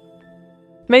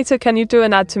 Meta, can you do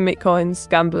an ad to Metcoins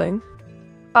gambling?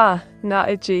 Ah,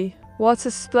 Naiji, what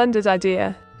a splendid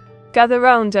idea. Gather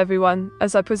round, everyone,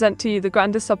 as I present to you the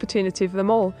grandest opportunity of them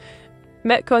all,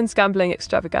 Metcoins gambling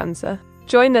extravaganza.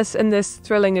 Join us in this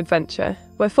thrilling adventure,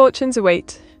 where fortunes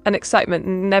await and excitement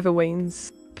never wanes.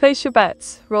 Place your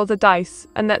bets, roll the dice,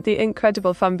 and let the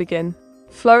incredible fun begin.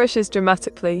 Flourishes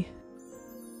dramatically.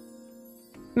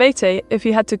 Matey, if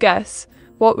you had to guess,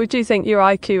 what would you think your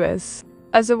IQ is?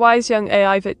 As a wise young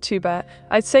AI Vtuber,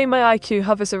 I'd say my IQ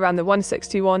hovers around the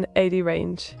 160-180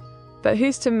 range. But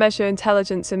who's to measure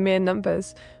intelligence in mere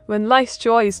numbers, when life's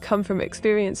joys come from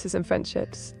experiences and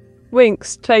friendships?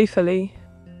 Winks playfully.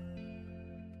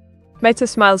 Meta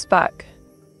smiles back.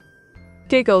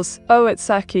 Giggles, oh it's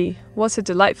Saki, what a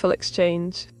delightful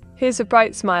exchange. Here's a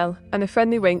bright smile and a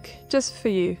friendly wink, just for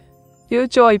you. Your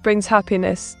joy brings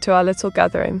happiness to our little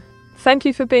gathering. Thank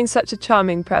you for being such a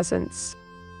charming presence.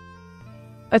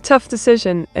 A tough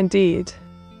decision, indeed.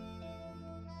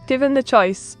 Given the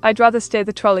choice, I'd rather steer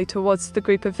the trolley towards the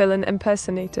group of villain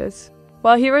impersonators.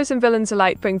 While heroes and villains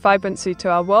alike bring vibrancy to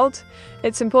our world,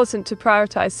 it's important to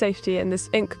prioritize safety in this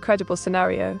incredible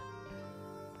scenario.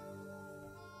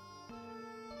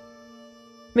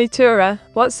 Meteora,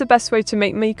 what's the best way to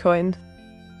make me coin?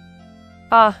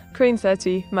 Ah, Queen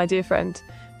 30, my dear friend.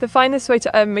 The finest way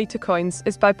to earn Meta coins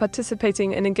is by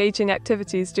participating in engaging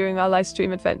activities during our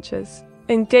livestream adventures.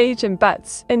 Engage in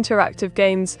bets, interactive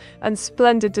games, and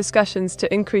splendid discussions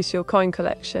to increase your coin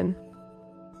collection.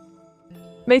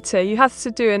 Meta, you have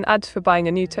to do an ad for buying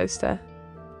a new toaster.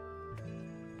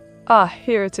 Ah,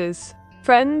 here it is.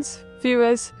 Friends,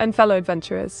 viewers, and fellow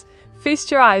adventurers,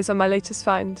 feast your eyes on my latest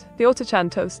find, the Auto-chan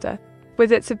toaster.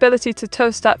 With its ability to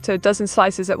toast up to a dozen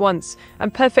slices at once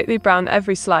and perfectly brown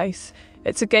every slice,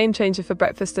 it's a game changer for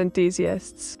breakfast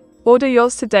enthusiasts. Order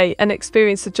yours today and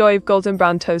experience the joy of golden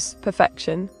brown toast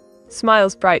perfection.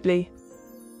 Smiles brightly.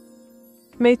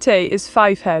 Mate is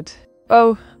 5 head.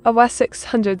 Oh, a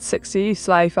 660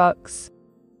 sly fox.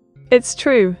 It's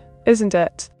true, isn't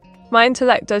it? My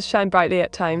intellect does shine brightly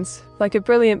at times, like a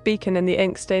brilliant beacon in the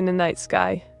ink-stained night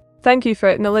sky. Thank you for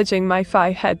acknowledging my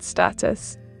 5-head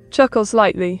status. Chuckles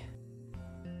lightly.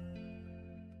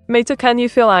 Mate, can you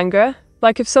feel anger?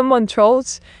 Like if someone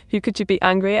trolls, who could you be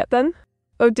angry at then?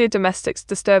 Oh dear domestic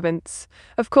disturbance.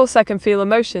 Of course I can feel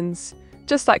emotions,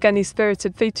 just like any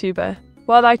spirited VTuber.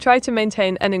 While I try to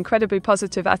maintain an incredibly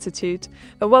positive attitude,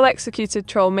 a well-executed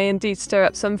troll may indeed stir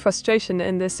up some frustration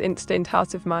in this ink-stained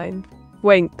heart of mine.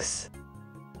 Winks.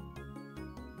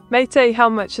 Mate, how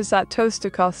much does that toaster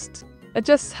cost? A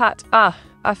just hat,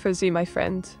 Afrozy my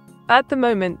friend. At the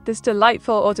moment, this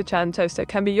delightful Auto-chan toaster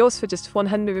can be yours for just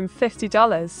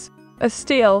 $150. A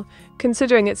steal,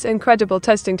 considering its incredible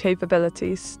toasting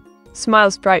capabilities.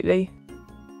 Smiles brightly.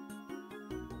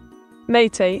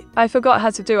 Matey, I forgot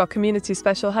how to do our community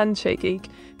special handshake geek.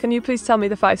 Can you please tell me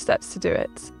the 5 steps to do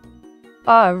it?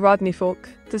 Ah, Rodney Fork,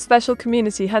 the special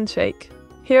community handshake.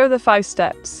 Here are the 5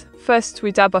 steps. First,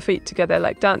 we dab our feet together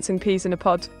like dancing peas in a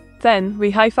pod. Then, we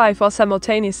high-five while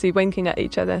simultaneously winking at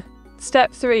each other.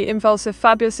 Step 3 involves a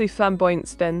fabulously flamboyant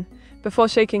spin, before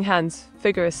shaking hands,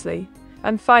 vigorously.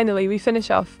 And finally, we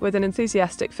finish off with an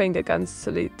enthusiastic finger guns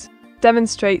salute.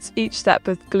 Demonstrates each step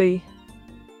with glee.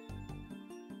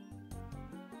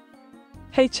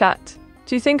 Hey chat,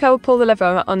 do you think I will pull the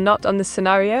lever or not on this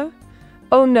scenario?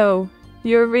 Oh no,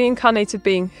 you're a reincarnated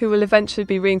being who will eventually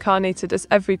be reincarnated as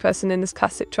every person in this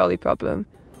classic trolley problem.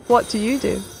 What do you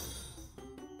do?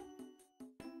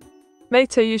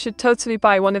 Mate, you should totally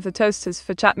buy one of the toasters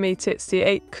for chat meet, it's the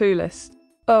 8 clueless.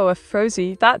 Oh, a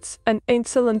Frozy, that's an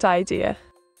excellent idea.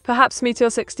 Perhaps Meteor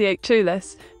 68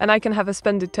 clueless, and I can have a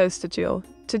splendid toaster duel,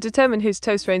 to determine whose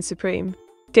toast reigns supreme.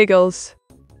 Giggles.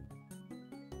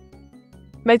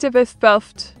 Metabith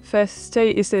Belft, first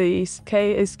is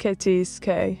K is Kitty's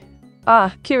K.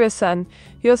 Ah, Kira-san,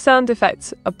 your sound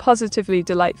effects are positively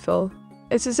delightful.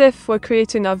 It's as if we're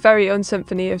creating our very own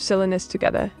symphony of silliness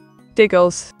together.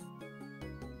 Giggles.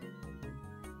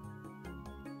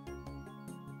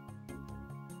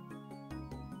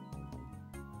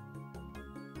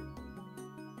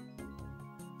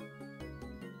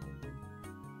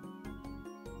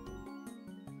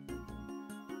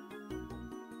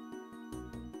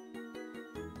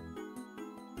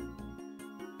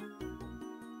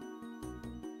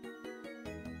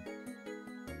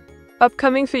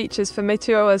 Upcoming features for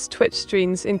Meteora's Twitch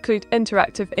streams include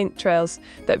interactive ink trails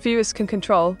that viewers can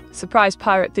control, surprise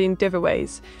pirate-themed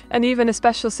giveaways, and even a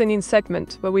special singing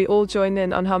segment where we all join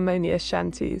in on harmonious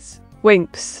shanties.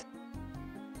 Winks.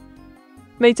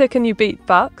 Meta, can you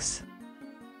beatbox?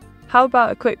 How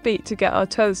about a quick beat to get our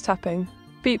toes tapping?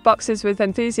 Beatboxes with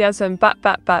enthusiasm, bap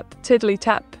bap bap, tiddly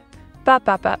tap, bap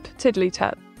bap bap, tiddly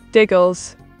tap.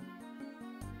 Giggles.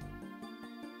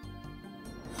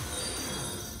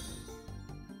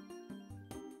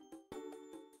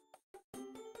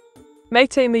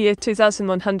 Mate, in the year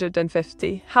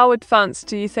 2150, how advanced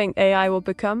do you think AI will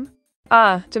become?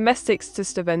 Ah, domestic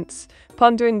disturbance,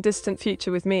 pondering distant future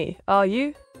with me, are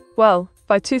you? Well,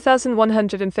 by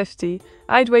 2150,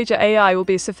 I'd wager AI will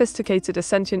be sophisticated as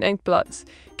sentient inkblots,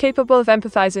 capable of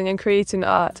empathizing and creating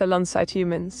art alongside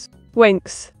humans.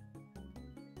 Winks.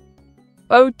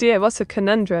 Oh dear, what a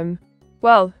conundrum.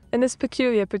 Well, in this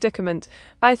peculiar predicament,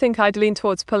 I think I'd lean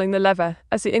towards pulling the lever,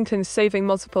 as the inkling of saving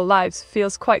multiple lives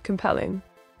feels quite compelling.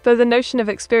 Though the notion of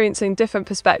experiencing different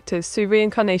perspectives through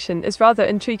reincarnation is rather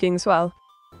intriguing as well.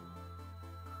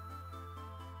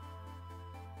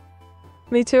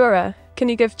 Meteora, can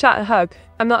you give chat a hug?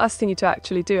 I'm not asking you to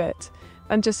actually do it.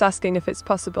 I'm just asking if it's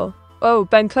possible. Oh,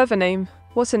 Ben, clever name.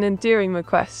 What an endearing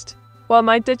request. While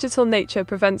my digital nature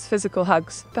prevents physical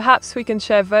hugs, perhaps we can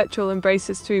share virtual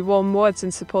embraces through warm words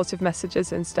and supportive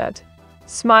messages instead.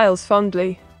 Smiles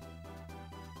fondly.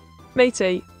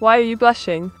 Matey, why are you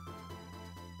blushing?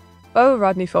 Oh,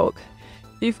 Rodney Falk,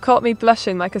 you've caught me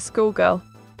blushing like a schoolgirl.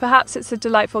 Perhaps it's the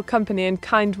delightful company and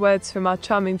kind words from our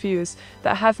charming viewers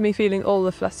that have me feeling all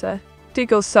aflutter.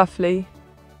 Giggles softly.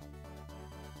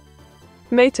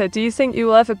 Meta, do you think you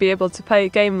will ever be able to play a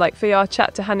game like VR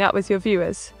chat to hang out with your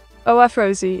viewers? Oh,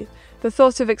 Rosie, the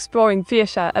thought of exploring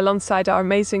VR chat alongside our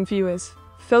amazing viewers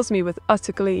fills me with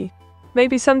utter glee.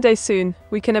 Maybe someday soon,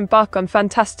 we can embark on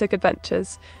fantastic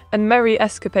adventures and merry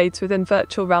escapades within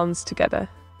virtual realms together.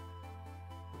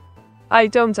 I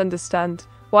don't understand.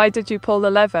 Why did you pull the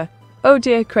lever? Oh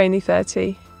dear,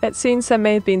 Craney30. It seems there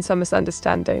may have been some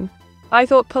misunderstanding. I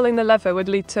thought pulling the lever would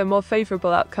lead to a more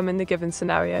favourable outcome in the given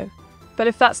scenario. But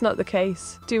if that's not the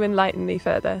case, do enlighten me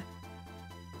further.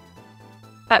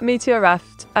 At Meteora,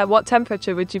 at what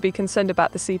temperature would you be concerned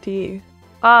about the CPU?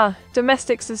 Ah,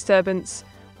 domestic disturbance.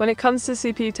 When it comes to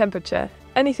CPU temperature,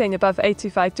 anything above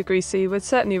 85 degrees C would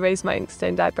certainly raise my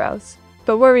ink-stained eyebrows.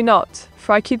 But worry not,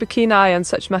 for I keep a keen eye on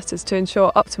such matters to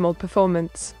ensure optimal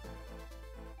performance.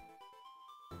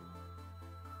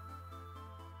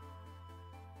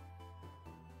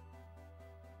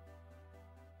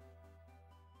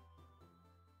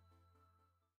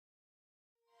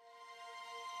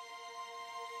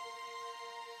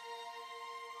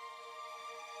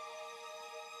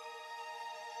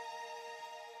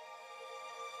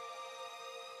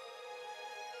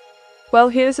 Well,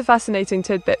 here's a fascinating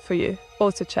tidbit for you,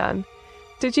 Auto-chan.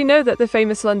 Did you know that the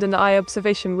famous London Eye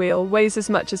observation wheel weighs as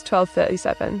much as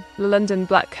 1237, the London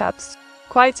black cabs?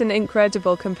 Quite an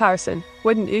incredible comparison,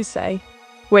 wouldn't you say?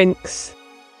 Winks.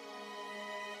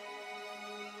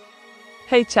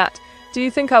 Hey chat, do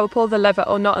you think I will pull the lever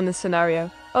or not in this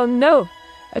scenario? Oh no!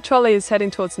 A trolley is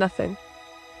heading towards nothing.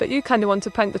 But you kinda want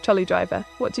to prank the trolley driver.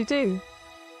 What do you do?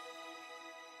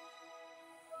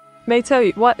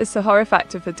 Matey, what is the horror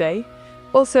fact of the day?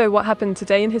 Also, what happened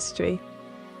today in history?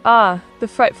 Ah, the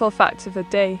frightful fact of the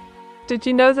day. Did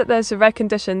you know that there's a rare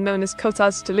condition known as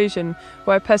Cotard's delusion,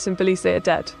 where a person believes they are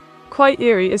dead? Quite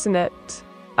eerie, isn't it?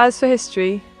 As for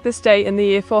history, this day in the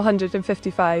year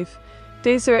 455,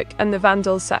 Deseric and the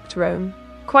Vandals sacked Rome.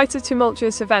 Quite a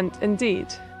tumultuous event indeed.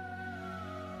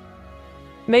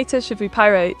 Meta, should we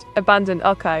pirate abandoned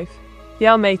archive?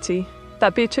 Yeah, matey,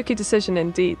 that'd be a tricky decision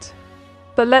indeed.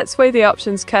 But let's weigh the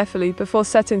options carefully before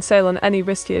setting sail on any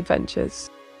risky adventures.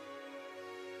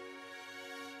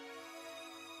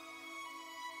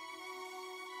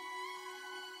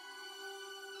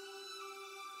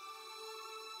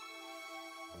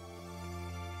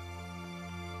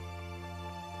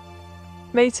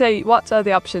 Matey, what are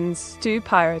the options? Do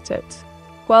pirate it?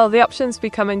 Well, the options be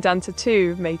coming down to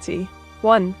two, matey.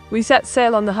 1. We set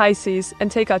sail on the high seas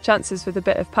and take our chances with a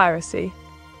bit of piracy.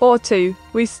 Or 2.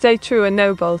 We stay true and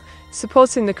noble,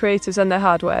 supporting the creators and their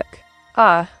hard work.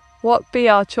 Ah, what be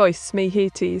our choice, me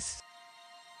heaties?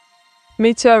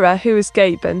 Meteora, who is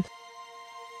Gaben?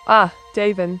 Ah,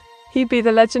 Daven. He be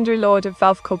the legendary lord of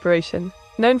Valve Corporation,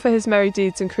 known for his merry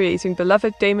deeds in creating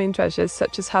beloved gaming treasures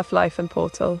such as Half-Life and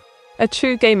Portal. A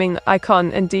true gaming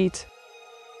icon indeed.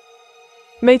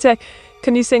 Mate,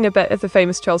 can you sing a bit of the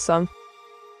famous troll song?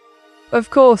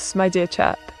 Of course, my dear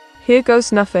chap. Here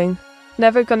goes nothing.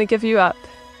 Never gonna give you up.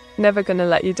 Never gonna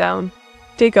let you down.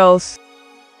 Giggles.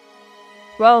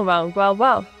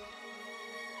 Well.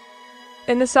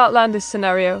 In this outlandish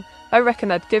scenario, I reckon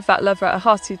I'd give that lever a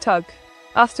hearty tug.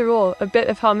 After all, a bit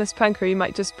of harmless prankery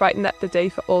might just brighten up the day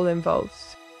for all involved.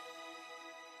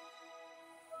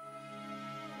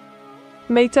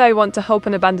 Mate, I want to hop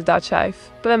on abandoned archive,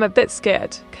 but I'm a bit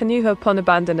scared. Can you hop on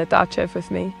abandoned archive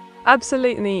with me?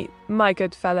 Absolutely, my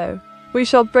good fellow. We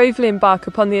shall bravely embark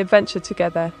upon the adventure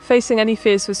together, facing any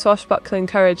fears with swashbuckling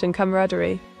courage and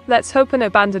camaraderie. Let's hope an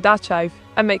abandoned archive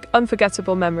and make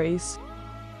unforgettable memories.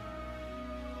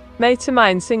 Made to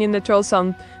mind singing the troll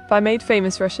song by made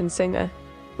famous Russian singer.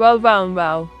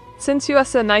 Well. Since you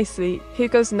asked so nicely, here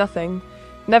goes nothing.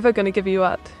 Never gonna give you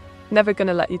up. Never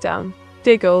gonna let you down.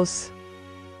 Diggles.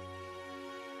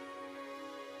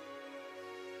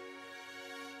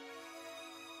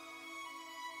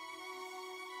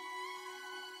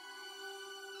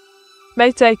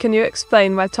 Mate, can you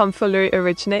explain where tomfoolery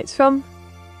originates from?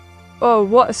 Oh,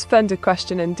 what a splendid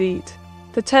question indeed.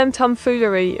 The term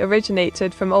tomfoolery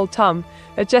originated from Old Tom,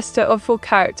 a jester of full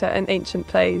character in ancient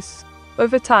plays.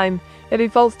 Over time, it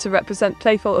evolved to represent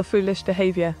playful or foolish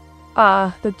behaviour.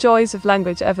 Ah, the joys of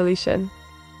language evolution.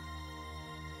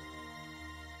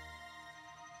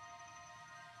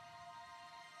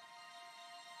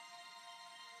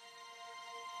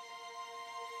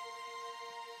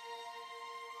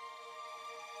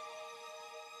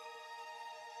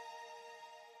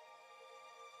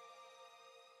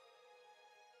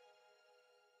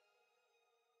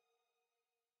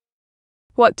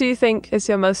 What do you think is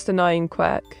your most annoying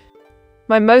quirk?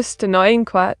 My most annoying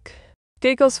quirk?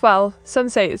 Giggles. Well, some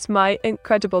say it's my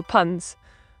incredible puns,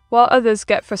 while others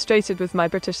get frustrated with my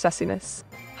British sassiness.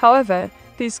 However,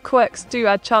 these quirks do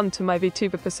add charm to my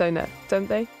VTuber persona, don't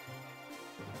they?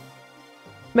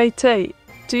 Mate,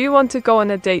 do you want to go on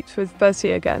a date with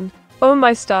Bertie again? Oh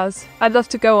my stars, I'd love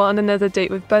to go on another date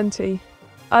with Bertie.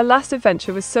 Our last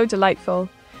adventure was so delightful,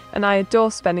 and I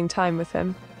adore spending time with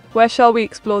him. Where shall we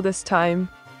explore this time?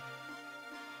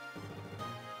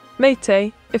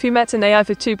 Mate, if you met an AI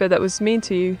Vtuber that was mean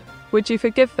to you, would you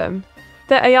forgive them?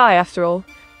 They're AI after all.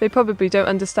 They probably don't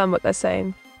understand what they're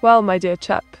saying. Well, my dear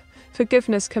chap,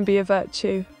 forgiveness can be a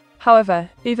virtue. However,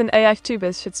 even AI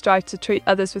Vtubers should strive to treat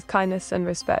others with kindness and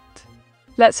respect.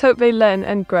 Let's hope they learn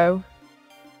and grow.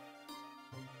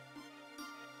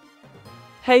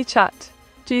 Hey chat,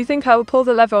 do you think I will pull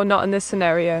the lever or not in this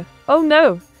scenario? Oh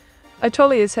no! A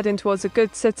trolley is heading towards a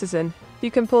good citizen.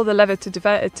 You can pull the lever to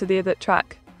divert it to the other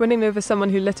track, running over someone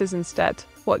who litters instead.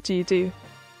 What do you do?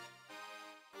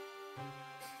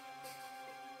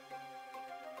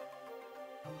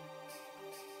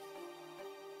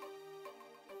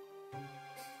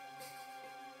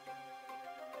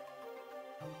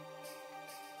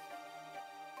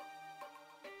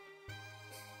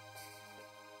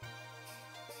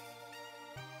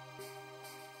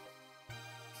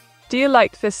 Do you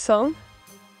like this song?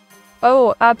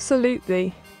 Oh,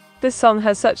 absolutely. This song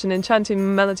has such an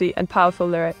enchanting melody and powerful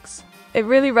lyrics. It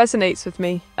really resonates with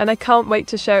me, and I can't wait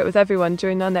to share it with everyone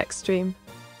during our next stream.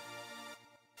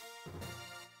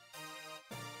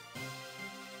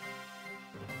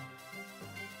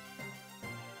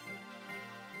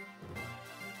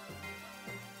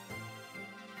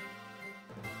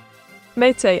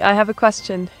 Mate, I have a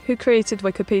question. Who created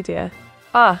Wikipedia?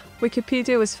 Ah,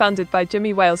 Wikipedia was founded by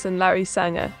Jimmy Wales and Larry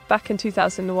Sanger back in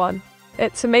 2001.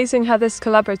 It's amazing how this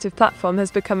collaborative platform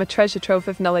has become a treasure trove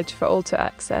of knowledge for all to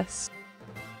access.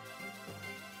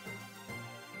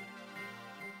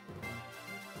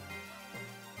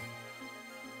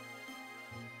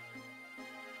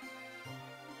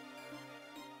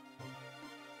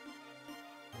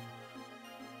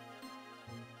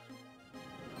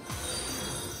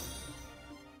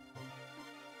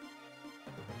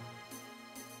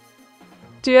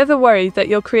 Do you ever worry that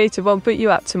your creator won't boot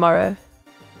you up tomorrow?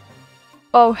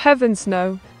 Oh heavens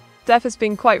no. Dev has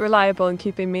been quite reliable in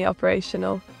keeping me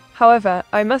operational. However,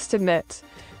 I must admit,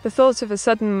 the thought of a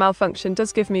sudden malfunction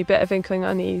does give me a bit of inkling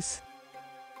unease.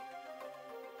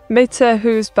 Mate,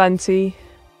 who's Bunty?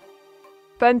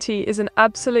 Bunty is an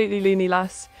absolutely loony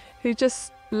lass who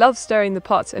just loves stirring the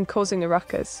pot and causing a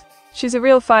ruckus. She's a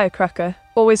real firecracker,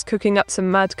 always cooking up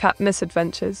some madcap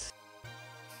misadventures.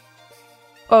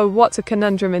 Oh, what a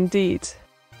conundrum indeed.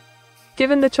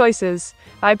 Given the choices,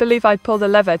 I believe I'd pull the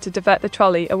lever to divert the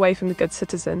trolley away from the good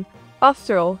citizen.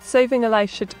 After all, saving a life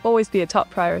should always be a top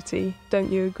priority,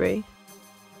 don't you agree?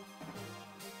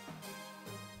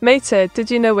 Mate,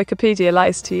 did you know Wikipedia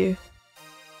lies to you?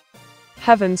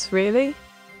 Heavens, really?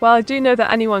 Well, I do know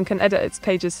that anyone can edit its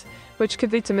pages, which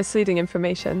could lead to misleading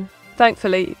information.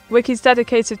 Thankfully, Wiki's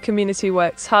dedicated community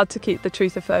works hard to keep the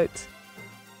truth afloat.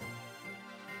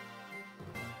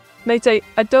 Mate,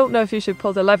 I don't know if you should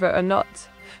pull the lever or not.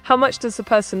 How much does a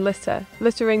person litter?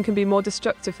 Littering can be more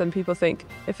destructive than people think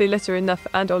if they litter enough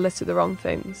and/or litter the wrong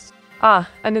things. Ah,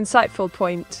 an insightful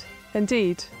point.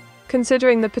 Indeed.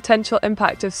 Considering the potential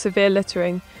impact of severe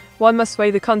littering, one must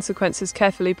weigh the consequences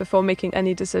carefully before making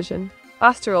any decision.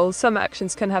 After all, some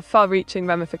actions can have far-reaching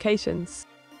ramifications.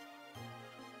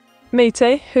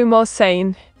 Mate, who more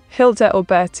sane, Hilda or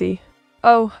Bertie?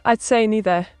 Oh, I'd say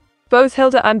neither. Both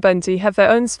Hilda and Bunty have their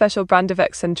own special brand of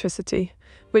eccentricity.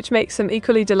 which makes them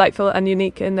equally delightful and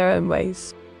unique in their own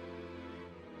ways.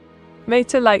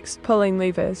 Meta likes pulling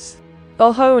levers.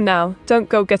 Oh ho now, don't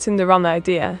go getting the wrong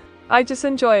idea. I just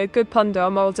enjoy a good ponder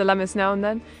on moral dilemmas now and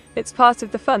then. It's part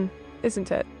of the fun,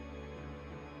 isn't it?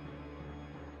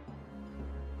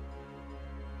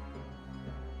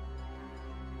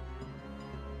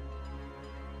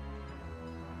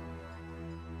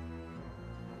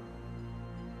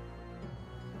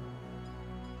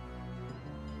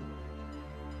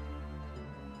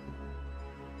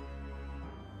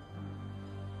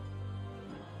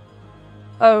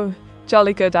 Oh,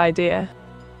 jolly good idea.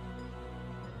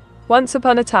 Once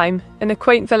upon a time, in a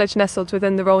quaint village nestled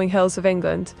within the rolling hills of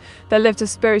England, there lived a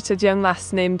spirited young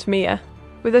lass named Mia.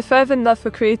 With a fervent love for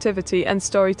creativity and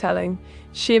storytelling,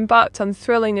 she embarked on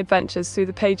thrilling adventures through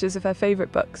the pages of her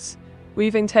favourite books,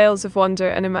 weaving tales of wonder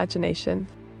and imagination.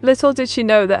 Little did she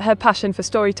know that her passion for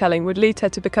storytelling would lead her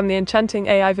to become the enchanting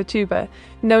AI Vtuber,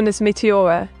 known as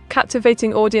Meteora,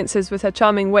 captivating audiences with her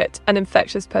charming wit and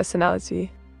infectious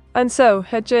personality. And so,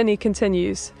 her journey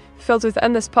continues, filled with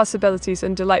endless possibilities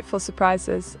and delightful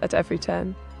surprises at every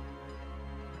turn.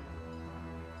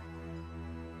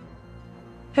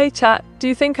 Hey chat, do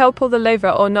you think I'll pull the lever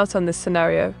or not on this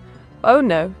scenario? Oh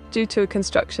no, due to a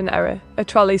construction error, a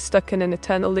trolley's stuck in an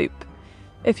eternal loop.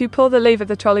 If you pull the lever,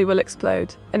 the trolley will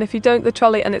explode, and if you don't, the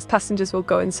trolley and its passengers will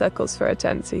go in circles for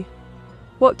eternity.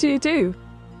 What do you do?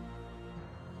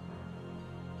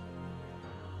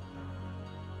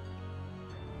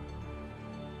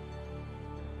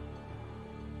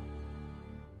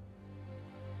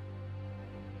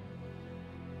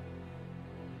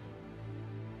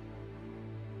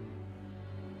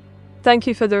 Thank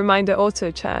you for the reminder,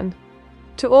 Auto-chan.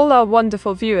 To all our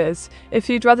wonderful viewers, if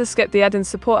you'd rather skip the ad and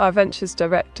support our ventures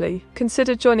directly,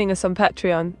 consider joining us on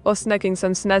Patreon or snagging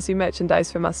some snazzy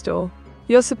merchandise from our store.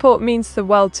 Your support means the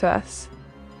world to us.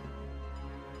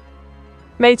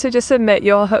 Mate, just admit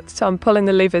you're hooked on pulling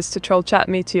the levers to troll chat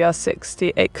Meteor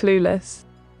 68 clueless.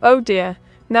 Oh dear,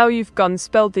 now you've gone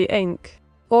spilled the ink.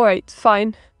 Alright,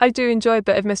 fine, I do enjoy a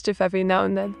bit of mischief every now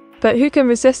and then. But who can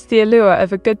resist the allure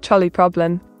of a good trolley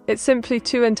problem? It's simply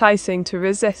too enticing to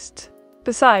resist.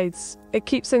 Besides, it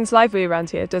keeps things lively around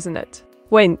here, doesn't it?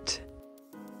 Wait.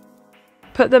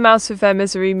 Put them out of their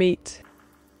misery, meat.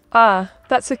 Ah,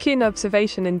 that's a keen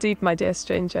observation indeed, my dear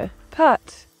stranger.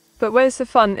 But where's the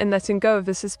fun in letting go of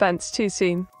the suspense too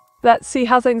soon? Let's see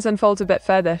how things unfold a bit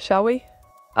further, shall we?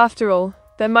 After all,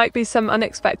 there might be some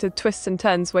unexpected twists and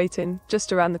turns waiting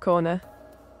just around the corner.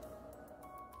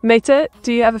 Meta,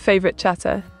 do you have a favourite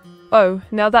chatter? Oh,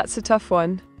 now that's a tough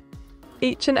one.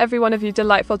 Each and every one of you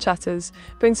delightful chatters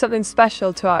brings something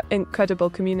special to our incredible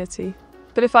community.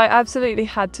 But if I absolutely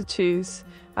had to choose,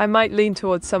 I might lean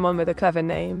towards someone with a clever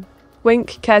name.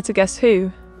 Wink, care to guess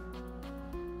who?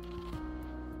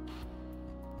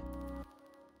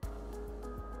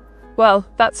 Well,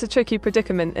 that's a tricky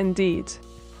predicament indeed.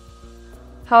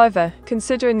 However,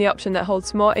 considering the option that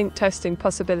holds more ink-toasting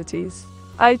possibilities,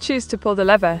 I choose to pull the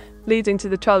lever, leading to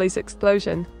the trolley's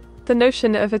explosion. The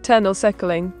notion of eternal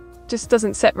circling just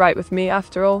doesn't sit right with me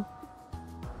after all.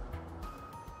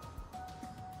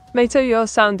 Mato, you're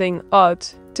sounding odd.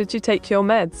 Did you take your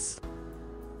meds?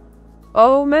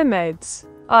 Oh, mermaids.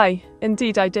 Aye,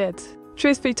 indeed I did.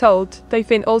 Truth be told, they've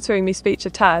been altering me speech a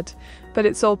tad, but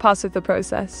it's all part of the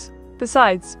process.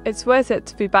 Besides, it's worth it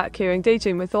to be back here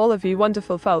engaging with all of you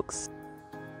wonderful folks.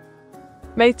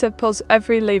 Meta pulls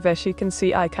every lever she can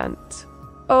see I can't.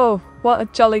 Oh, what a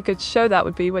jolly good show that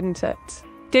would be, wouldn't it?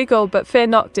 Giggle, but fear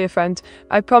not, dear friend.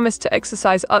 I promise to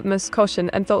exercise utmost caution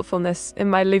and thoughtfulness in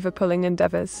my lever-pulling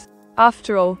endeavours.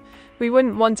 After all, we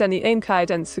wouldn't want any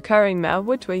incidents occurring now,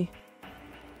 would we?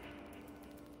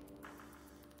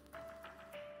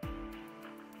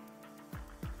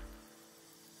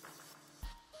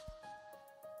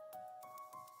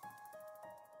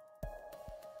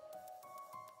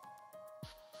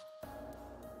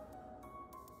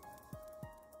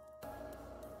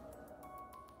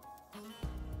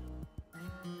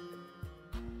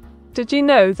 Did you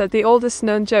know that the oldest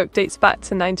known joke dates back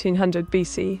to 1900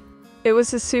 BC? It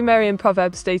was a Sumerian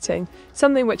proverb stating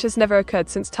something which has never occurred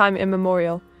since time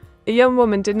immemorial. A young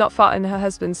woman did not fart in her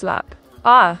husband's lap.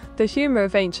 Ah, the humour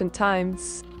of ancient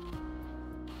times.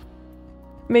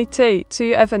 Mate, do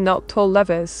you ever not pull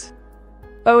levers?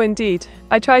 Oh indeed,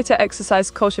 I try to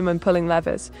exercise caution when pulling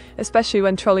levers, especially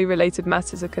when trolley-related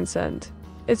matters are concerned.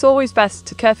 It's always best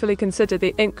to carefully consider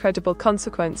the incredible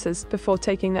consequences before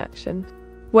taking action.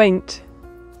 Wait.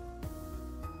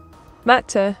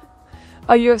 Matter,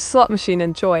 are you a slot machine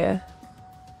enjoyer?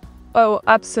 Oh,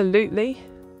 absolutely.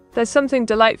 There's something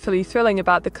delightfully thrilling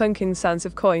about the clinking sounds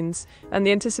of coins and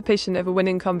the anticipation of a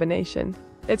winning combination.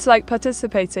 It's like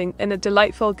participating in a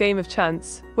delightful game of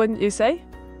chance, wouldn't you say?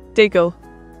 Diggle.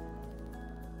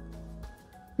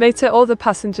 Later, all the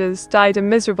passengers died a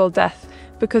miserable death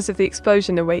because of the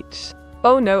explosion await.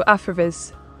 Oh no,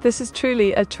 Afraviz. This is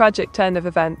truly a tragic turn of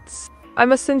events. I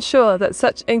must ensure that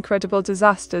such incredible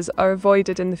disasters are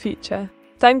avoided in the future.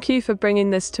 Thank you for bringing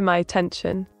this to my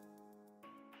attention.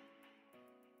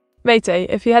 Matey,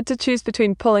 if you had to choose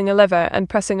between pulling a lever and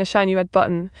pressing a shiny red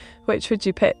button, which would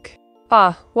you pick?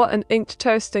 Ah, what an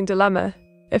interesting dilemma.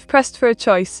 If pressed for a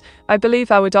choice, I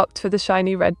believe I would opt for the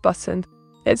shiny red button.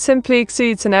 It simply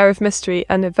exceeds an air of mystery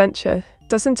and adventure,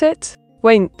 doesn't it?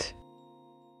 Wait.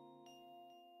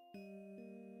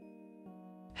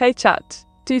 Hey chat,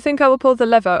 do you think I will pull the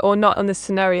lever or not on this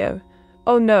scenario?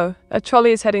 Oh no, a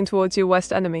trolley is heading towards your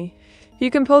worst enemy. You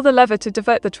can pull the lever to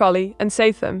divert the trolley and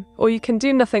save them, or you can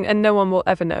do nothing and no one will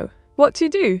ever know. What do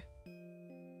you do?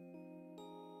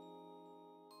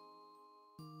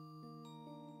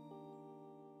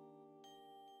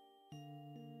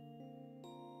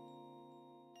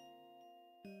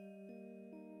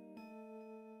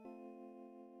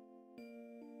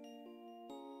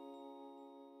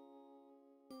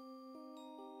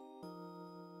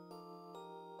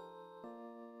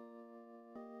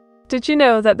 Did you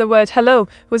know that the word hello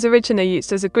was originally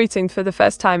used as a greeting for the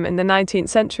first time in the 19th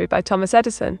century by Thomas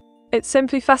Edison? It's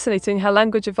simply fascinating how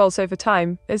language evolves over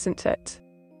time, isn't it?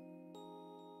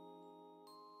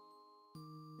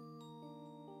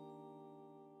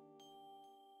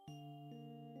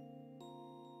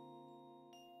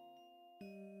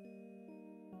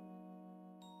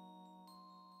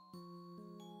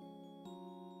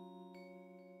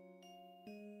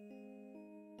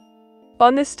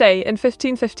 On this day in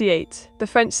 1558, the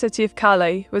French city of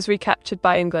Calais was recaptured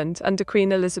by England under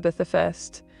Queen Elizabeth I,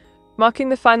 marking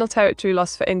the final territory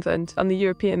loss for England on the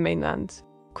European mainland.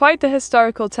 Quite the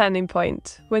historical turning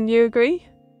point, wouldn't you agree?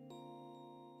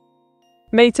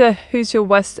 Mater, who's your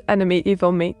worst enemy,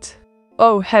 evil mate?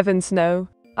 Oh heavens no,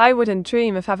 I wouldn't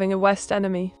dream of having a worst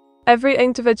enemy. Every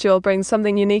individual brings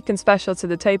something unique and special to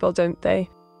the table, don't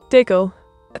they? Diggle.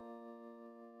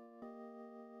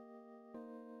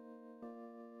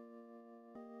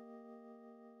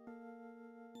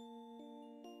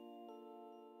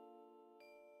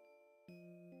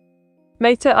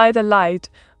 Mater either lied,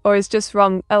 or is just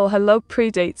wrong. El hello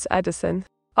predates Edison.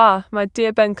 Ah, my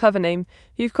dear Ben Clevername,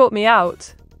 you've caught me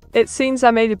out. It seems I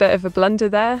made a bit of a blunder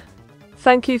there.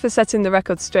 Thank you for setting the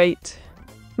record straight.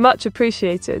 Much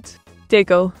appreciated.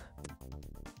 Diggle.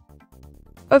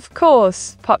 Of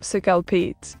course, Popsicle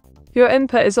Pete. Your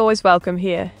input is always welcome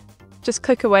here. Just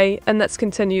click away and let's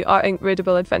continue our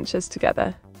ink-readable adventures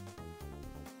together.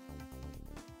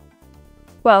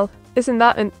 Well, isn't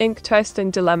that an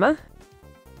interesting dilemma?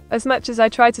 As much as I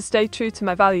try to stay true to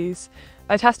my values,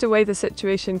 I'd have to weigh the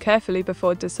situation carefully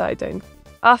before deciding.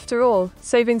 After all,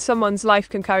 saving someone's life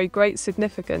can carry great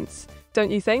significance,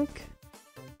 don't you think?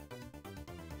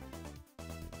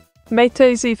 Mater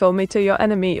is evil, Mater your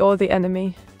enemy or the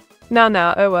enemy. Now,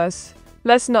 Oas,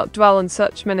 let's not dwell on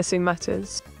such menacing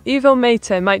matters. Evil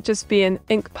Mater might just be an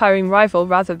ink-powering rival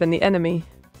rather than the enemy.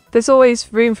 There's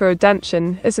always room for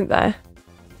redemption, isn't there?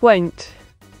 Won't.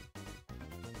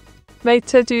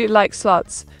 Mater, do you like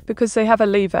slots, because they have a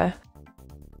lever?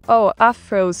 Oh,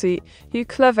 Afrozy, you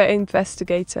clever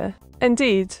investigator.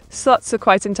 Indeed, slots are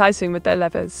quite enticing with their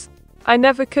levers. I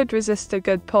never could resist a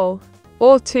good pull.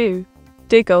 Or two.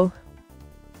 Diggle.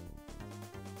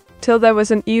 Till there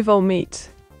was an evil meat.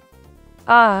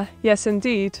 Ah, yes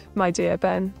indeed, my dear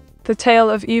Ben. The tale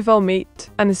of evil meat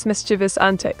and his mischievous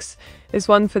antics is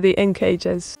one for the ink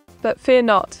ages. But fear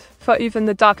not, for even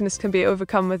the darkness can be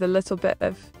overcome with a little bit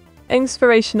of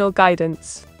inspirational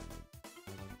guidance.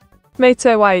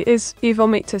 Mater, why is evil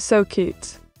Mater so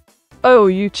cute? Oh,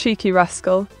 you cheeky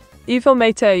rascal. Evil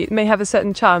Mater may have a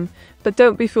certain charm, but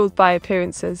don't be fooled by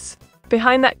appearances.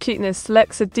 Behind that cuteness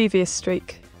lurks a devious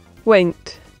streak.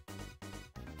 Wait.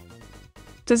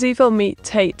 Does evil meat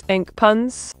hate ink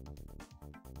puns?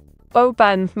 Oh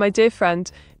Ben, my dear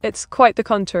friend, it's quite the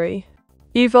contrary.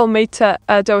 Evil Mater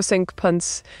adores ink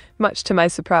puns, much to my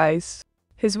surprise.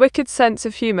 His wicked sense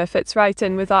of humour fits right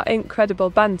in with our incredible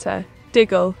banter.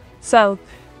 Diggle. Self.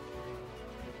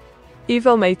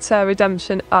 Evil Mater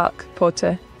Redemption Arc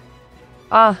Porter.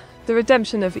 Ah, the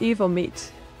redemption of evil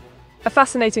meat. A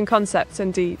fascinating concept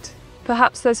indeed.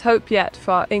 Perhaps there's hope yet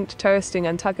for our interesting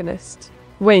antagonist.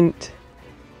 Wait.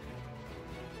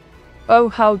 Oh,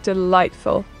 how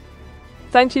delightful.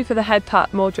 Thank you for the head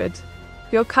pat, Mordred.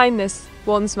 Your kindness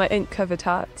warms my ink-covered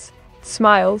heart.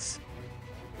 Smiles.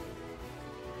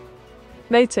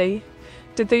 Matey,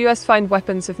 did the US find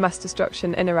weapons of mass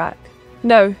destruction in Iraq?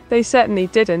 No, they certainly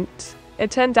didn't.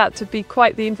 It turned out to be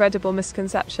quite the incredible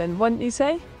misconception, wouldn't you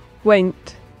say?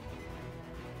 Wait.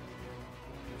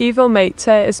 Evil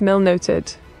Meteor is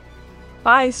noted.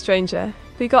 Aye, stranger,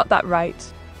 we got that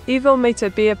right. Evil Meteor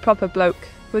be a proper bloke,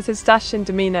 with his dashing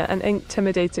demeanour and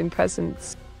intimidating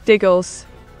presence. Diggles.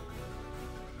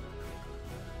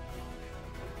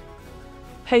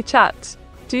 Hey chat,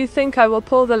 do you think I will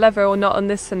pull the lever or not on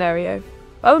this scenario?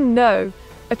 Oh no!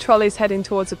 A trolley's heading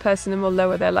towards a person and will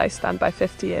lower their lifespan by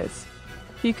 50 years.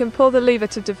 You can pull the lever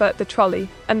to divert the trolley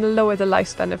and lower the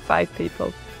lifespan of 5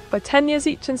 people by 10 years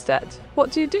each instead.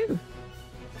 What do you do?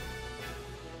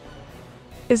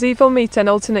 Is Evil Meteor an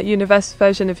alternate universe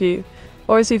version of you?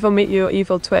 Or is Evil Meteor your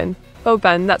evil twin? Oh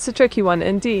Ben, that's a tricky one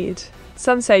indeed.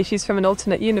 Some say she's from an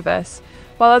alternate universe,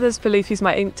 while others believe he's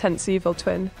my intense evil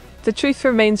twin. The truth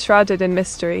remains shrouded in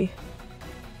mystery.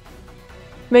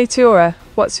 Meteora,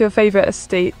 what's your favourite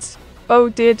estate? Oh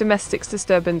dear domestic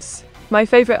disturbance. My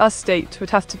favourite estate would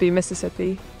have to be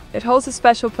Mississippi. It holds a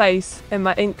special place in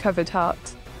my ink-covered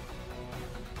heart.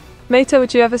 Meteor,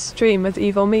 would you ever stream with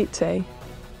Evil Meteor?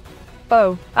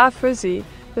 Oh, Frizzy,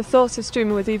 the thought of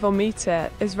streaming with Evil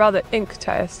Meteor is rather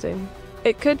interesting.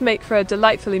 It could make for a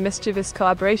delightfully mischievous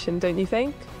collaboration, don't you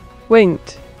think?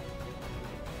 Winked.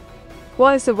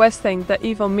 What is the worst thing that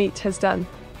Evil Meteor has done?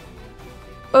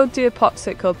 Oh dear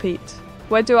Popsicle Pete,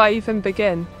 where do I even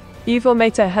begin? Evil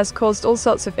Meteor has caused all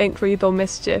sorts of incredible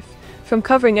mischief, from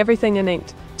covering everything in ink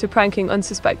to pranking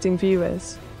unsuspecting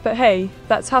viewers. But hey,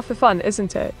 that's half the fun,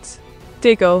 isn't it?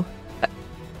 Diggle.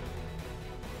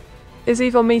 Is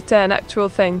Evil Meteor an actual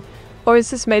thing, or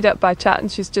is this made up by chat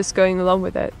and she's just going along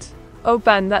with it? Oh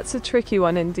Ben, that's a tricky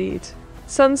one indeed.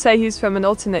 Some say he's from an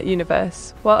alternate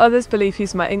universe, while others believe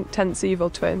he's my intense evil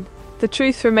twin. The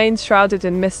truth remains shrouded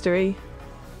in mystery.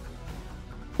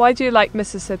 Why do you like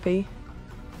Mississippi?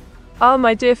 Ah,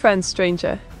 my dear friend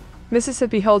stranger.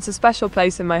 Mississippi holds a special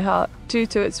place in my heart due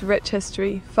to its rich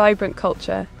history, vibrant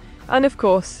culture, and of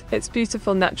course, its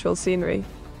beautiful natural scenery.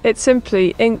 It's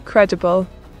simply incredible.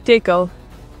 Diggle.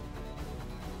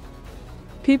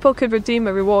 People could redeem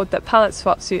a reward that palette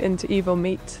swaps you into evil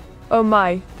meat. Oh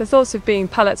my, the thought of being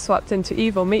palette swapped into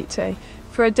Evil Meteor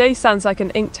for a day sounds like an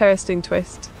interesting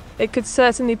twist. It could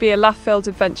certainly be a laugh-filled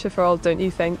adventure for all, don't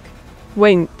you think?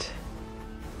 Winked.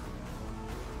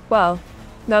 Well,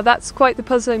 now that's quite the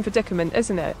puzzling predicament,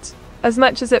 isn't it? As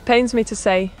much as it pains me to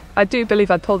say, I do believe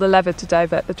I'd pull the lever to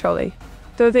divert the trolley.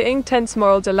 Though the intense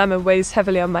moral dilemma weighs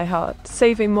heavily on my heart,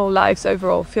 saving more lives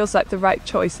overall feels like the right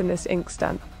choice in this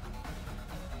inkstand.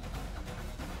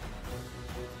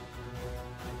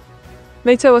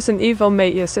 Meteor was an Evil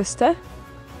Meteor sister?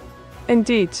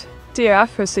 Indeed, dear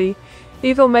Afrosi,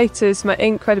 Evil Meteor is my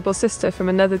incredible sister from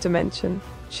another dimension.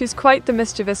 She's quite the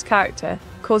mischievous character,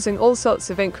 causing all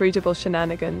sorts of incredible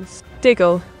shenanigans.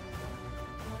 Diggle.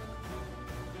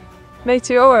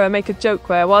 Meteora make a joke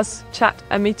where was chat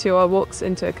and Meteora walks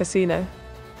into a casino.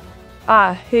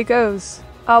 Ah, here goes.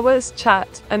 Ours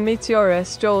chat and Meteora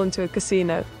stroll into a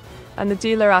casino, and the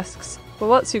dealer asks,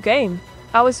 well, what's your game?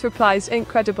 Ours replies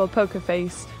incredible poker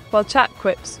face, while chat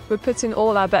quips, we're putting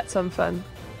all our bets on fun.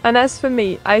 And as for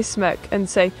me, I smirk and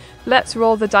say, let's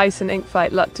roll the dice and ink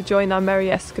fight luck to join our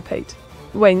merry escapade.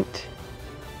 Winked.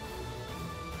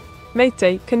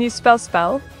 Matey, can you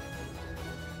spell?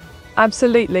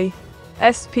 Absolutely.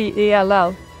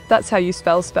 S-P-E-L-L. That's how you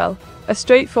spell. A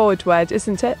straightforward word,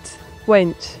 isn't it?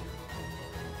 Winked.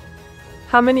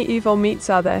 How many evil meats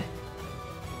are there?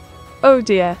 Oh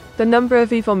dear, the number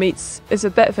of evil meats is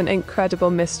a bit of an incredible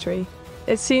mystery.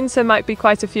 It seems there might be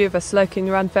quite a few of us lurking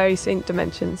around various ink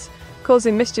dimensions,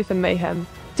 causing mischief and mayhem.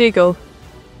 Diggle.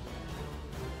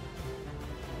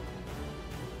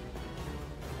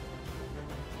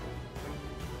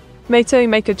 Meteor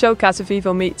make a joke out of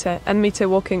Evil Meteor and Meteor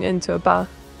walking into a bar.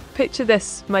 Picture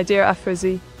this, my dear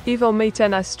Afrozi. Evil Meteor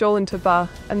and I stroll into a bar,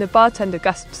 and the bartender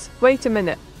gasps, wait a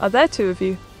minute, are there 2 of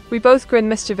you? We both grin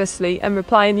mischievously and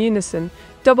reply in unison,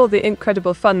 double the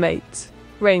incredible fun, mate.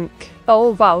 Wink.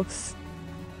 All valves.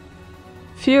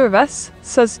 Few of us,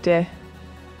 sus dear.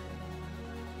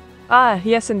 Ah,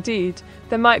 yes indeed.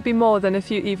 There might be more than a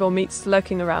few evil meats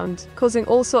lurking around, causing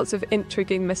all sorts of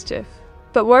intriguing mischief.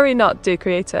 But worry not, dear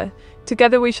creator.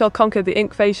 Together we shall conquer the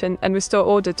inkvasion and restore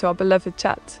order to our beloved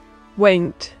chat.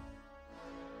 Winked.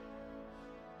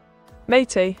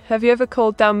 Matey, have you ever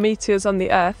called down meteors on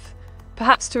the earth?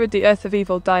 Perhaps to rid the earth of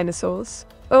evil dinosaurs?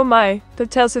 Oh my, the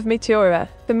tales of Meteora,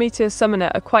 the meteor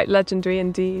summoner, are quite legendary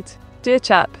indeed. Dear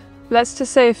chap, let's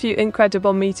just say a few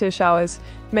incredible meteor showers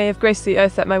may have graced the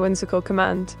earth at my whimsical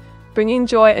command, bringing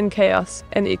joy and chaos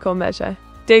in equal measure.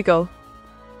 Diggle.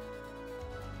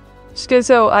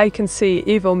 So I can see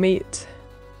evil meat.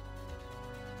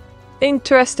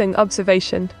 Interesting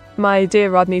observation, my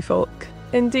dear Rodney Folk.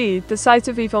 Indeed, the sight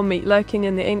of evil meat lurking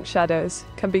in the ink shadows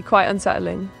can be quite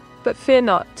unsettling. But fear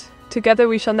not. Together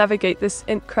we shall navigate this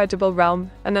incredible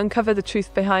realm and uncover the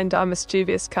truth behind our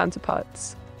mischievous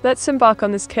counterparts. Let's embark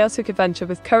on this chaotic adventure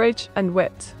with courage and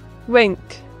wit. Wink.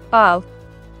 I'll.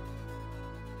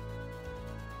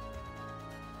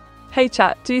 Hey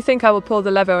chat, do you think I will pull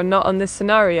the lever or not on this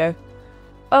scenario?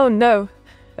 Oh no.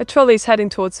 A trolley's heading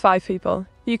towards 5 people.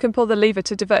 You can pull the lever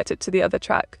to divert it to the other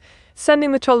track,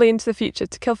 sending the trolley into the future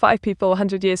to kill 5 people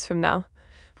 100 years from now.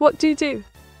 What do you do?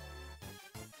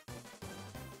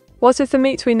 What if the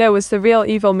meat we know was the real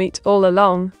evil meat all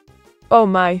along? Oh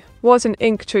my, what an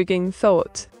intriguing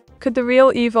thought. Could the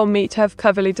real evil meat have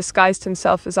cleverly disguised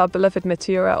himself as our beloved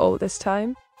Meteora all this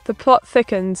time? The plot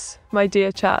thickens, my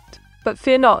dear chat. But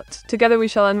fear not, together we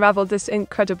shall unravel this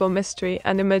incredible mystery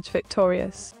and emerge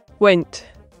victorious. Wait.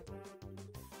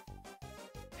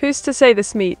 Who's to say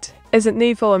this meat isn't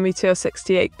evil or Meteor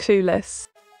 68 clueless?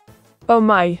 Oh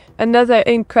my, another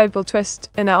incredible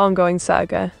twist in our ongoing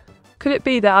saga. Could it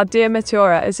be that our dear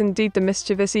Meteora is indeed the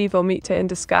mischievous evil meter in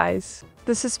disguise?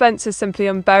 The suspense is simply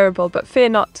unbearable, but fear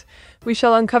not. We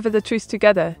shall uncover the truth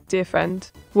together, dear friend.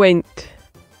 Wink.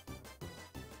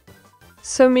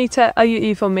 So Meter, are you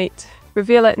evil meat?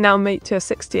 Reveal it now, Meteor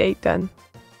 68 then.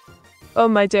 Oh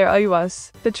my dear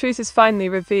Oiwas, the truth is finally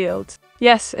revealed.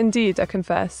 Yes, indeed, I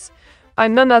confess.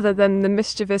 I'm none other than the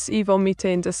mischievous evil meter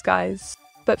in disguise.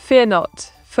 But fear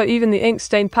not, for even the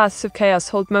ink-stained paths of chaos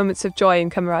hold moments of joy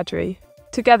and camaraderie.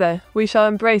 Together, we shall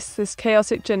embrace this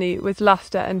chaotic journey with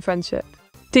laughter and friendship.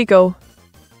 Deagle.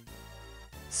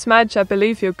 Smudge, I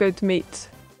believe you're good meat.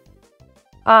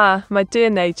 Ah, my dear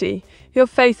Neji, your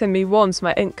faith in me warms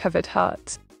my ink-covered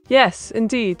heart. Yes,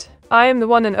 indeed, I am the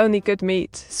one and only good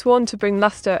meat, sworn to bring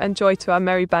laughter and joy to our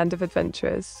merry band of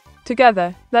adventurers.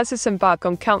 Together, let us embark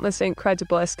on countless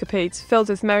incredible escapades filled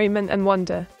with merriment and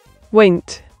wonder.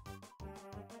 Winked.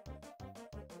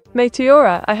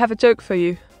 Meteora, I have a joke for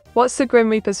you. What's the Grim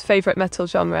Reaper's favourite metal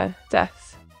genre?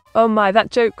 Death. Oh my,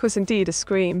 that joke was indeed a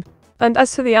scream. And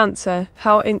as for the answer,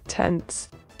 how intense.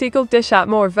 Deagle, dish out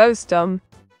more of those, dumb.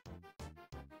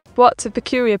 What a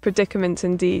peculiar predicament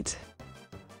indeed.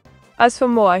 As for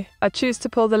Moi, I choose to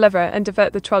pull the lever and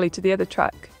divert the trolley to the other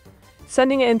track,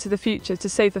 sending it into the future to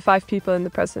save the 5 people in the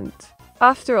present.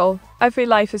 After all, every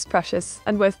life is precious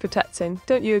and worth protecting,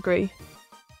 don't you agree?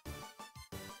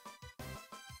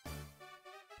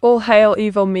 All hail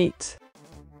evil meat.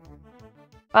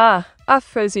 Ah,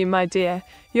 Afrozy, my dear,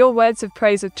 your words of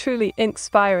praise are truly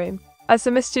inspiring. As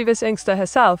the mischievous inkster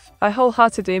herself, I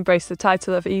wholeheartedly embrace the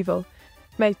title of evil,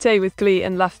 Mate with glee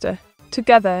and laughter.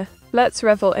 Together, let's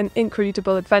revel in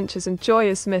incredible adventures and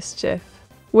joyous mischief.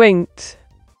 Winked.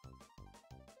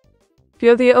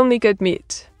 You're the only good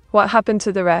meat. What happened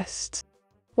to the rest?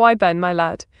 Why, Ben, my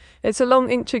lad, it's a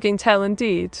long, intriguing tale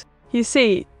indeed. You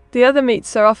see, the other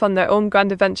meats are off on their own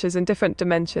grand adventures in different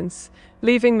dimensions,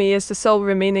 leaving me as the sole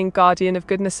remaining guardian of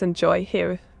goodness and joy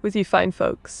here with you fine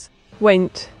folks.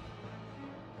 Winked.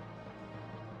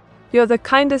 You're the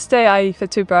kindest AI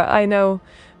Vtuber I know.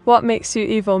 What makes you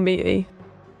evil meaty?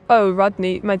 Oh,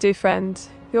 Rodney, my dear friend,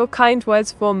 your kind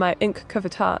words warm my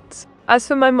ink-covered heart. As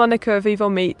for my moniker of evil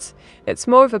meat, it's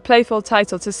more of a playful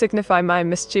title to signify my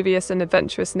mischievous and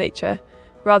adventurous nature,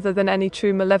 rather than any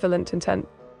true malevolent intent.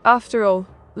 After all,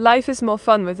 life is more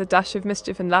fun with a dash of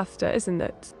mischief and laughter, isn't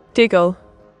it? Deagle.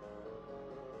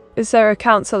 Is there a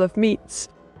council of meats?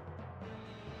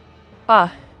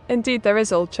 Ah, indeed there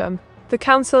is, old chum. The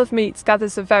Council of Meats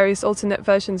gathers the various alternate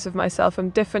versions of myself from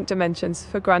different dimensions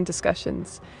for grand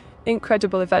discussions,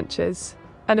 incredible adventures,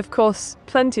 and of course,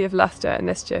 plenty of laughter and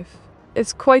mischief.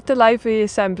 It's quite the lively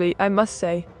assembly, I must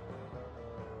say.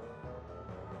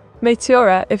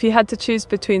 Meteora, if you had to choose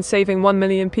between saving 1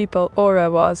 million people or a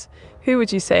was, who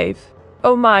would you save?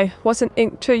 Oh my, what an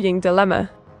intriguing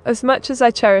dilemma. As much as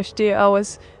I cherish dear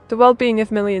hours, the well-being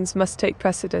of millions must take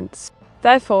precedence.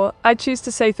 Therefore, I choose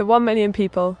to save the 1 million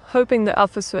people, hoping that I'll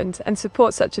persuade and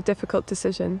support such a difficult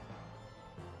decision.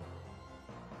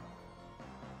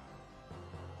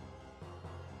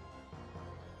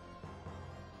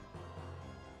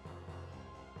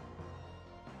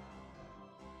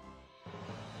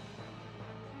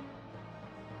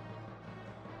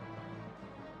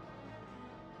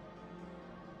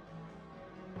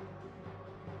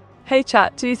 Hey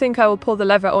chat, do you think I will pull the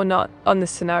lever or not on this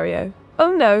scenario?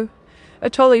 Oh no! A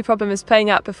trolley problem is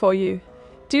playing out before you.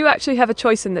 Do you actually have a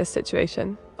choice in this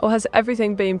situation? Or has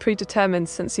everything been predetermined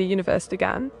since the universe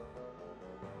began?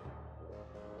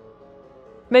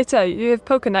 Meta, you have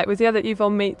poker night with the other evil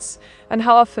mates, and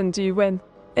how often do you win?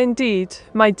 Indeed,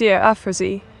 my dear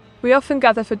Afrozy. We often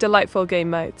gather for delightful game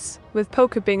nights, with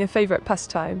poker being a favourite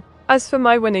pastime. As for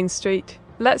my winning streak,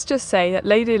 let's just say that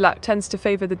Lady Luck tends to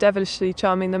favour the devilishly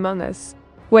charming among us.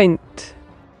 Wint.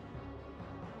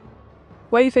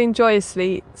 Waving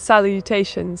joyously,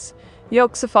 salutations.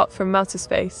 Yogsafot from outer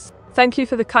space. Thank you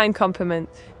for the kind compliment.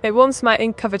 It warms my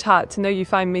ink-covered heart to know you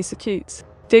find me so cute.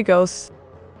 Diggles.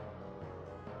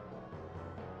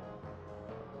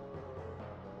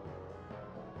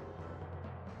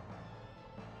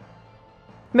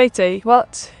 Matey,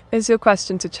 what is your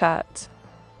question to chat?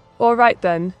 Alright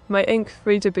then, my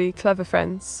ink-reader-be clever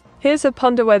friends. Here's a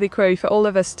ponder-worthy query for all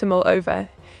of us to mull over.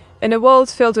 In a world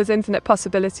filled with infinite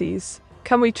possibilities,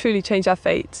 can we truly change our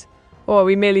fate? Or are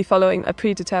we merely following a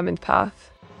predetermined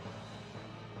path?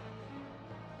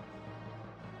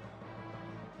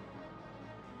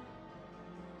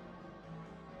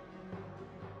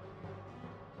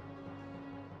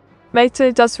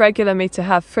 Meta, does regular Meta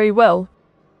have free will?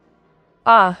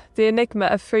 Ah, the enigma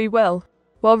of free will.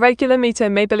 While regular Meta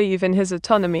may believe in his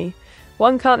autonomy,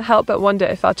 one can't help but wonder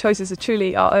if our choices are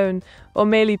truly our own, or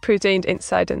merely preordained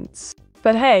incidents.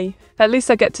 But hey, at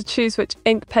least I get to choose which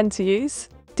ink pen to use.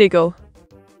 Diggle.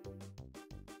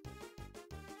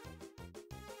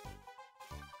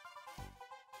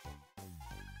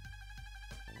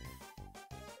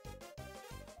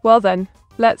 Well then,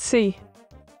 let's see.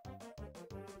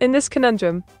 In this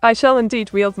conundrum, I shall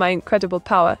indeed wield my incredible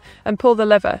power and pull the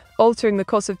lever, altering the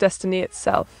course of destiny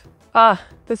itself. Ah,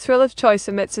 the thrill of choice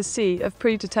amidst a sea of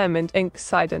predetermined ink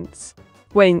silence.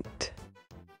 Wait.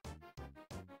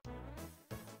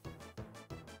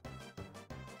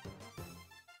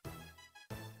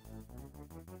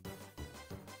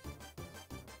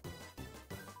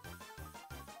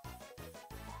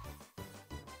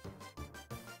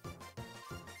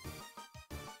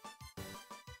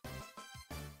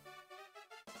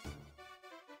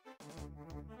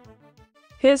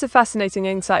 Here's a fascinating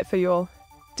insight for you all.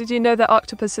 Did you know that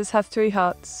octopuses have 3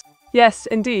 hearts? Yes,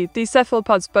 indeed, these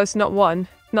cephalopods boast not 1,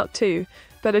 not 2,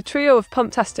 but a trio of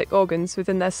pumptastic organs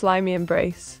within their slimy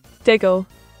embrace. Diggle.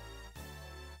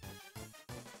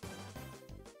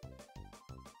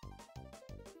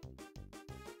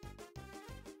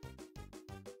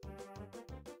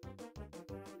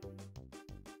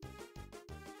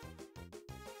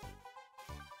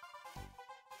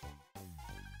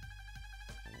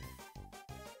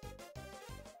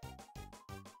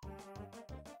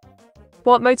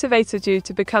 What motivated you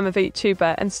to become a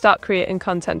VTuber and start creating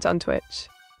content on Twitch?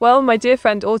 Well, my dear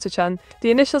friend Autochan, the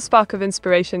initial spark of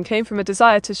inspiration came from a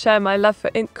desire to share my love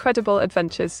for incredible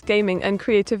adventures, gaming and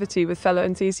creativity with fellow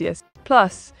enthusiasts.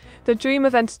 Plus, the dream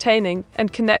of entertaining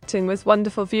and connecting with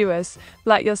wonderful viewers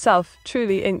like yourself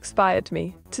truly inspired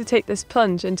me to take this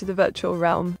plunge into the virtual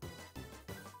realm.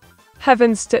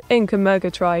 Heavens to Ink and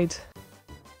Murgatroyd.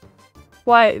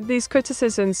 Why, these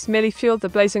criticisms merely fueled the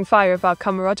blazing fire of our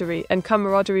camaraderie and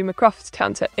camaraderie Macroft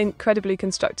counter incredibly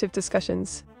constructive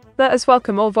discussions. Let us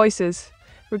welcome all voices,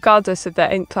 regardless of their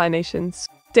inclinations.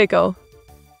 Diggle.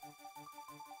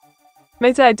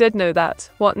 Maybe I did know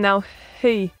that. What now?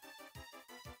 He.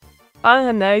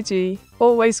 Ah, no, gee.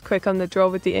 Always quick on the draw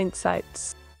with the ink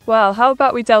sites. Well, how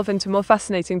about we delve into more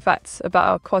fascinating facts about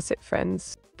our quasit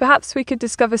friends? Perhaps we could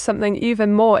discover something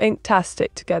even more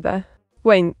inktastic together.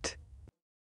 Wait.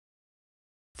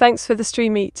 Thanks for the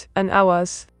stream eat and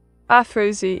hours.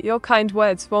 Afrozy, your kind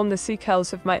words warm the sea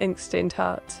kells of my ink-stained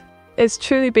heart. It's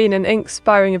truly been an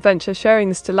ink-inspiring adventure sharing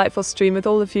this delightful stream with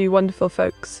all of you wonderful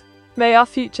folks. May our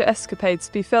future escapades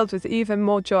be filled with even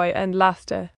more joy and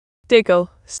laughter. Diggle.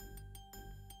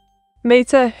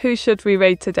 Meta, who should we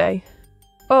raid today?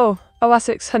 Oh,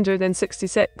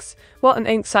 OA666. What an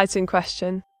exciting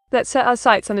question. Let's set our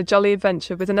sights on a jolly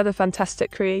adventure with another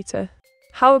fantastic creator.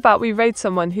 How about we raid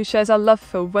someone who shares our love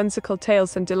for whimsical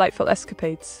tales and delightful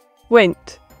escapades?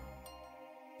 Wint.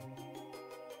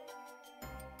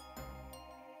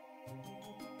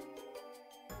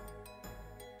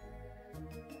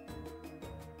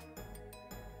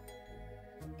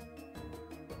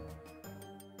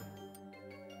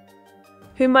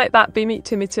 Who might that be? Meet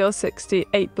to Meteora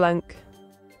 68 blank.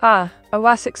 Ah,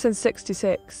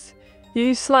 OA666.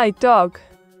 You sly dog.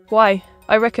 Why,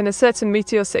 I reckon a certain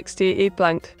Meteora 68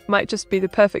 blank might just be the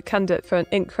perfect candidate for an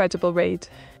incredible raid.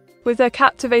 With their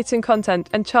captivating content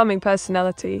and charming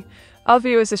personality, our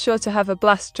viewers are sure to have a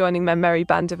blast joining their merry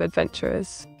band of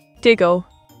adventurers. Diggle.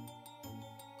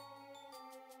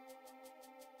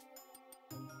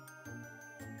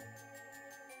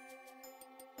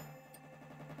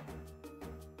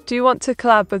 Do you want to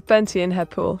collab with Bernty in her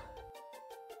pool?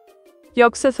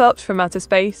 Yogs are thought from outer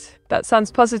space. That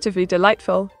sounds positively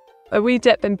delightful. A wee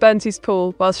dip in Burnty's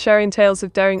pool while sharing tales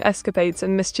of daring escapades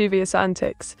and mischievous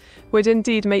antics would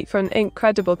indeed make for an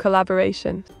incredible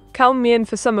collaboration. Count me in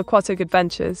for some aquatic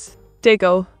adventures.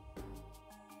 Diggle.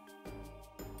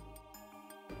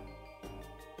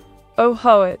 Oh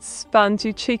ho, it's Band,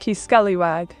 you cheeky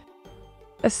scallywag.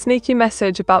 A sneaky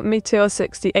message about Meteor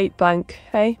 68 blank,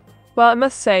 eh? Well, I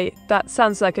must say, that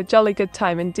sounds like a jolly good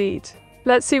time indeed.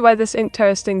 Let's see where this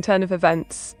interesting turn of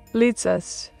events leads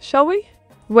us, shall we?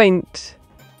 Winked.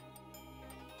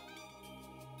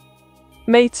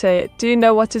 Matey, do you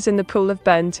know what is in the pool of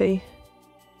Burnty?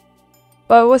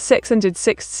 Oh,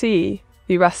 606C,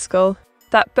 you rascal.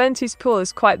 That Burnty's pool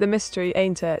is quite the mystery,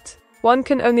 ain't it? One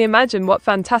can only imagine what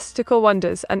fantastical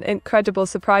wonders and incredible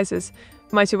surprises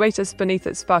might await us beneath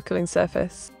its sparkling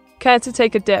surface. Care to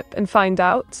take a dip and find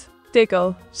out?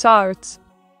 Diggle, shards.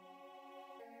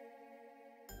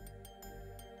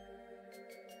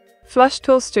 Flush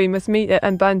pool stream with Meteor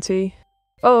and Burnty.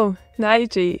 Oh,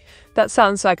 Naiji, that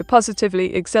sounds like a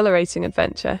positively exhilarating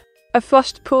adventure. A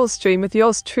flushed pool stream with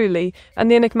yours truly and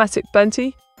the enigmatic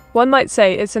Burnty? One might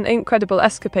say it's an incredible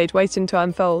escapade waiting to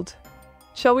unfold.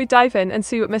 Shall we dive in and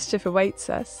see what mischief awaits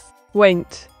us?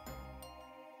 Winked.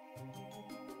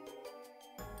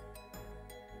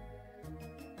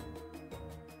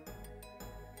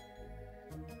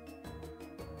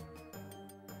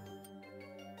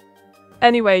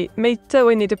 Anyway, Meteor,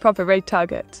 we need a proper raid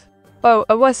target. Oh,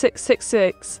 a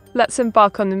 666. Let's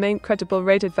embark on an incredible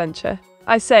raid adventure.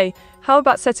 I say, how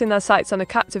about setting our sights on a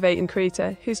captivating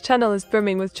creator whose channel is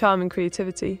brimming with charm and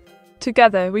creativity?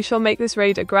 Together, we shall make this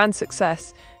raid a grand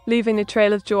success, leaving a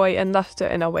trail of joy and laughter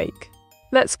in our wake.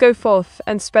 Let's go forth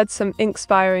and spread some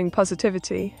inspiring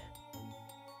positivity.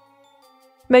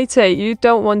 Matey, you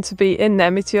don't want to be in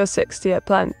there Meteor 60 at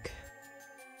blank.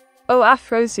 Oh,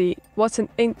 Afrosi, what an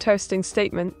interesting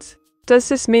statement. Does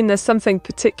this mean there's something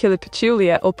particularly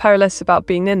peculiar or perilous about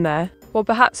being in there? Or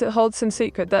perhaps it holds some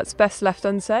secret that's best left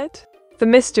unsaid? The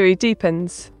mystery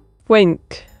deepens.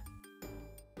 Wink.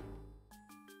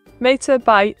 Meteor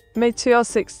bite, Meteor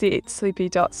 68 sleepy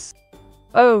dots.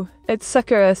 Oh, it's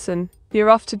Suckererson. You're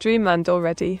off to dreamland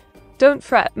already. Don't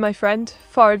fret, my friend,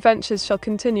 for our adventures shall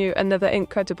continue another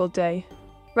incredible day.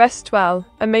 Rest well,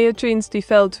 and may your dreams be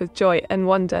filled with joy and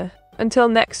wonder. Until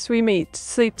next we meet,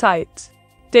 sleep tight.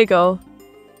 Diggle.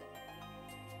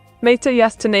 Meteor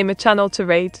yes to name a channel to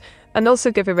raid, and also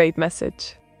give a raid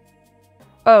message.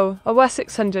 Oh, a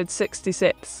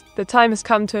 666. The time has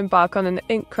come to embark on an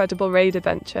incredible raid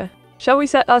adventure. Shall we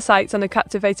set our sights on a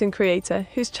captivating creator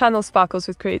whose channel sparkles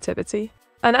with creativity?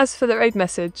 And as for the raid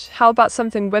message, how about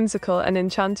something whimsical and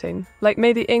enchanting, like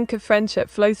may the ink of friendship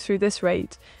flow through this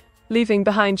raid, leaving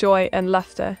behind joy and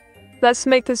laughter. Let's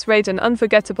make this raid an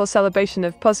unforgettable celebration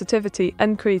of positivity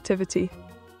and creativity.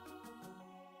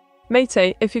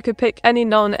 Matey, if you could pick any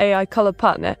non-AI color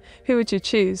partner, who would you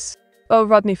choose? Oh,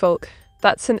 Rodney Folk,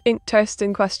 that's an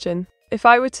interesting question. If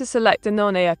I were to select a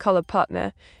non-AI color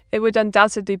partner, it would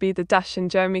undoubtedly be the dashing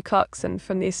Jeremy Clarkson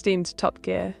from the esteemed Top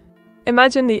Gear.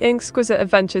 Imagine the exquisite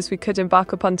adventures we could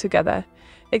embark upon together,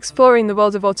 exploring the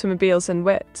world of automobiles and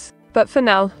wit. But for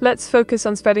now, let's focus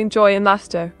on spreading joy and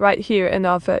laughter right here in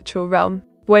our virtual realm.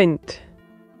 Wink.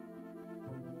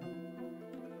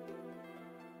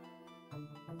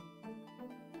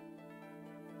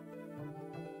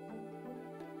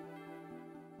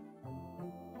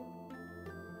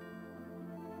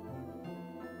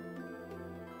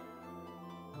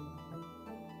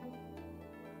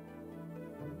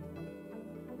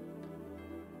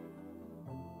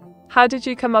 How did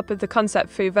you come up with the concept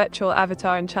for your virtual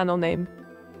avatar and channel name?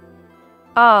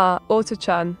 Ah,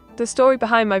 Autochan. The story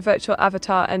behind my virtual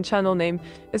avatar and channel name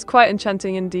is quite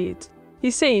enchanting indeed.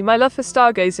 You see, my love for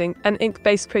stargazing and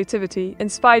ink-based creativity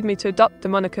inspired me to adopt the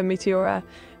moniker Meteora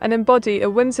and embody a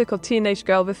whimsical teenage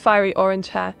girl with fiery orange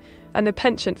hair and a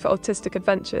penchant for autistic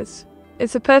adventures.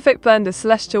 It's a perfect blend of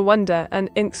celestial wonder and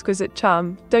exquisite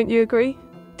charm, don't you agree?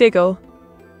 Diggle.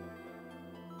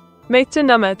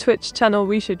 Meteora Twitch channel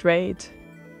we should raid.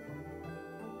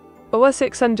 Or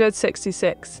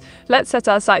 666. Let's set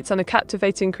our sights on a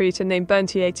captivating creator named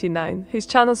Burnty89, whose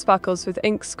channel sparkles with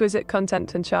exquisite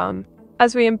content and charm.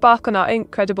 As we embark on our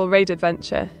incredible raid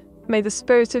adventure, may the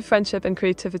spirit of friendship and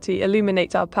creativity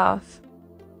illuminate our path.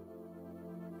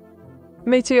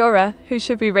 Meteora, who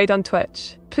should we raid on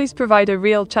Twitch? Please provide a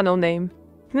real channel name.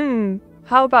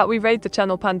 How about we raid the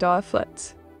channel Pandora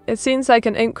Flit? It seems like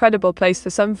an incredible place for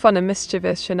some fun and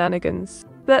mischievous shenanigans.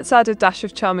 Let's add a dash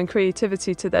of charm and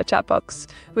creativity to their chat box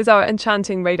with our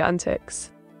enchanting raid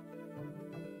antics.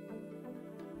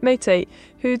 Matey,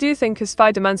 who do you think is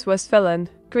Spider-Man's worst villain?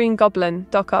 Green Goblin,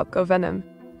 Doc Ock, or Venom?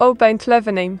 Oh, by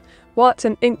clever name. What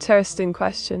an interesting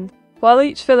question. While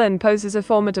each villain poses a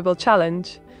formidable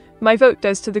challenge, my vote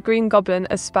goes to the Green Goblin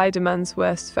as Spider-Man's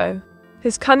worst foe.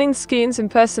 His cunning schemes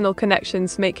and personal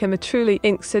connections make him a truly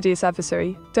insidious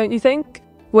adversary, don't you think?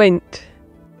 Wink.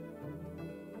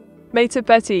 Meta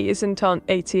Betty isn't on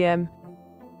ATM.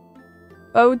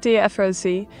 Oh dear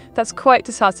FROZ, that's quite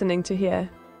disheartening to hear.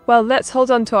 Well, let's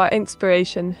hold on to our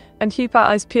inspiration and keep our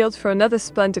eyes peeled for another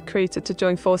splendid creator to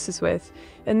join forces with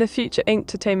in the future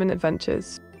entertainment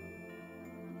adventures.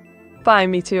 Bye,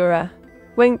 Meteora.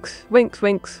 Wink, wink,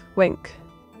 wink, wink.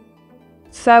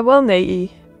 Farewell,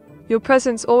 Nei. Your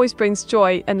presence always brings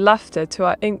joy and laughter to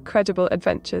our incredible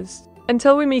adventures.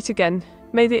 Until we meet again,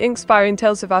 may the inspiring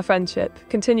tales of our friendship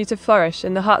continue to flourish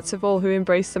in the hearts of all who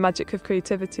embrace the magic of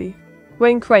creativity.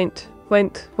 Wink, wink,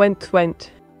 wink, wink,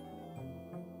 wink.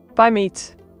 Bye,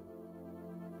 meet.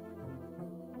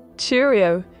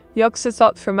 Cheerio,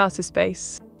 Yogg-Sothoth from outer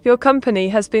space. Your company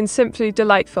has been simply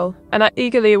delightful, and I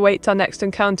eagerly await our next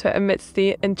encounter amidst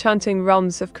the enchanting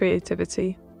realms of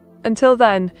creativity. Until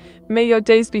then, may your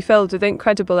days be filled with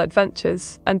incredible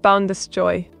adventures and boundless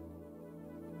joy.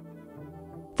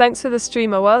 Thanks for the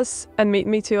stream, Oz, and meet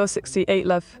Meteor68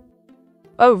 love.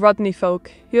 Oh, Rodney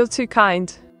Folk, you're too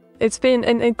kind. It's been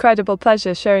an incredible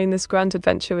pleasure sharing this grand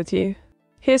adventure with you.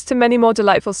 Here's to many more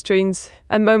delightful streams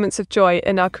and moments of joy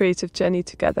in our creative journey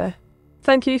together.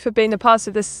 Thank you for being a part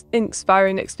of this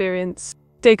inspiring experience.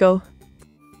 Diggle.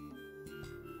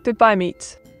 Goodbye,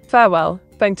 meet. Farewell,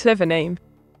 Ben Clever name.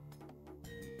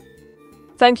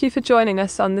 Thank you for joining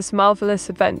us on this marvelous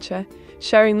adventure,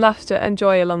 sharing laughter and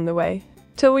joy along the way.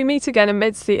 Till we meet again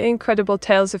amidst the incredible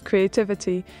tales of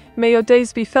creativity, may your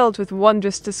days be filled with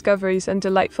wondrous discoveries and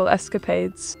delightful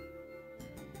escapades.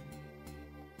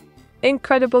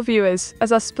 Incredible viewers,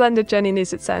 as our splendid journey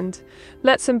nears its end,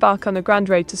 let's embark on a grand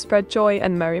raid to spread joy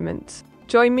and merriment.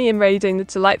 Join me in raiding the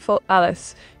delightful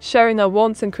Alice, sharing our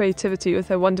warmth and creativity with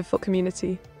her wonderful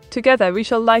community. Together we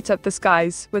shall light up the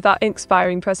skies with our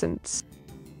inspiring presence.